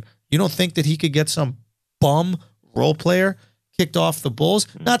Olympic team. You don't think that he could get some bum role player kicked off the Bulls?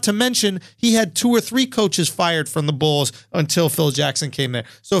 Not to mention, he had 2 or 3 coaches fired from the Bulls until Phil Jackson came there.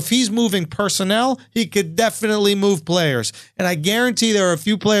 So if he's moving personnel, he could definitely move players. And I guarantee there are a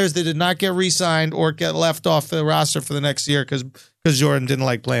few players that did not get re-signed or get left off the roster for the next year because Jordan didn't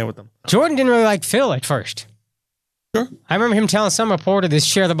like playing with them. Jordan didn't really like Phil at first. Sure. I remember him telling some reporter this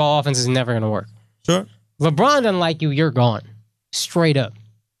share the ball offense is never going to work. Sure. LeBron doesn't like you, you're gone. Straight up.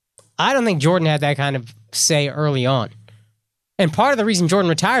 I don't think Jordan had that kind of say early on. And part of the reason Jordan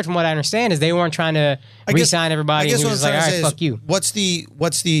retired, from what I understand, is they weren't trying to re-sign everybody. And he was just like, all right, fuck you. What's the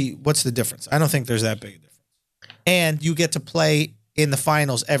difference? I don't think there's that big a difference. And you get to play in the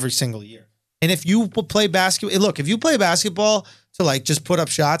finals every single year. And if you play basketball, look, if you play basketball to like just put up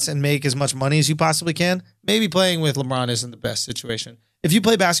shots and make as much money as you possibly can, maybe playing with LeBron isn't the best situation. If you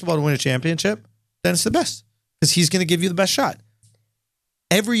play basketball to win a championship, then it's the best because he's going to give you the best shot.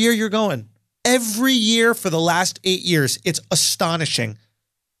 Every year you're going. Every year for the last 8 years. It's astonishing.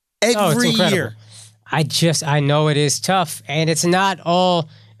 Every year. I know it is tough, and it's not all.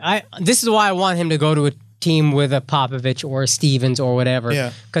 This is why I want him to go to a team with a Popovich or a Stevens or whatever.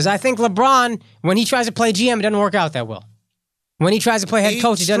 Yeah. Because I think LeBron, when he tries to play GM, it doesn't work out that well. When he tries to play head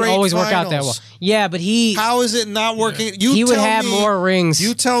coach, it doesn't always work out that well. Yeah, but How is it not working? Yeah. He would have more rings.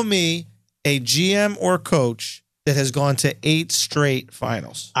 You tell me a GM or coach that has gone to 8 straight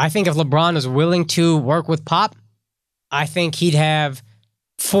finals. I think if LeBron was willing to work with Pop, I think he'd have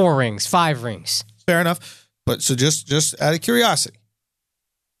 4 rings, 5 rings. Fair enough. But so just out of curiosity,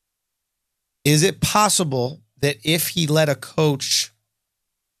 is it possible that if he let a coach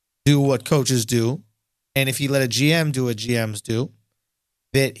do what coaches do, and if he let a GM do what GMs do,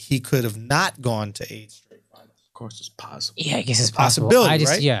 that he could have not gone to 8 straight finals? Of course, it's possible. Yeah, I guess it's possible. Possibility,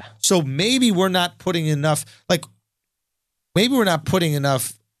 right? Yeah. So maybe we're not putting enough,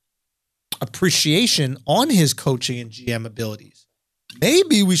 appreciation on his coaching and GM abilities.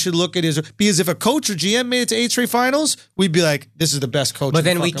 Maybe we should look at because if a coach or GM made it to 8 straight finals, we'd be like, this is the best coach. But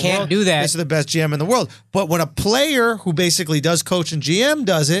then we can't do that. This is the best GM in the world. But when a player who basically does coach and GM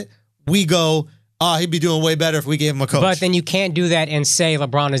does it, we go, he'd be doing way better if we gave him a coach. But then you can't do that and say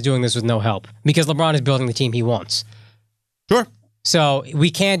LeBron is doing this with no help because LeBron is building the team he wants. Sure. So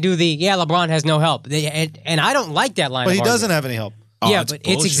we can't do LeBron has no help. And I don't like that line. But he doesn't have any help. Yeah, but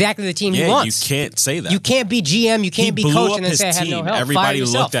it's exactly the team he wants. You can't say that. You can't be GM, you can't be coach and then say I have no help. Everybody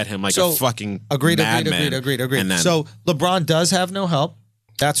looked at him like a fucking Agreed. madman. Agreed. So LeBron does have no help.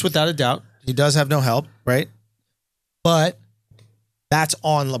 That's without a doubt. He does have no help, right? But that's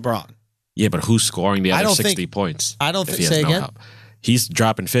on LeBron. Yeah, but who's scoring the other 60 points? I don't think. Say again. Help? He's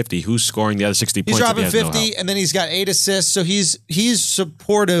dropping 50. Who's scoring the other 60 points? He's dropping 50, no and then he's got 8 assists. So he's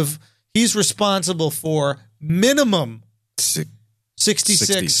supportive. He's responsible for minimum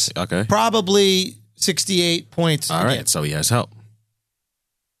 66. Okay. Probably 68 points. All right. So he has help.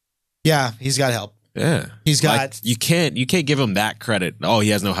 Yeah, he's got help. Yeah, he's got. You can't give him that credit. Oh, he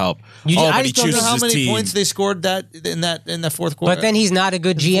has no help. I just don't know how many points they scored in the fourth quarter. But then he's not a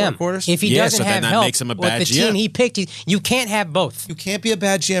good GM. If he doesn't have help makes him a bad with the GM. team he picked, you can't have both. You can't be a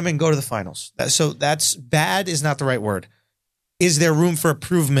bad GM and go to the finals. That's bad is not the right word. Is there room for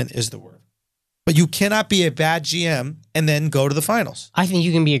improvement is the word. But you cannot be a bad GM and then go to the finals. I think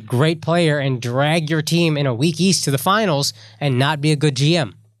you can be a great player and drag your team in a weak East to the finals and not be a good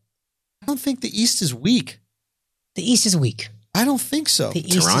GM. I don't think the East is weak. The East is weak. I don't think so.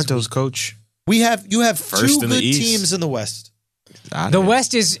 Toronto's coach. You have First two in the good East. teams in the West. The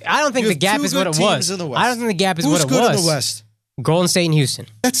West is. I don't think the gap is what it was. I don't think the gap is what it was. Who's good in the West? Golden State and Houston.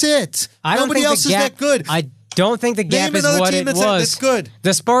 That's it. Nobody else is that good. I don't think the gap is what it was. That's good.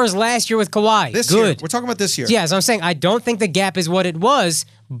 The Spurs last year with Kawhi. This good. year. We're talking about this year. Yeah, so I'm saying I don't think the gap is what it was,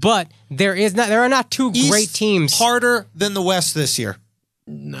 but there are not two great teams. Harder than the West this year.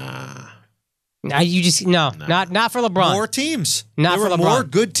 Nah. Not for LeBron. More teams. Not there for were LeBron. more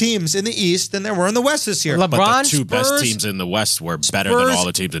good teams in the East than there were in the West this year. LeBron, But the two best Spurs- teams in the West were better than all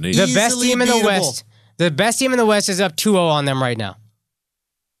the teams in the East. the best easily team in the beatable. West. The best team in the West is up 2-0 on them right now.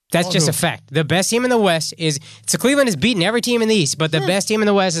 That's just a fact. The best team in the West is so Cleveland is beating every team in the East, but the best team in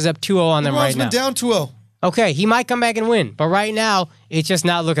the West is up 2-0 on them right now. LeBron's been down 2-0. Okay, he might come back and win, but right now it's just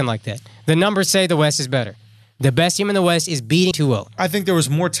not looking like that. The numbers say the West is better. The best team in the West is beating 2-0. I think there was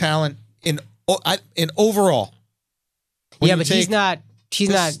more talent in overall. Yeah, but he's not.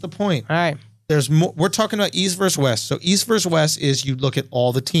 That's the point. All right. There's more. We're talking about East versus West. So East versus West is you look at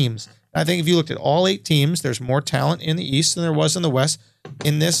all the teams. I think if you looked at all 8 teams, there's more talent in the East than there was in the West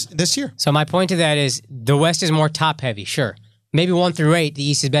in this year. So my point to that is the West is more top heavy, sure. Maybe 1 through 8, the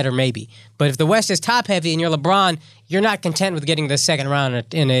East is better, maybe. But if the West is top heavy and you're LeBron, you're not content with getting the second round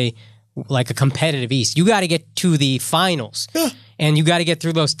in a competitive East. You got to get to the finals. Yeah. And you got to get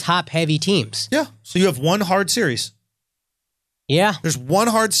through those top heavy teams. Yeah. So you have one hard series. Yeah. There's one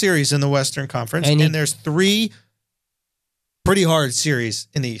hard series in the Western Conference, and there's 3 pretty hard series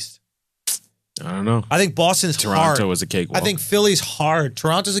in the East. I don't know. I think Boston's hard. Toronto was a cakewalk. I think Philly's hard.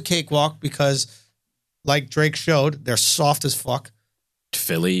 Toronto's a cakewalk because, like Drake showed, they're soft as fuck.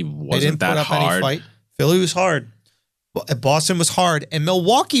 Philly They wasn't didn't that put up hard. any fight. Philly was hard. Boston was hard. And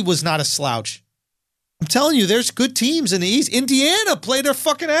Milwaukee was not a slouch. I'm telling you, there's good teams in the East. Indiana played their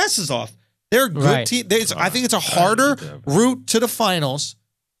fucking asses off. They're a good team. I think it's a harder route to the finals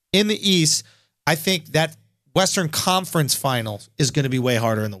in the East. I think that Western Conference final is going to be way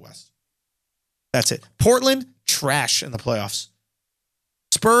harder in the West. That's it. Portland, trash in the playoffs.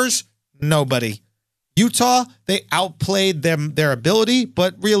 Spurs, nobody. Utah, they outplayed their ability,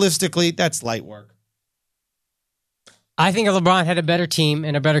 but realistically, that's light work. I think if LeBron had a better team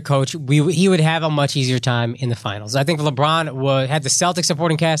and a better coach, he would have a much easier time in the finals. I think if LeBron had the Celtics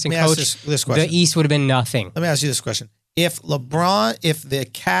supporting cast and coach, this question. the East would have been nothing. Let me ask you this question. If the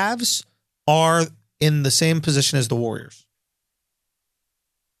Cavs are in the same position as the Warriors,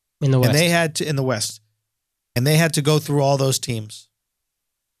 in the West, and they had to in the West, and they had to go through all those teams,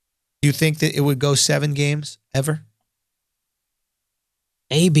 do you think that it would go 7 games ever?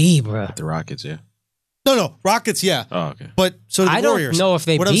 AB, bro. The Rockets, yeah. No, Rockets, yeah. Oh, okay. But so the Warriors. I don't know if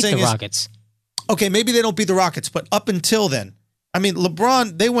they beat the Rockets. Okay, maybe they don't beat the Rockets, but up until then, I mean,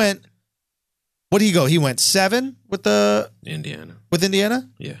 LeBron, they went. What did he go? He went 7 with Indiana. With Indiana?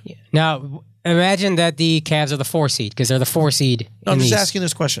 Yeah. Now, imagine that the Cavs are the 4 seed because they're the 4 seed. No, I'm just asking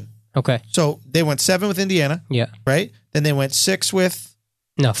this question. Okay. So they went 7 with Indiana. Yeah. Right? Then they went 6 with.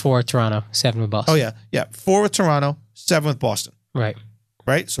 No, 4 with Toronto, 7 with Boston. Oh, yeah. Yeah. 4 with Toronto, 7 with Boston. Right.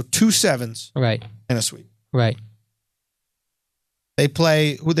 Right? So 2 7s. Right. And a sweep. Right.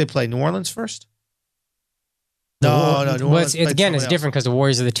 Who'd they play? New Orleans first? No. New Orleans it's different because the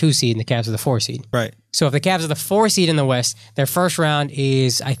Warriors are the 2 seed and the Cavs are the 4 seed. Right. So if the Cavs are the 4 seed in the West, their first round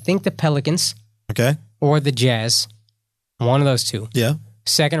is, I think, the Pelicans. Okay. Or the Jazz. One of those 2. Yeah.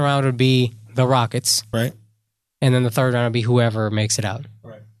 Second round would be the Rockets. Right. And then the third round would be whoever makes it out.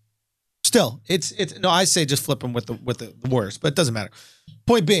 Right. Still, it's no, I say just flip them with the Warriors, but it doesn't matter.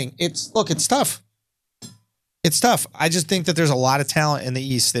 Point being, it's tough. It's tough. I just think that there's a lot of talent in the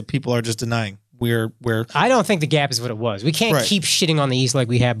East that people are just denying. I don't think the gap is what it was. We can't keep shitting on the East like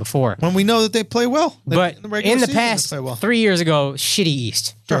we had before. When we know that they play well. But in the past, 3 years ago, shitty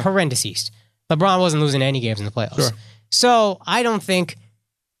East. Sure. Horrendous East. LeBron wasn't losing any games in the playoffs. Sure. So I don't think,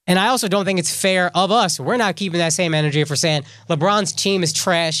 and I also don't think it's fair of us. We're not keeping that same energy if we're saying LeBron's team is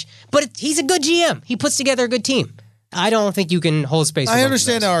trash, but he's a good GM. He puts together a good team. I don't think you can hold space for I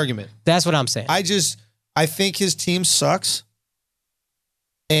understand that argument. That's what I'm saying. I think his team sucks.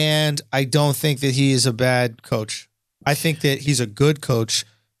 And I don't think that he is a bad coach. I think that he's a good coach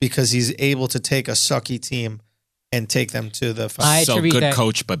because he's able to take a sucky team and take them to the finals. So good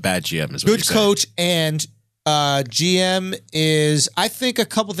coach, but bad GM is what good coach and GM is. I think a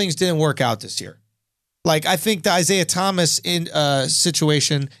couple things didn't work out this year. Like I think the Isaiah Thomas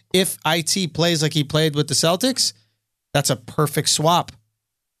situation, if IT plays like he played with the Celtics, that's a perfect swap.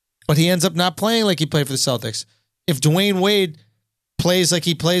 But he ends up not playing like he played for the Celtics. If Dwayne Wade plays like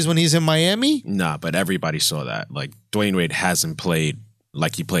he plays when he's in Miami? Nah, but everybody saw that. Like, Dwayne Wade hasn't played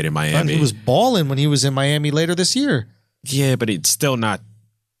like he played in Miami. He was balling when he was in Miami later this year. Yeah, but it's still not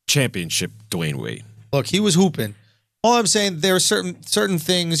championship Dwayne Wade. Look, he was hooping. All I'm saying, there are certain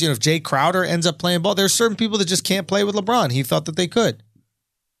things, if Jay Crowder ends up playing ball, there's certain people that just can't play with LeBron. He thought that they could.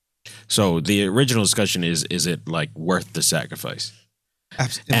 So the original discussion is it like worth the sacrifice?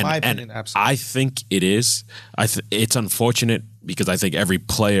 In my opinion, absolutely. I think it is. It's unfortunate because I think every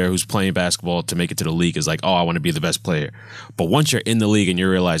player who's playing basketball to make it to the league is like, oh, I want to be the best player. But once you're in the league and you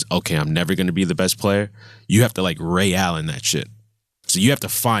realize, okay, I'm never going to be the best player, you have to like Ray Allen that shit. So you have to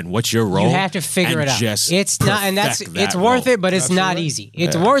find what's your role. You have to figure it out. It's not, and it's worth it, but it's not easy.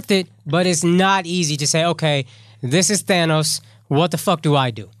 It's worth it, but it's not easy to say, okay, this is Thanos. What the fuck do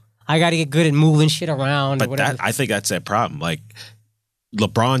I do? I got to get good at moving shit around. But I think that's that problem. Like,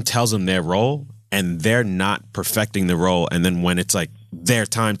 LeBron tells them their role, and they're not perfecting the role. And then when it's like their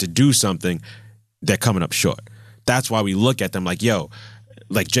time to do something, they're coming up short. That's why we look at them like, yo,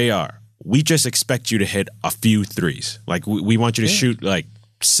 like JR, we just expect you to hit a few threes. Like, we want you to shoot like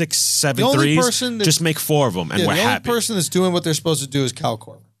 6, 7 threes. Just make 4 of them, and we're happy. The only person that's doing what they're supposed to do is Cal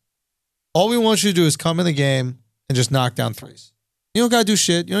Korver. All we want you to do is come in the game and just knock down threes. You don't got to do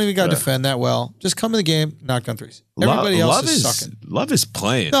shit. You don't even got to defend that well. Just come in the game, knock down threes. Everybody else is sucking. Love is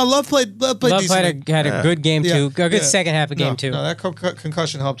playing. No, Love played decent. Had a good game, too. A good second half of game, too. No, that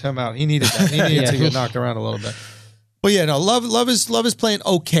concussion helped him out. He needed that. He needed to get knocked around a little bit. But yeah, no, Love is playing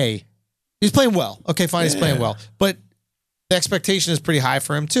okay. He's playing well. Okay, fine, he's playing well. But the expectation is pretty high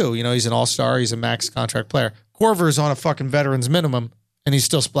for him, too. He's an all-star. He's a max contract player. Korver's on a fucking veteran's minimum, and he's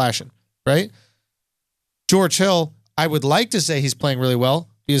still splashing, right? George Hill, I would like to say he's playing really well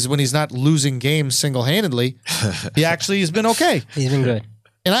because when he's not losing games single-handedly, he actually has been okay. He's been good.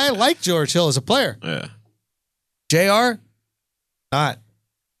 And I like George Hill as a player. Yeah. JR, not.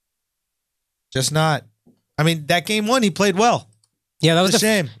 Just not. I mean, that game 1, he played well. Yeah, that was a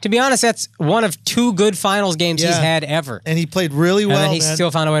shame. To be honest, that's one of 2 good finals games he's had ever. And he played really well, and he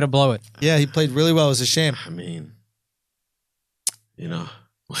still found a way to blow it. Yeah, he played really well. It was a shame. I mean, you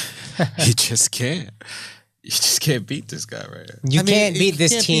just can't. You just can't beat this guy right here. You can't beat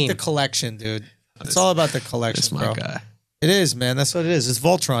this team. You can't beat the collection, dude. It's all about the collection, It's my guy. It is, man. That's what it is. It's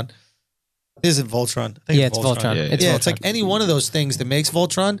Voltron. It isn't Voltron. It's Voltron. It's like any one of those things that makes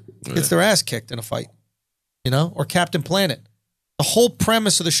Voltron gets their ass kicked in a fight. Or Captain Planet. The whole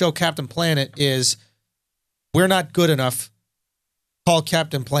premise of the show Captain Planet is we're not good enough. Call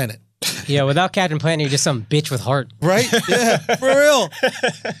Captain Planet. Yeah, without Captain Planet, you're just some bitch with heart. Right? Yeah, for real. Do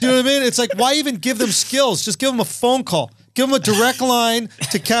you know what I mean? It's like, why even give them skills? Just give them a phone call. Give them a direct line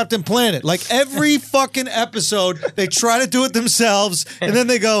to Captain Planet. Like every fucking episode, they try to do it themselves, and then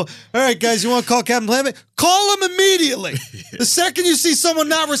they go, all right, guys, you want to call Captain Planet? Call him immediately. The second you see someone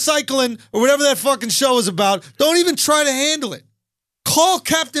not recycling or whatever that fucking show is about, don't even try to handle it. Call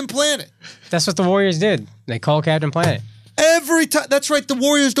Captain Planet. That's what the Warriors did. They called Captain Planet. Every time. That's right. The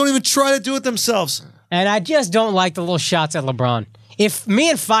Warriors don't even try to do it themselves. And I just don't like the little shots at LeBron. If me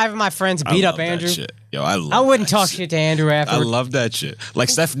and 5 of my friends beat up Andrew, I wouldn't talk shit to Andrew after. I love that shit. Like,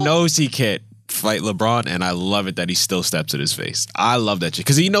 Steph knows he can't fight LeBron, and I love it that he still steps in his face. I love that shit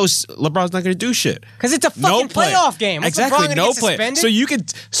because he knows LeBron's not going to do shit. Because it's a fucking playoff game. Exactly, no play.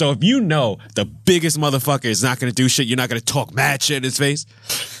 So if you know the biggest motherfucker is not going to do shit, you're not going to talk mad shit in his face.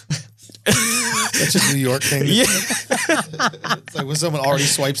 That's a New York thing. Yeah. It's like when someone already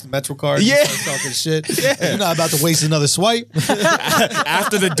swipes the Metro card. Yeah. And starts talking shit. Yeah. You're not about to waste another swipe.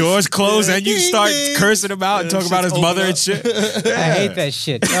 After the doors close and you start cursing him out and talking about his mother and shit. I hate that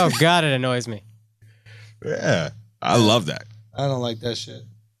shit. Oh, God, it annoys me. Yeah. I love that. I don't like that shit.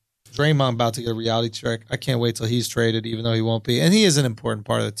 Draymond about to get a reality check. I can't wait till he's traded, even though he won't be. And he is an important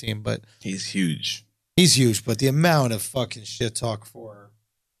part of the team, but he's huge. He's huge, but the amount of fucking shit talk for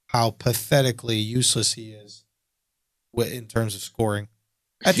how pathetically useless he is in terms of scoring.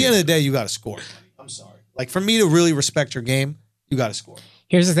 At the end of the day, you got to score. I'm sorry. Like, for me to really respect your game, you got to score.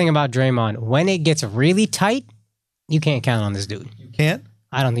 Here's the thing about Draymond. When it gets really tight, you can't count on this dude. You can't?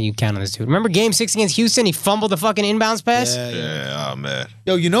 I don't think you can count on this dude. Remember Game 6 against Houston? He fumbled the fucking inbounds pass? Yeah, oh, man.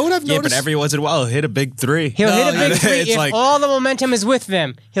 Yo, you know what I've noticed? Yeah, but every once in a while, he'll hit a big 3. He'll hit a big 3. If all the momentum is with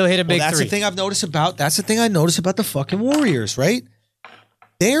them, he'll hit a big 3. That's the thing I notice about the fucking Warriors, right?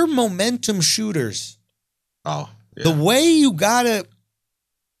 They're momentum shooters. Oh, yeah. The way you gotta,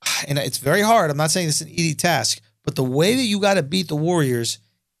 and it's very hard. I'm not saying this is an easy task, but the way that you gotta beat the Warriors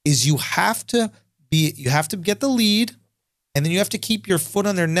is you have to get the lead, and then you have to keep your foot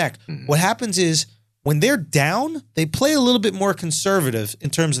on their neck. Mm-hmm. What happens is when they're down, they play a little bit more conservative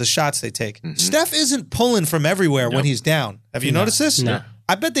in terms of the shots they take. Mm-hmm. Steph isn't pulling from everywhere when he's down. Have you noticed this? No.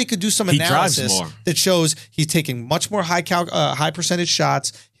 I bet they could do some He drives analysis more. that shows he's taking much more high percentage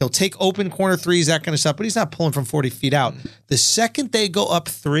shots. He'll take open corner threes, that kind of stuff, but he's not pulling from 40 feet out. The second they go up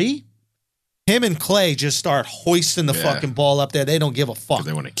 3, him and Clay just start hoisting the fucking ball up there. They don't give a fuck.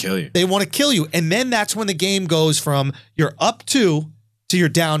 They want to kill you. They want to kill you. And then that's when the game goes from you're up 2 to you're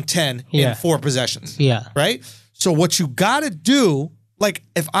down 10 in 4 possessions. Yeah. Right? So what you got to do, like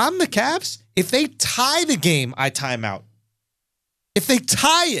if I'm the Cavs, if they tie the game, I time out. If they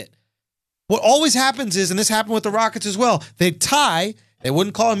tie it, what always happens is, and this happened with the Rockets as well, they tie, they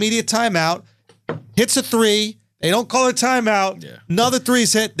wouldn't call immediate timeout, hits a 3, they don't call a timeout, another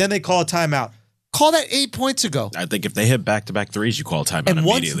 3's hit, then they call a timeout. Call that 8 points ago. I think if they hit back-to-back threes, you call a timeout and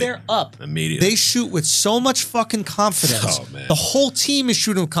immediately. once they're up, immediately. they shoot with so much fucking confidence. Oh, man. The whole team is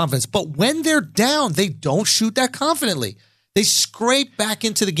shooting with confidence. But when they're down, they don't shoot that confidently. They scrape back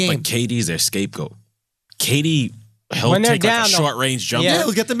into the game. But KD's their scapegoat. KD, he'll When they're take down, like a short-range jumper. Yeah,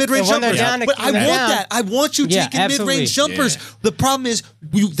 he'll get the mid-range And when jumpers. they're down, But I want that. I want you Yeah, taking absolutely. mid-range jumpers. Yeah. The problem is,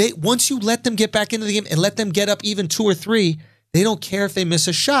 once you let them get back into the game and let them get up even 2 or 3, they don't care if they miss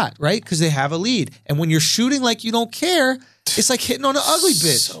a shot, right? Because they have a lead. And when you're shooting like you don't care, it's like hitting on an ugly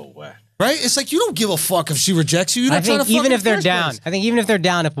bitch. So wet. Right? It's like you don't give a fuck if she rejects you. You're not I think trying to fuck even in if they're the first down, place. I think even if they're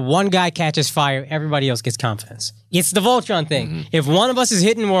down, if one guy catches fire, everybody else gets confidence. It's the Voltron thing. If one of us is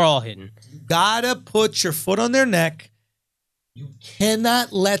hitting, we're all hitting. Gotta put your foot on their neck. You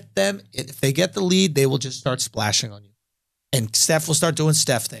cannot let them, if they get the lead, they will just start splashing on you. And Steph will start doing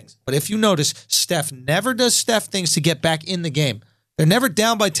Steph things. But if you notice, Steph never does Steph things to get back in the game. They're never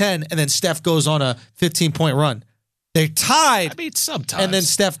down by 10, and then Steph goes on a 15-point run. They're tied, I mean, sometimes. and then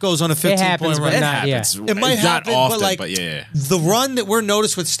Steph goes on a 15-point happens, run. but it not- happens. It might Not happen, often, but like yeah. the run that we're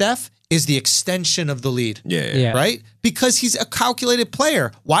noticed with Steph is the extension of the lead. Yeah. Right? Because he's a calculated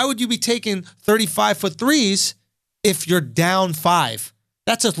player. Why would you be taking 35-foot threes if you're down 5?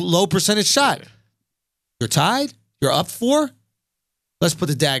 That's a low percentage shot. You're tied. You're up 4. Let's put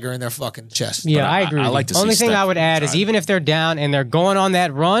the dagger in their fucking chest. Yeah, I agree. I with like you. to see Only thing Steph I would add is try. even if they're down and they're going on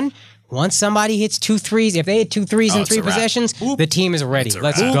that run, once somebody hits 2 threes, if they hit 2 threes in it's 3 a wrap. possessions, the team is ready. It's a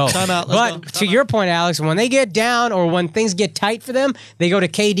Let's wrap. go. Time out. But Let's go. to your point, Alex, when they get down or when things get tight for them, they go to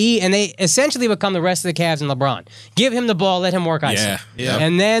KD and they essentially become the rest of the Cavs and LeBron. Give him the ball, let him work ice. Yeah.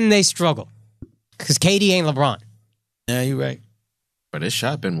 And then they struggle because KD ain't LeBron. Yeah, you're right. But his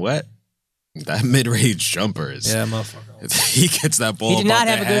shot been wet. That mid-range jumper is... Yeah, motherfucker. He gets that ball He did not above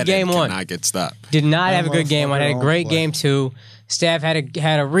have their a good head game and one. cannot get stopped. Did not have a good game one. Had a motherfucker great don't play. game 2. Steph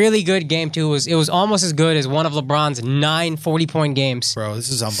had a really good game 2. It was almost as good as one of LeBron's 9 40-point games. Bro, this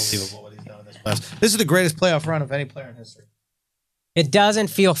is unbelievable what he's done in this playoffs. This is the greatest playoff run of any player in history. It doesn't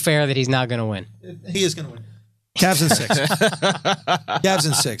feel fair that he's not going to win. He is going to win. Cavs in 6. Cavs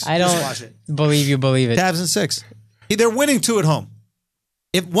in 6. I Just don't watch it. believe you believe it. Cavs in 6. They're winning 2 at home.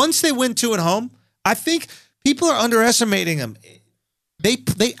 If once they win 2 at home, I think people are underestimating them. They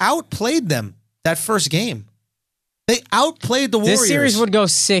outplayed them that first game. They outplayed the Warriors. This series would go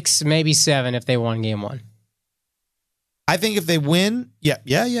 6, maybe 7 if they won game 1. I think if they win, yeah.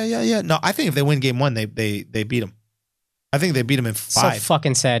 No, I think if they win game 1, they beat them. I think they beat them in 5. So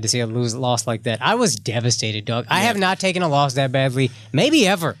fucking sad to see a loss like that. I was devastated, dog. I have not taken a loss that badly, maybe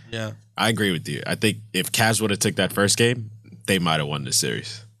ever. Yeah. I agree with you. I think if Cavs would have took that first game, they might have won the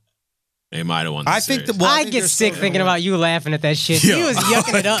series. They might have won the series. I get sick thinking about you laughing at that shit. Yo. He was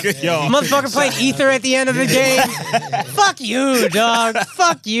yucking it up. Yo. Motherfucker played Ether at the end of the game. Fuck you, dog.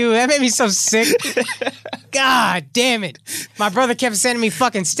 Fuck you. That made me so sick. God damn it. My brother kept sending me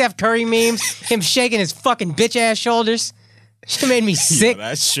fucking Steph Curry memes, him shaking his fucking bitch ass shoulders. Shit made me sick.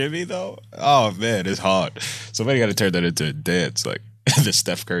 That shimmy though, oh man, it's hard. Somebody got to turn that into a dance, like the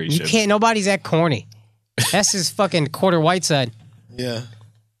Steph Curry You shimmy. can't, nobody's that corny. That's his fucking quarter Whiteside. Yeah.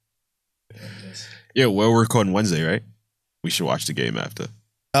 Yeah, well, we're recording Wednesday, right? We should watch the game after.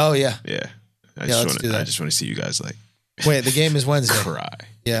 Oh, yeah. Yeah, I let's do that. just want to see you guys like Wait, the game is Wednesday. cry.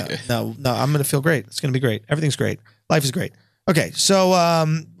 Yeah. No, I'm going to feel great. It's going to be great. Everything's great. Life is great. Okay, so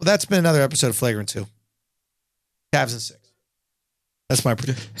that's been another episode of Flagrant 2. Cavs in 6. That's my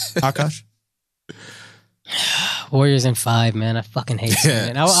prediction. Akash? Warriors in 5, man. I fucking hate it,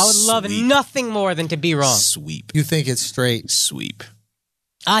 man. I would love Sweep. nothing more than to be wrong. Sweep, You think it's straight? sweep,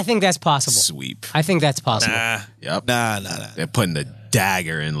 I think that's possible. sweep. I think that's possible. Yep. Nah. They're putting the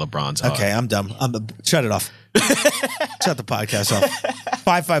dagger in LeBron's heart. Okay, I'm dumb. Shut it off. Shut the podcast off.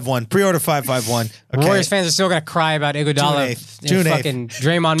 551. Pre-order 551. Okay. Warriors fans are still gonna cry about Iguodala June and 8th. fucking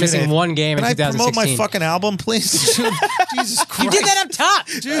Draymond missing 8th. one game Can in I promote 2016. my fucking album, please? Jesus Christ. You did that up top.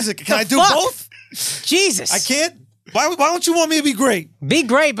 Jesus, can I do fuck? both? Jesus. I can't? Why don't you want me to be great? Be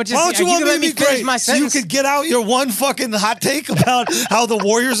great, but just why don't you want me to be great? My so you could get out your one fucking hot take about how the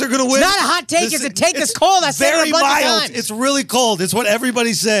Warriors are going to win. It's not a hot take. It's a take that's cold. I said it a bunch of times. It's really cold. It's what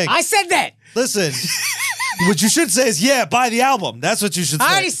everybody's saying. I said that. Listen, what you should say is, yeah, buy the album. That's what you should say.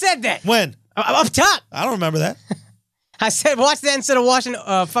 I already said that. When? Up top. I don't remember that. I said watch that instead of watching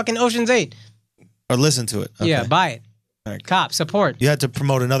fucking Ocean's 8. Or listen to it. Okay. Yeah, buy it. Right. Cop, support. You had to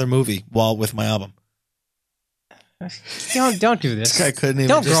promote another movie while with my album. Don't do this. This guy couldn't even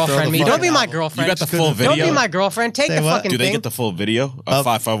Don't girlfriend me. Don't be my girlfriend. You got the full video? Don't be my girlfriend. Take the fucking thing. Do they get the full video of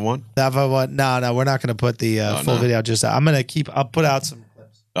 551? 551. No, we're not going to put the full video. Just I'm going to I'll put out some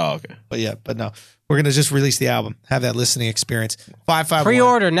clips. Oh, okay. But no. We're going to just release the album. Have that listening experience. 551.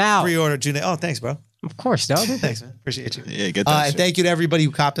 Pre-order now. Pre-order June 8th. Oh, thanks, bro. Of course, dog. Thanks, man. Appreciate you. Yeah, get that and thank you to everybody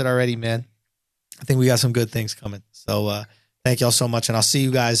who copped it already, man. I think we got some good things coming. So thank y'all so much. And I'll see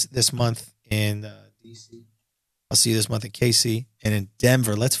you guys this month in DC. I'll see you this month in KC and in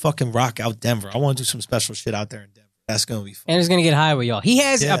Denver. Let's fucking rock out Denver. I want to do some special shit out there in Denver. That's going to be fun. And it's going to get high with y'all. He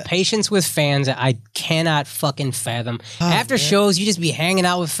has a patience with fans that I cannot fucking fathom. After shows, you just be hanging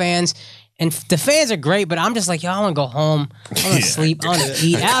out with fans. And the fans are great, but I'm just like, yo, I want to go home. I want to sleep. I want to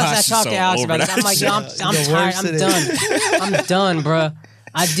eat. Alex, I talked to Alex about this. I'm like, yo, I'm tired. I'm done. I'm done, bro.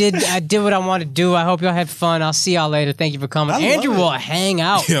 I did what I wanted to do. I hope y'all had fun. I'll see y'all later. Thank you for coming. Andrew will hang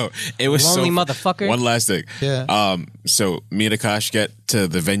out. Yo, it was lonely so motherfucker. One last thing. Yeah. So me and Akash get to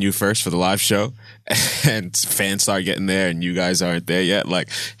the venue first for the live show, and fans start getting there, and you guys aren't there yet. Like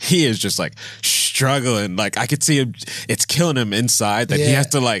he is just like struggling. Like I could see him. It's killing him inside that he has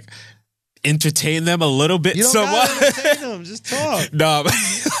to like entertain them a little bit. You don't gotta entertain them. Just talk. No, like,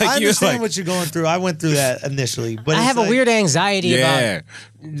 I understand what you're going through. I went through that initially, but I have a weird anxiety about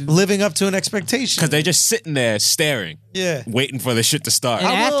living up to an expectation because they're just sitting there staring, waiting for the shit to start.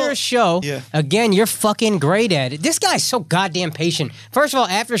 And after a show, again, you're fucking great at it. This guy's so goddamn patient. First of all,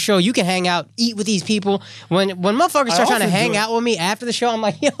 after a show, you can hang out, eat with these people. When motherfuckers start trying to hang out with me after the show, I'm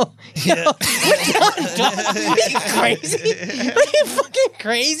like, yo, we're done, dog. Are you crazy? Are you fucking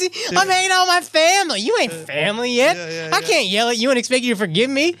crazy? I'm hanging out with my family. You ain't family yet. I can't yell at you and expect you to forgive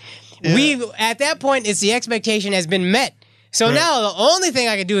me. We at that point, it's the expectation has been met. So now the only thing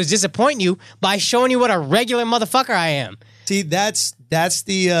I can do is disappoint you by showing you what a regular motherfucker I am. See, that's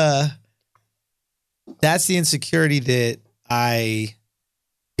the insecurity that I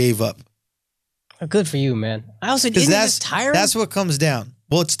gave up. Good for you, man. I also isn't this tiring? That's what comes down.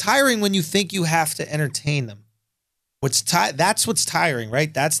 Well, it's tiring when you think you have to entertain them. That's what's tiring,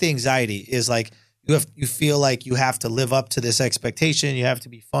 right? That's the anxiety. Is like you feel like you have to live up to this expectation. You have to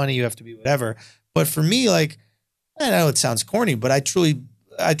be funny. You have to be whatever. But for me, like. I know it sounds corny, but I truly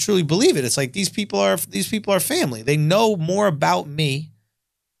believe it. It's like these people are family. They know more about me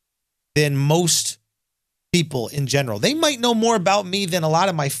than most people in general. They might know more about me than a lot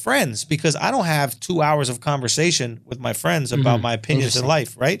of my friends because I don't have 2 hours of conversation with my friends about my opinions in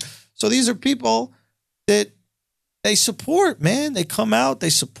life, right? So these are people that they support, man. They come out,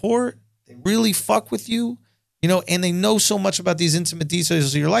 they support, they really fuck with you, you know, and they know so much about these intimate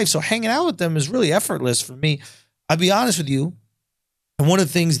details of your life. So hanging out with them is really effortless for me. I'll be honest with you, and one of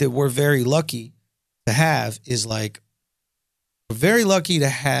the things that we're very lucky to have is like, we're very lucky to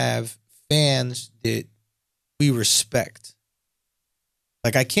have fans that we respect.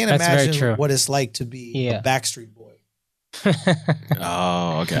 Like, I can't imagine what it's like to be a Backstreet Boy.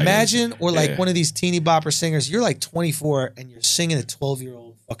 Oh, okay. Imagine, or like one of these teeny bopper singers, you're like 24 and you're singing to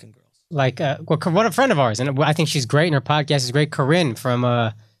 12-year-old fucking girls. Like, one a friend of ours, and I think she's great, and her podcast is great, Corinne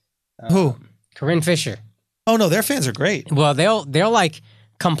from... Who? Corinne Fisher. Oh no, their fans are great. Well, they'll like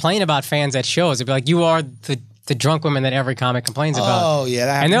complain about fans at shows. They'll be like, "You are the drunk women that every comic complains about." Oh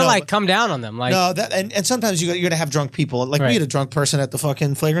yeah, and they'll like come down on them. Like and sometimes you're gonna have drunk people. Like we had a drunk person at the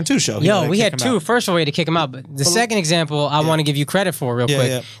fucking Flagrant 2 show. Yo, we had two. First of all, we had to kick him out. But the second example, I want to give you credit for real quick.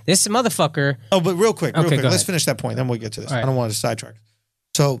 Yeah. This motherfucker. Oh, but real quick. Let's finish that point. Then we'll get to this. Right. I don't want to sidetrack.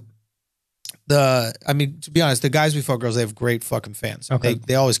 So. To be honest, the Guys Before Girls, they have great fucking fans. Okay.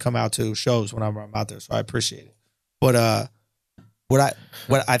 They always come out to shows when I'm out there, so I appreciate it. But what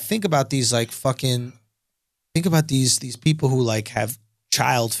I think about these like fucking these people who like have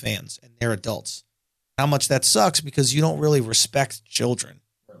child fans and they're adults. How much that sucks because you don't really respect children,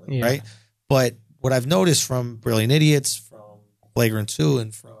 really, right? But what I've noticed from Brilliant Idiots, from Flagrant 2,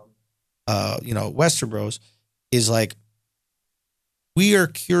 and from Western Bros is like we are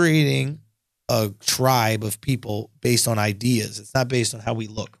curating a tribe of people based on ideas. It's not based on how we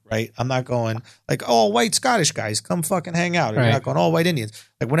look, right? I'm not going like, all white Scottish guys, come fucking hang out. Or you're not going all white Indians.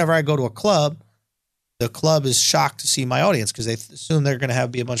 Like whenever I go to a club, the club is shocked to see my audience because they assume they're going to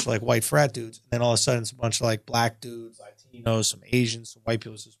be a bunch of like white frat dudes. And then all of a sudden it's a bunch of like black dudes, Latinos, some Asians, some white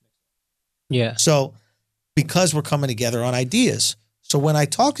people. Yeah. So because we're coming together on ideas. So when I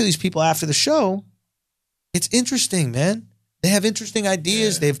talk to these people after the show, it's interesting, man. They have interesting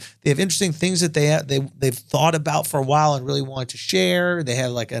ideas. Yeah. They have interesting things that they've thought about for a while and really want to share. They have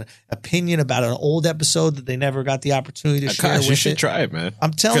like an opinion about an old episode that they never got the opportunity to share. You should try it, man.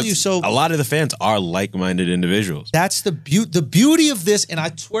 I'm telling you. So a lot of the fans are like-minded individuals. That's the beauty of this. And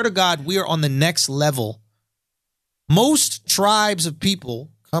I swear to God, we are on the next level. Most tribes of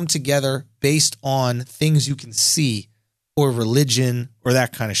people come together based on things you can see or religion or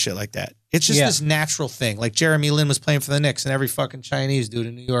that kind of shit like that. It's just this natural thing. Like Jeremy Lin was playing for the Knicks and every fucking Chinese dude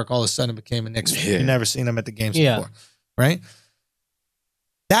in New York all of a sudden became a Knicks fan. You've never seen him at the games before. Right?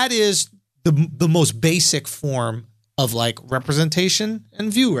 That is the most basic form of like representation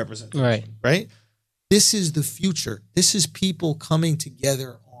and view representation. Right? This is the future. This is people coming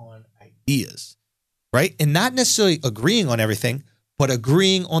together on ideas. Right? And not necessarily agreeing on everything, but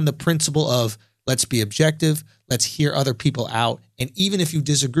agreeing on the principle of let's be objective. Let's hear other people out. And even if you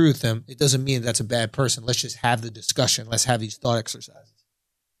disagree with them, it doesn't mean that's a bad person. Let's just have the discussion. Let's have these thought exercises.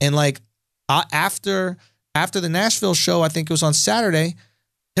 And like after the Nashville show, I think it was on Saturday,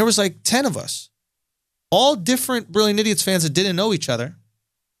 there was like 10 of us, all different Brilliant Idiots fans that didn't know each other,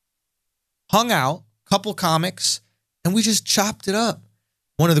 hung out, couple comics, and we just chopped it up.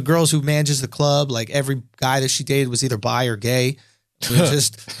 One of the girls who manages the club, like every guy that she dated was either bi or gay. We were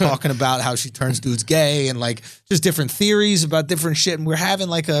just talking about how she turns dudes gay and like just different theories about different shit. And we're having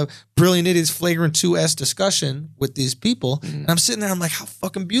like a Brilliant Idiots Flagrant 2S discussion with these people. And I'm sitting there, I'm like, how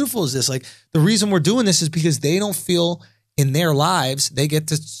fucking beautiful is this? Like the reason we're doing this is because they don't feel in their lives they get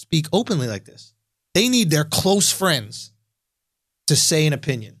to speak openly like this. They need their close friends to say an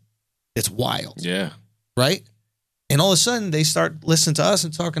opinion. It's wild. Yeah. Right? And all of a sudden they start listening to us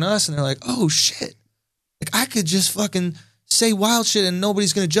and talking to us and they're like, oh shit. Like I could just fucking say wild shit and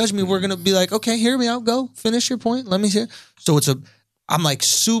nobody's going to judge me. We're going to be like, okay, hear me out. Go finish your point. Let me hear. So I'm like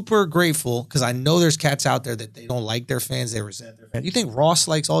super grateful because I know there's cats out there that they don't like their fans. They resent their fans. You think Ross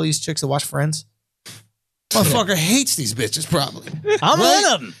likes all these chicks that watch Friends? Motherfucker hates these bitches probably. I'm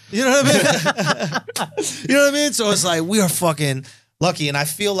one of them. You know what I mean? You know what I mean? So it's like we are fucking lucky. And I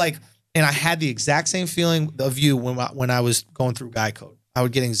feel like, and I had the exact same feeling of you when I was going through Guy Code. I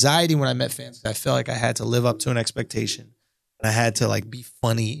would get anxiety when I met fans. I felt like I had to live up to an expectation. And I had to like be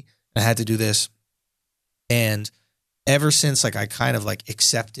funny. I had to do this. And ever since like I kind of like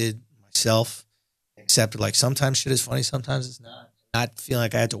accepted myself, accepted like sometimes shit is funny, sometimes it's not feeling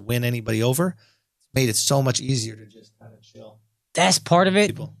like I had to win anybody over, it's made it so much easier to just kind of chill. That's part of it.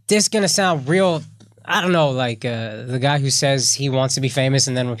 People. This is going to sound real, I don't know, like the guy who says he wants to be famous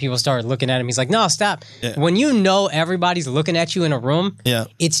and then when people start looking at him, he's like, no, stop. Yeah. When you know everybody's looking at you in a room,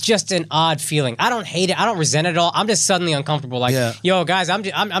 it's just an odd feeling. I don't hate it. I don't resent it at all. I'm just suddenly uncomfortable. Like, yo, guys, I'm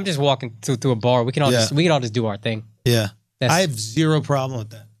just walking through a bar. We can all just do our thing. Yeah. I have zero problem with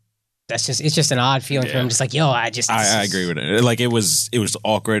that. It's just an odd feeling for him. Just like, yo, I agree with it. Like it was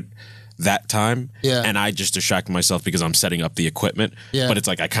awkward that time. Yeah. And I just distracted myself because I'm setting up the equipment. Yeah. But it's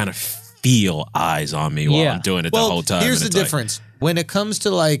like I kind of feel eyes on me while I'm doing it the whole time. Here's the difference. When it comes to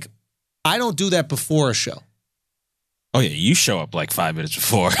like, I don't do that before a show. Oh yeah, you show up like 5 minutes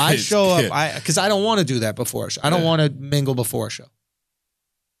before. I show up because I don't want to do that before a show. I don't want to mingle before a show.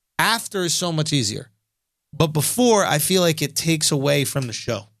 After is so much easier. But before, I feel like it takes away from the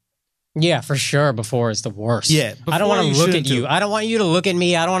show. Yeah, for sure. Before is the worst. Yeah. I don't want to look at you. I don't want you to look at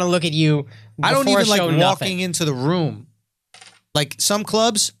me. I don't want to look at you. I don't even like walking into the room. Like some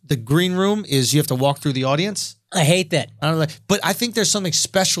clubs, the green room is you have to walk through the audience. I hate that. I don't like, but I think there's something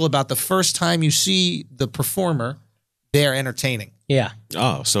special about the first time you see the performer, they're entertaining. Yeah.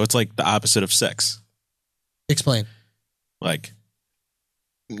 Oh, so it's like the opposite of sex. Explain. Like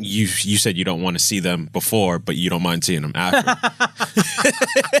you said you don't want to see them before, but you don't mind seeing them after.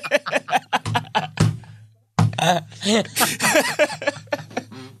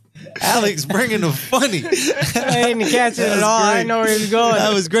 Alex bringing the funny. I didn't catch it at all. Great. I didn't know where he was going.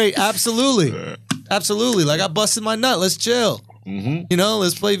 That was great. Absolutely. Absolutely. Like I busted my nut. Let's chill. Mm-hmm. You know,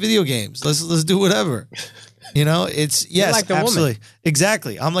 let's play video games. Let's do whatever. You know, it's yes, like the absolutely. Woman.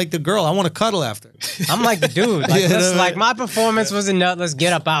 Exactly. I'm like the girl. I want to cuddle after. I'm like the dude. Like, like my performance was a nut. Let's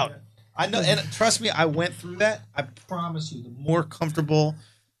get up out. I know, and trust me, I went through that. I promise you, the more comfortable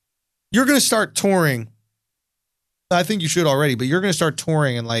you're going to start touring. I think you should already, but you're going to start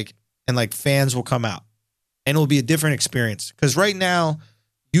touring and like fans will come out and it'll be a different experience. Because right now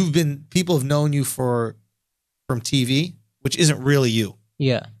people have known you from TV, which isn't really you.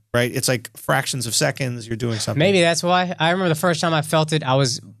 Yeah. right? It's like fractions of seconds. You're doing something. Maybe that's why. I remember the first time I felt it. I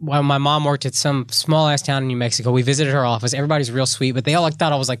was when my mom worked at some small ass town in New Mexico. We visited her office. Everybody's real sweet, but they all like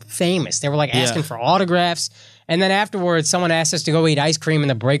thought I was like famous. They were like asking for autographs. And then afterwards, someone asked us to go eat ice cream in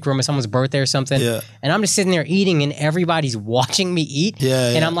the break room at someone's birthday or something. Yeah. And I'm just sitting there eating, and everybody's watching me eat.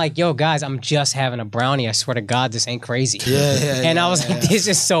 And I'm like, yo, guys, I'm just having a brownie. I swear to God, this ain't crazy. And I was like, this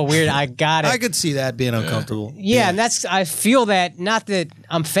is so weird. I got it. I could see that being uncomfortable. Yeah, and I feel that, not that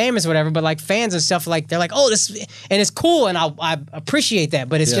I'm famous or whatever, but like fans and stuff, like they're like, oh, this, and it's cool, and I appreciate that.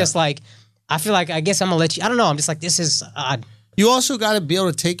 But it's just like, I feel like, I guess I'm going to let you, I don't know, I'm just like, this is odd. You also got to be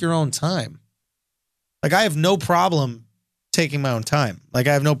able to take your own time. Like, I have no problem taking my own time. Like,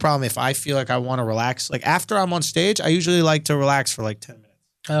 I have no problem if I feel like I want to relax. Like, after I'm on stage, I usually like to relax for like 10 minutes.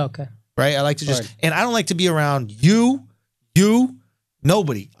 Oh, okay. Right? I like to just, and I don't like to be around you,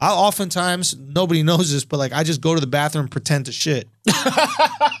 nobody. I'll oftentimes, nobody knows this, but like, I just go to the bathroom and pretend to shit.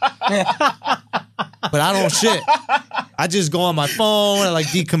 But I don't shit. I just go on my phone and like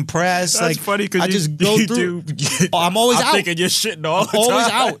decompress. That's like funny because I just go through. I'm always out. I'm thinking you're shitting all the time. Always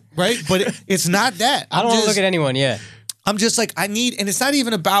out, right? But it's not that. I don't want to look at anyone. Yeah. I'm just like, I need, and it's not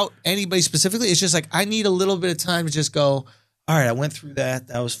even about anybody specifically. It's just like, I need a little bit of time to just go, all right, I went through that.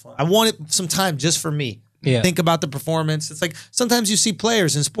 That was fun. I wanted some time just for me. Yeah. Think about the performance. It's like, sometimes you see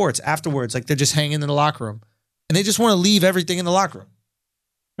players in sports afterwards, like they're just hanging in the locker room and they just want to leave everything in the locker room.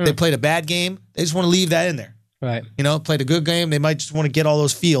 They played a bad game. They just want to leave that in there. Right. You know, played a good game. They might just want to get all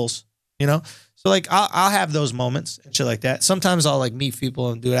those feels, you know? So like, I'll have those moments and shit like that. Sometimes I'll like meet people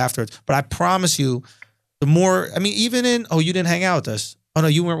and do it afterwards. But I promise you, the more, I mean, even in, oh, you didn't hang out with us. Oh no,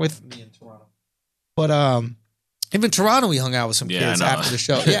 you weren't with me in Toronto. But even Toronto, we hung out with some kids after the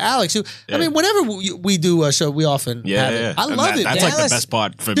show. Yeah, Alex. I mean, whenever we do a show, we often have it. I love it. That's like the best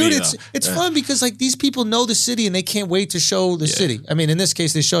part for me. Dude, it's fun because like these people know the city and they can't wait to show the city. I mean, in this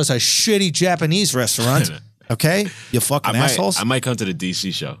case, they show us a shitty Japanese restaurant. Okay, you fucking assholes. I might come to the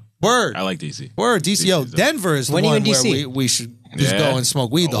DC show. Word. I like DC. Word. DC. Yo, Denver is the one where we should just go and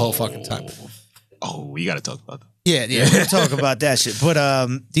smoke weed the whole fucking time. Oh, we got to talk about that. Yeah, we'll talk about that shit. But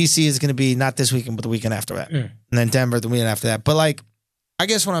DC is going to be not this weekend, but the weekend after that. And then Denver the weekend after that. But like, I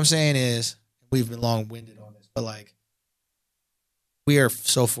guess what I'm saying is, we've been long-winded on this, but like, we are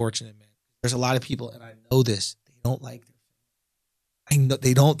so fortunate, man. There's a lot of people, and I know this, they don't like their family. I know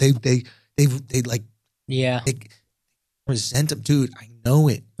they don't, they like, they resent them. Dude, I know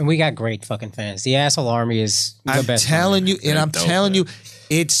it. And we got great fucking fans. The Asshole Army is the best. I'm telling you, and I'm telling you,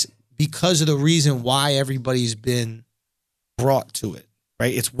 it's because of the reason why everybody's been brought to it,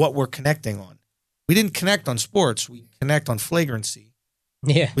 right? It's what we're connecting on. We didn't connect on sports. We connect on flagrancy.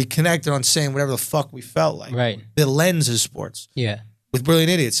 Yeah. We connected on saying whatever the fuck we felt like. Right. The lens is sports. Yeah. With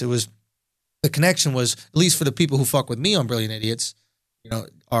Brilliant Idiots, it was, the connection was, at least for the people who fuck with me on Brilliant Idiots, you know,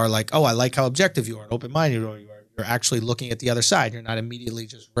 are like, oh, I like how objective you are, open-minded you are. You're actually looking at the other side. You're not immediately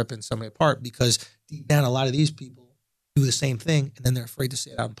just ripping somebody apart, because deep down, a lot of these people do the same thing, and then they're afraid to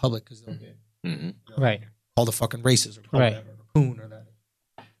say it out in public because they'll get called the fucking racist or called whatever, or coon or that.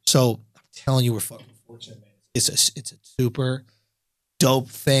 So I'm telling you, we're fucking fortunate, man. It's a super dope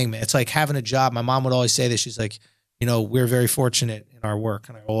thing, man. It's like having a job. My mom would always say this. She's like, you know, we're very fortunate in our work.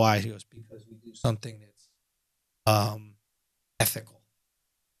 And I go, why? She goes, because we do something that's ethical.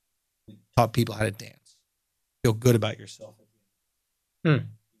 We taught people how to dance. Feel good about yourself.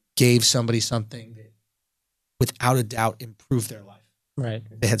 Gave somebody something that, without a doubt, improved their life. Right.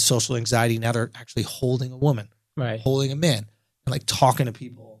 They had social anxiety. Now they're actually holding a woman, holding a man, and like talking to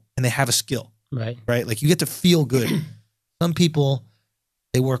people, and they have a skill. Right. Like, you get to feel good. Some people,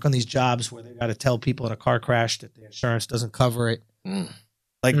 they work on these jobs where they got to tell people in a car crash that the insurance doesn't cover it.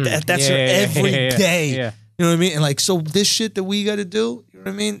 Like that's your every day. Yeah. You know what I mean? And like, so this shit that we got to do, you know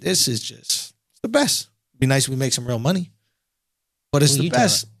what I mean? This is just the best. It'd be nice if we make some real money, but it's the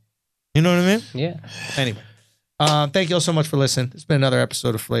best. You know what I mean? Yeah. Anyway. Thank you all so much for listening. It's been another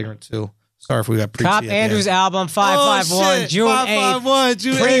episode of Flagrant 2. Sorry if we got preachy. Cop Andrews album 551 June 8th.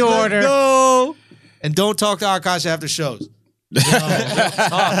 June 8th. Pre-order. Go. And don't talk to Akash after shows. He'll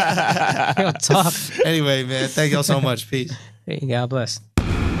talk. He'll talk. Anyway, man, thank you all so much. Peace. Hey, God bless.